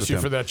have God lunch bless with you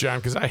him. for that, John,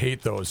 because I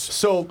hate those.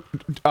 So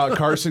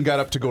Carson got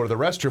up to go to the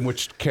restroom,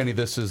 which, Kenny,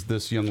 this is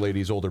this young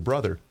lady's older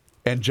brother.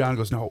 And John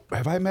goes, "No,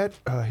 have I met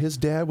his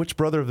dad? Which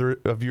brother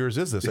of yours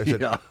is this?" I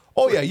said,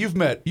 "Oh yeah, you've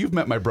met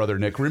my brother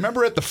Nick.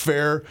 Remember at the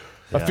fair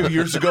a few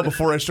years ago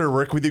before I started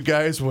working with you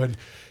guys when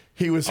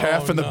he was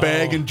half in the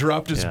bag and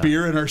dropped his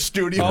beer in our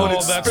studio and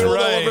it that's spilled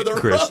all right. over the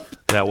Chris, rug?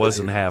 that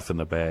wasn't half in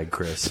the bag,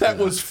 Chris. That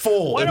was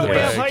full Why in don't the we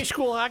have bag." high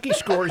school hockey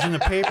scores in the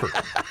paper?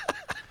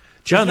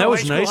 John, There's that no was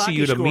high school nice of hockey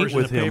you to scores meet in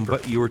with the him, paper.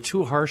 but you were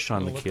too harsh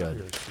on the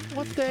kid.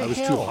 What the I was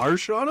hell? too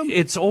harsh on him?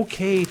 It's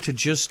okay to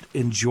just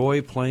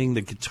enjoy playing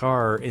the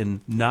guitar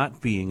and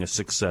not being a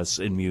success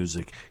in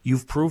music.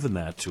 You've proven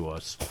that to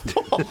us.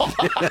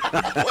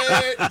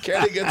 Wait,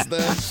 Kenny gets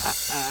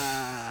this.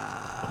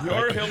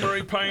 Your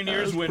Hillary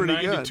Pioneers win pretty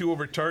 9-2 good.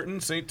 over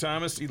Tartan. St.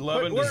 Thomas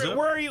 11 to Where, zip.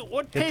 where are you?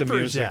 What Hit the paper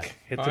is that? music.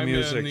 Hit the I'm in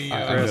music.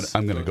 the,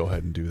 I'm gonna go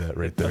ahead and do that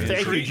right there. Thank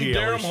you, Treating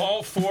Durham GLers.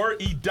 Hall 4,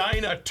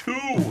 Edina 2.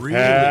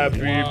 Happy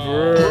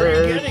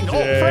Where are you getting? Oh,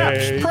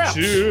 preps.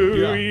 to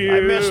you. I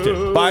missed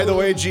it. By the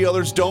way,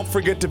 GLers, don't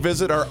forget to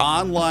visit our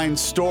online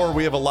store.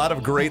 We have a lot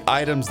of great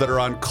items that are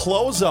on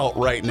closeout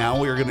right now.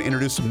 We are going to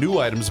introduce some new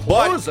items.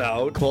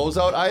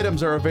 Closeout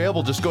items are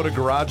available. Just go to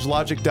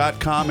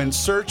GarageLogic.com and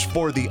search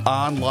for the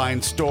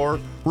online store.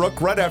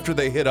 Rook, right after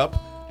they hit up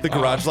the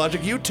Garage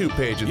Logic YouTube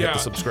page and hit the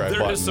subscribe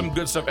button. There is some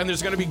good stuff, and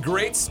there's going to be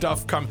great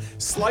stuff come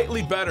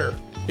slightly better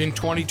in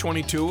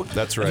 2022.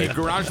 That's right. The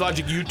Garage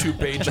Logic YouTube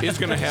page is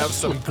going to have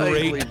some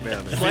great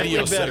Slightly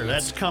video better. segments.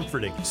 That's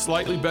comforting.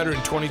 Slightly better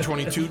in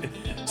 2022.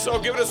 So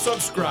give it a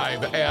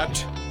subscribe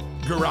at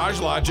Garage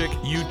Logic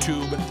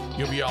YouTube.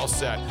 You'll be all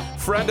set.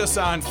 Friend us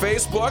on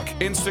Facebook,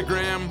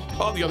 Instagram,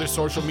 all the other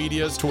social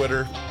medias,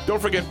 Twitter.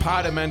 Don't forget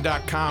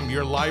podmn.com,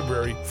 your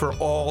library for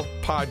all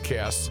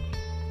podcasts.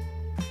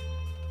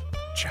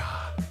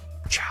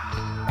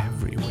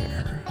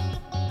 Everywhere.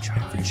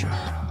 Everywhere.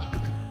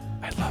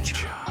 I love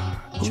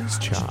Cha. Who's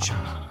Cha?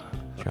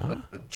 Cha?